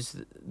always choose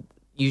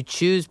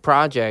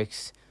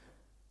projects,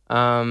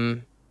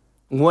 when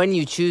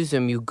you choose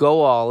them, you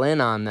go all in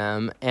on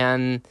them,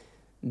 and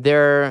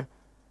they're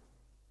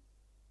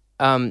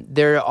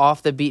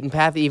off the beaten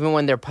path, even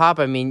when they're pop.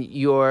 I mean,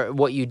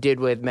 what you did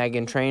with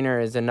Meghan Trainor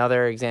is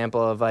another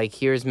example of like,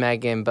 here's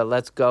Meghan, but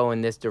let's go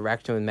in this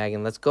direction with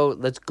Meghan. Let's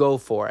go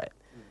for it.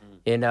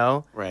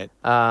 Right.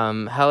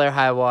 Hell or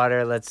High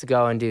Water, let's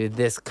go and do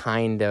this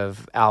kind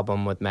of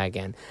album with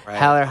Meghan. Right.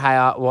 Hell or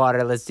High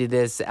Water, let's do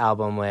this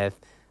album with,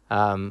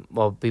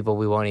 people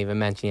we won't even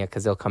mention yet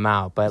because they'll come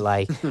out. But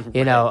like,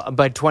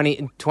 but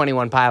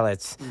 21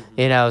 Pilots,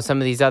 some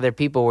of these other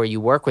people where you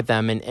work with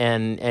them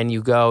and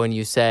you go and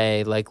you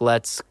say like,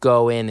 let's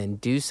go in and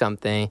do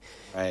something.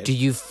 Right. Do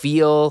you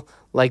feel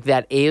like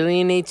that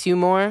alienates you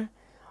more?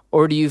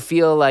 Or do you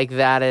feel like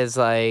that is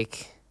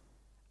like,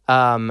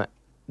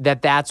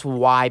 that's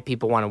why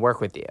people want to work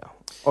with you?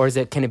 Or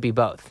can it be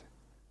both?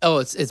 Oh,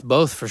 it's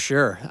both for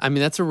sure. I mean,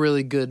 that's a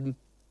really good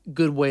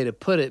way to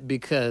put it,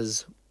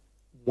 because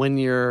when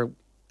you're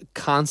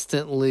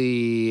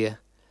constantly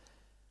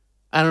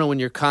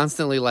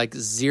like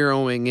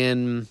zeroing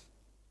in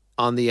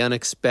on the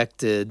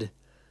unexpected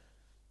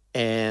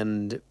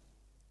and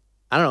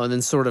and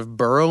then sort of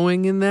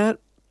burrowing in that,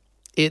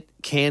 it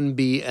can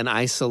be an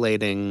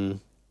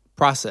isolating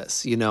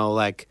process,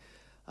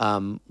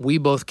 we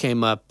both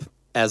came up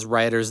as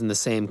writers in the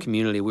same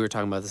community. We were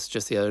talking about this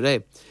just the other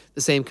day.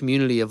 The same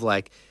community of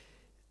like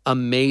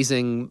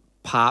amazing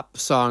pop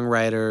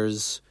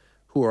songwriters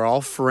who are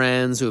all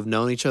friends, who have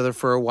known each other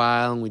for a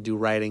while, and we do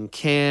writing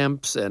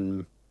camps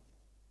and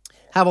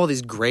have all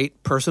these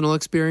great personal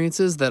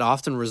experiences that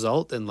often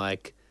result in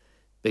like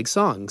big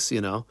songs,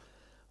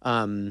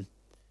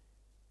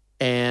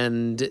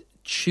 and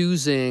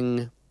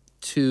choosing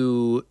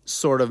to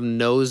sort of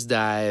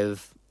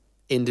nosedive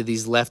into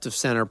these left of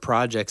center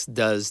projects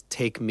does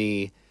take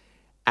me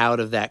out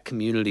of that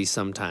community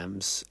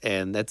sometimes.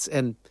 And that's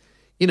a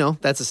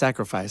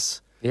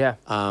sacrifice. Yeah.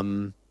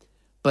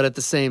 But at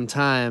the same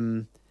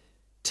time,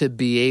 to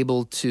be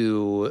able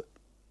to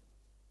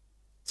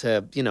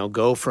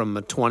go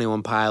from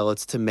 21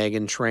 Pilots to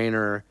Meghan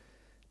Trainor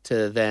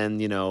to then,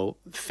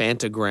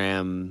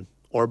 Fantagram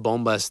or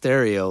Bomba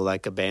Stereo,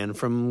 like a band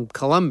from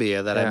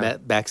Colombia that I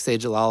met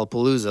backstage at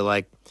Lollapalooza,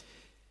 like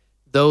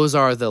those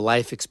are the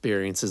life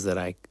experiences that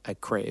I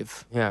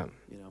crave. Yeah.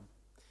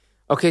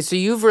 Okay, so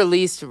you've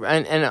released,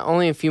 and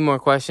only a few more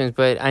questions,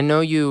 but I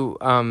know you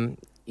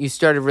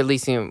started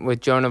releasing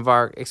with Joan of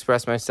Arc,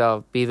 Express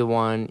Myself, Be the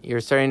One. You're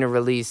starting to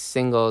release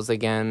singles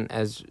again,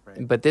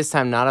 but this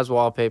time not as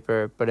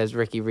Wallpaper, but as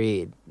Ricky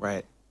Reed.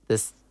 Right.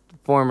 This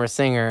former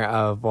singer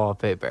of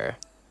Wallpaper.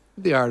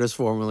 The artist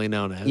formerly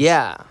known as.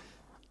 Yeah.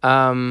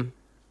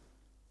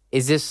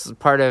 Is this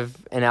part of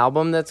an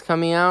album that's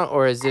coming out,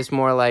 or is this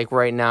more like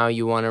right now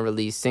you want to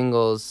release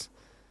singles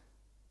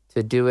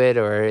to do it,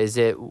 or is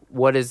it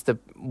what's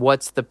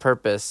the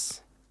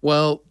purpose?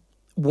 Well,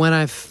 when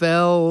I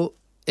fell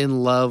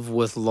in love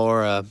with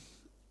Laura,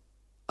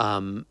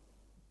 the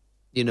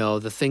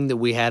thing that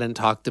we hadn't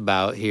talked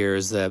about here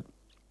is that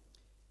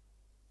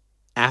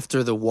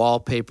after the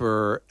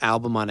Wallpaper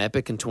album on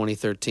Epic in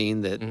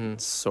 2013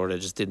 that sort of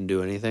just didn't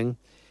do anything.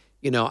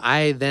 You know,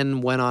 I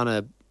then went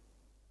on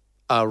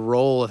a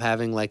role of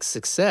having like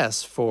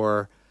success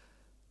for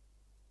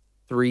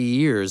 3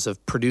 years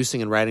of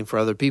producing and writing for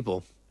other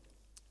people.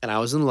 And I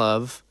was in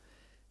love.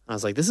 I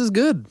was like, this is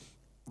good.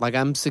 Like,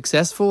 I'm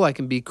successful. I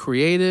can be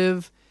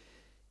creative,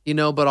 you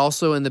know, but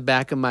also in the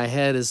back of my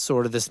head is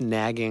sort of this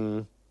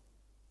nagging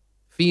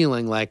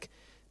feeling like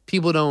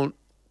people don't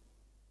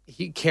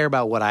care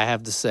about what I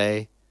have to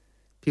say.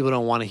 People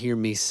don't want to hear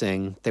me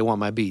sing. They want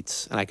my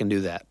beats, and I can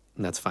do that,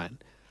 and that's fine.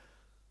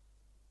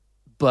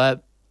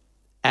 But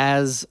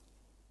as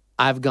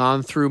I've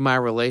gone through my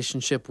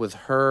relationship with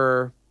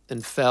her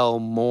and fell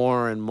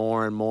more and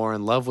more and more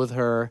in love with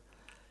her,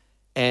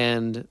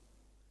 and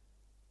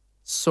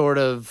sort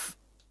of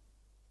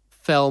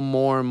fell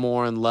more and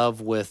more in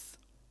love with,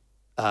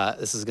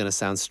 this is going to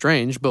sound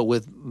strange, but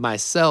with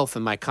myself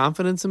and my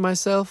confidence in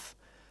myself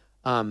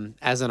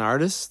as an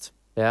artist.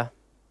 Yeah.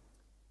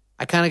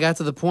 I kind of got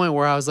to the point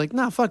where I was like,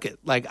 nah, fuck it.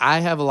 Like,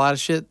 I have a lot of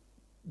shit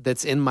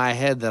that's in my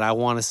head that I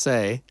want to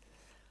say.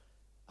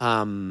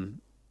 And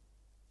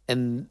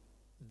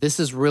this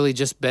has really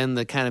just been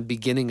the kind of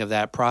beginning of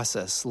that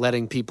process,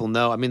 letting people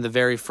know. I mean, the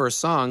very first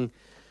song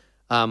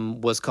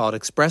was called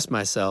Express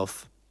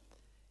Myself.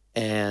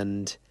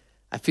 And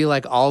I feel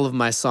like all of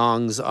my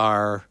songs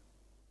are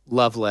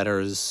love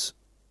letters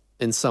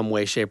in some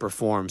way, shape, or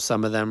form.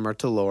 Some of them are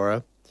to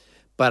Laura.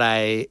 But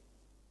I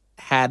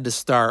had to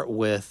start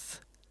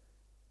with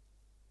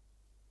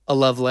a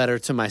love letter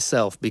to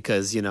myself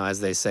because, you know,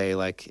 as they say,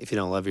 like, if you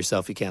don't love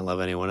yourself, you can't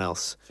love anyone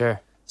else. Sure.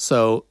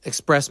 So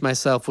Express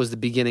Myself was the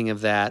beginning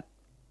of that.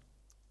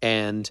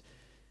 And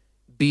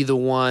Be the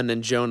One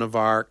and Joan of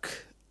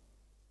Arc,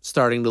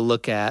 starting to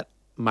look at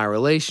my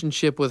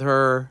relationship with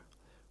her,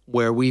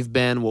 where we've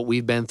been, what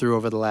we've been through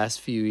over the last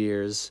few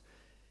years.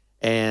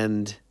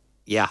 And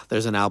yeah,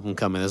 there's an album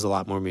coming. There's a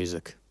lot more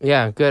music.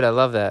 Yeah, good. I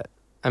love that.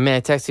 I mean,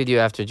 I texted you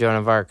after Joan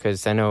of Arc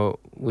because I know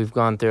we've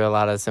gone through a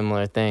lot of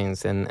similar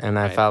things, and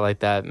I felt like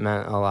that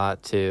meant a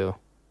lot to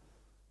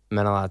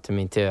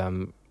me too.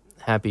 I'm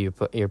happy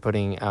you're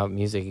putting out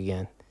music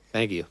again.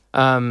 Thank you.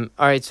 All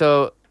right,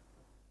 so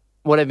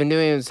what I've been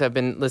doing is I've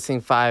been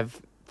listing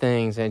 5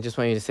 things, and I just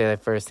want you to say the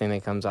first thing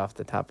that comes off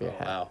the top of your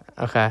head. Wow.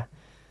 Okay.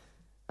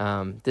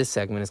 This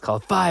segment is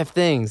called 5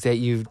 Things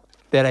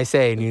that I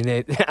say, and you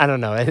name. I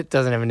don't know. It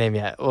doesn't have a name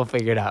yet. We'll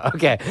figure it out.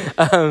 Okay.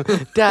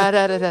 Da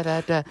da da da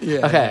da da.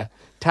 Yeah, okay. yeah.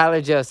 Tyler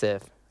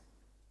Joseph,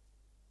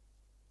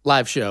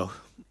 Live show.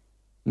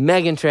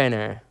 Meghan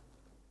Trainor,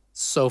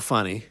 So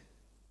funny.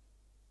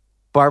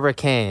 Barbara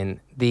Kane,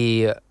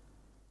 one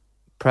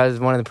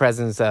of the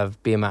presidents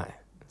of BMI.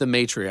 The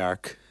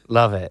matriarch.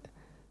 Love it.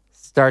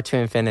 Start to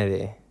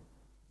Infinity.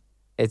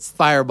 It's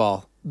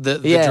Fireball. The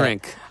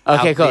drink.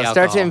 Okay, cool. The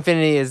Start to alcohol.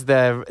 Infinity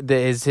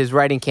is his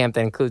writing camp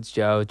that includes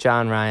Joe,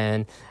 John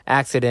Ryan,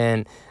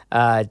 Accident,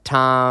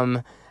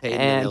 Tom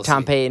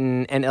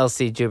Payton, and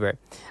Elsie Jubert.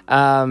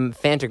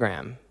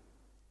 Fantagram.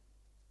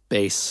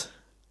 Bass.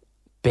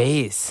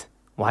 Bass.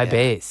 Why Yeah.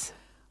 bass?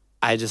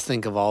 I just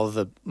think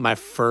of my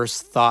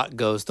first thought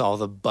goes to all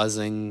the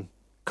buzzing,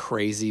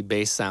 crazy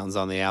bass sounds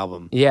on the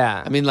album.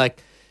 Yeah. I mean,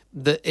 like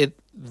the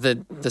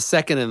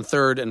second and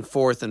third and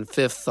fourth and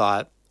fifth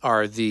thought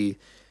are the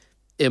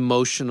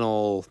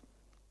emotional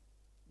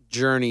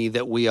journey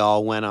that we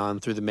all went on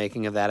through the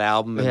making of that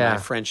album, and Yeah. my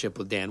friendship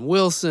with Dan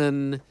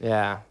Wilson,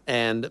 Yeah.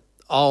 and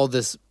all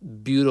this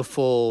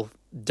beautiful,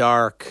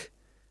 dark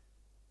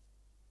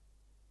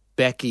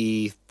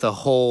Becky, the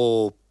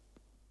whole.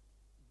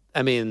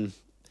 I mean,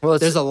 Well,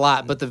 there's a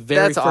lot, but the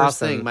very that's first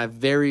awesome. thing, my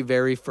very,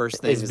 very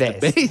first thing It's is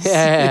bass. the bass.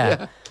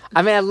 Yeah.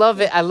 I mean, I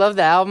love it. I love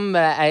the album,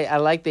 but I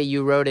like that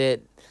you wrote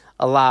it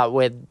a lot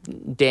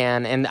with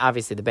Dan and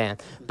obviously the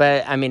band.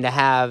 But I mean, to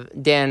have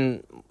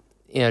Dan,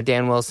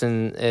 Dan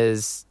Wilson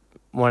is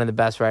one of the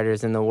best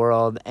writers in the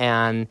world,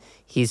 and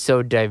he's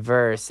so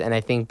diverse. And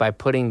I think by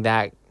putting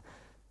that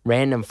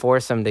random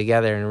foursome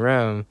together in a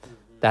room,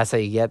 that's how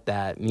you get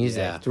that music.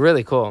 Yeah. It's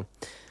really cool.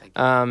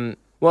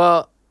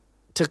 Well,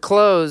 to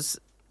close,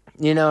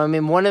 I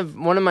mean, one of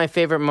my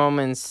favorite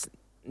moments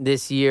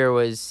this year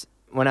was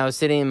when I was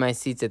sitting in my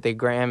seats at the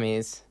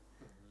Grammys,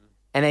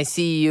 and I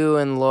see you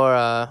and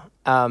Laura,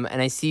 and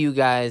I see you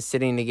guys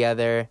sitting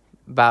together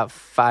about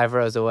 5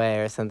 rows away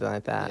or something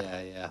like that.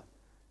 Yeah.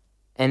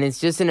 And it's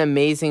just an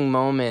amazing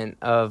moment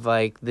of,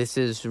 like, this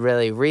is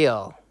really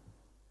real.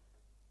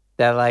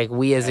 That, like,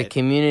 we as a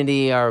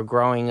community are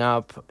growing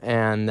up,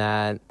 and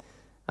that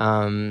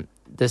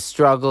the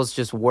struggle's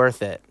just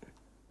worth it.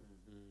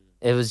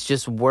 It was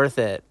just worth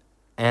it.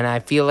 And I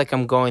feel like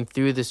I'm going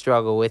through the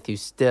struggle with you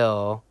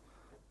still,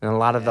 and a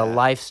lot of the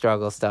life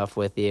struggle stuff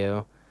with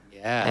you.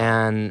 Yeah.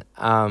 And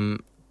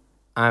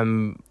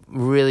I'm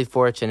really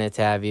fortunate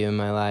to have you in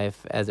my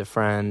life as a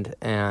friend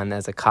and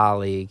as a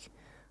colleague.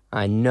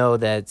 I know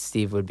that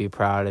Steve would be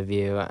proud of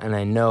you, and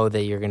I know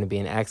that you're going to be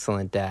an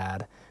excellent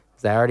dad.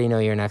 Because I already know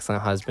you're an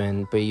excellent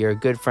husband, but you're a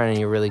good friend and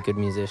you're a really good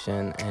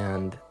musician,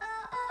 and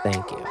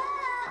thank you.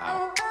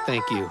 Wow.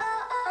 Thank you.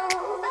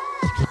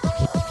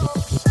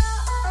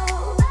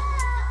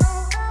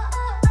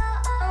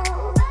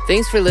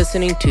 Thanks for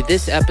listening to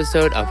this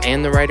episode of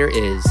And the Writer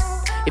Is.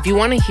 If you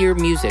want to hear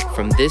music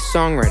from this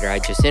songwriter I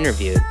just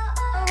interviewed,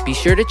 be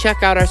sure to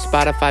check out our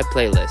Spotify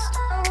playlist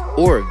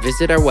or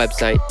visit our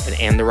website at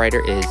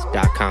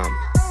andthewriteris.com.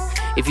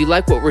 If you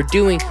like what we're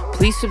doing,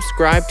 please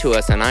subscribe to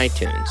us on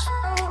iTunes.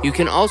 You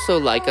can also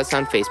like us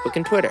on Facebook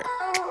and Twitter.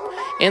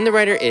 And the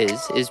Writer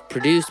is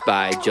produced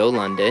by Joe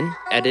London,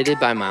 edited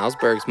by Miles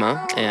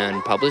Bergsma,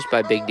 and published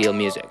by Big Deal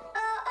Music.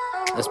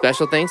 A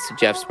special thanks to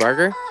Jeff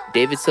Sparger,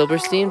 David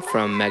Silverstein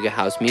from Mega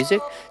House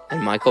Music,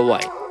 and Michael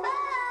White.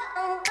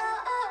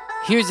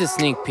 Here's a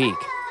sneak peek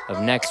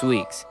of next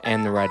week's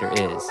And the Writer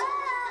Is.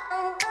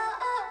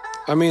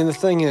 I mean, the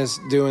thing is,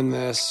 doing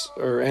this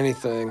or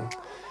anything,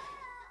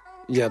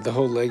 the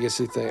whole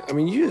legacy thing. I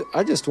mean,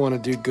 I just want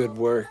to do good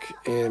work,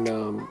 and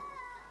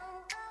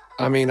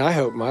I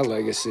hope my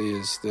legacy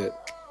is that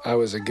I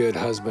was a good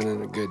husband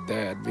and a good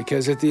dad.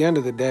 Because at the end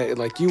of the day,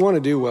 like, you want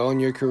to do well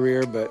in your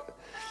career, but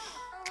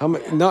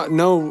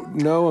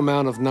no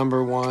amount of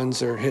number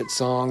ones or hit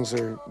songs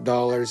or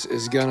dollars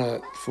is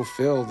gonna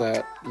fulfill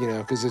that,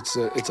 because it's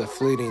a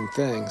fleeting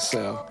thing.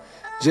 So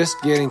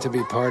just getting to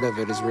be part of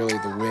it is really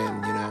the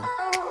win,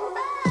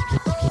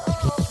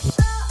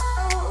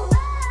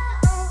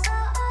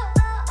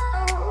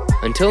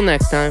 Until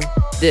next time,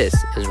 this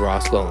is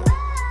Ross Golan.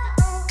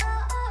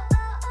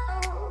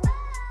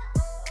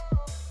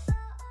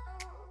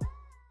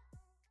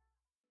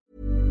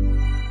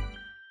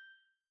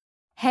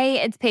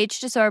 Hey, it's Paige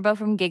DeSorbo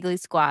from Giggly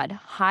Squad.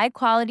 High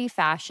quality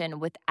fashion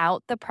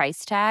without the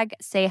price tag.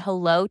 Say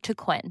hello to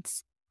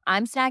Quince.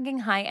 I'm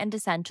snagging high-end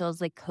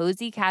essentials like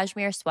cozy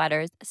cashmere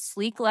sweaters,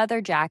 sleek leather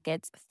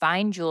jackets,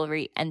 fine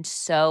jewelry, and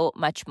so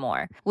much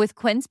more. With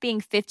Quince being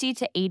 50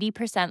 to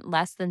 80%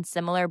 less than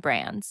similar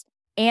brands.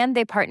 And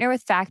they partner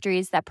with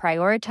factories that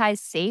prioritize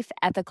safe,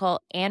 ethical,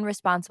 and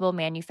responsible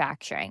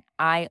manufacturing.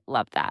 I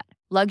love that.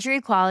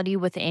 Luxury quality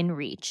within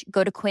reach.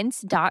 Go to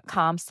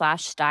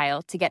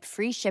quince.com/style to get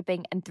free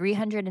shipping and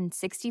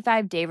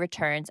 365-day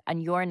returns on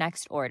your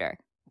next order.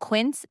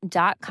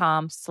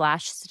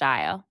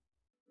 Quince.com/style.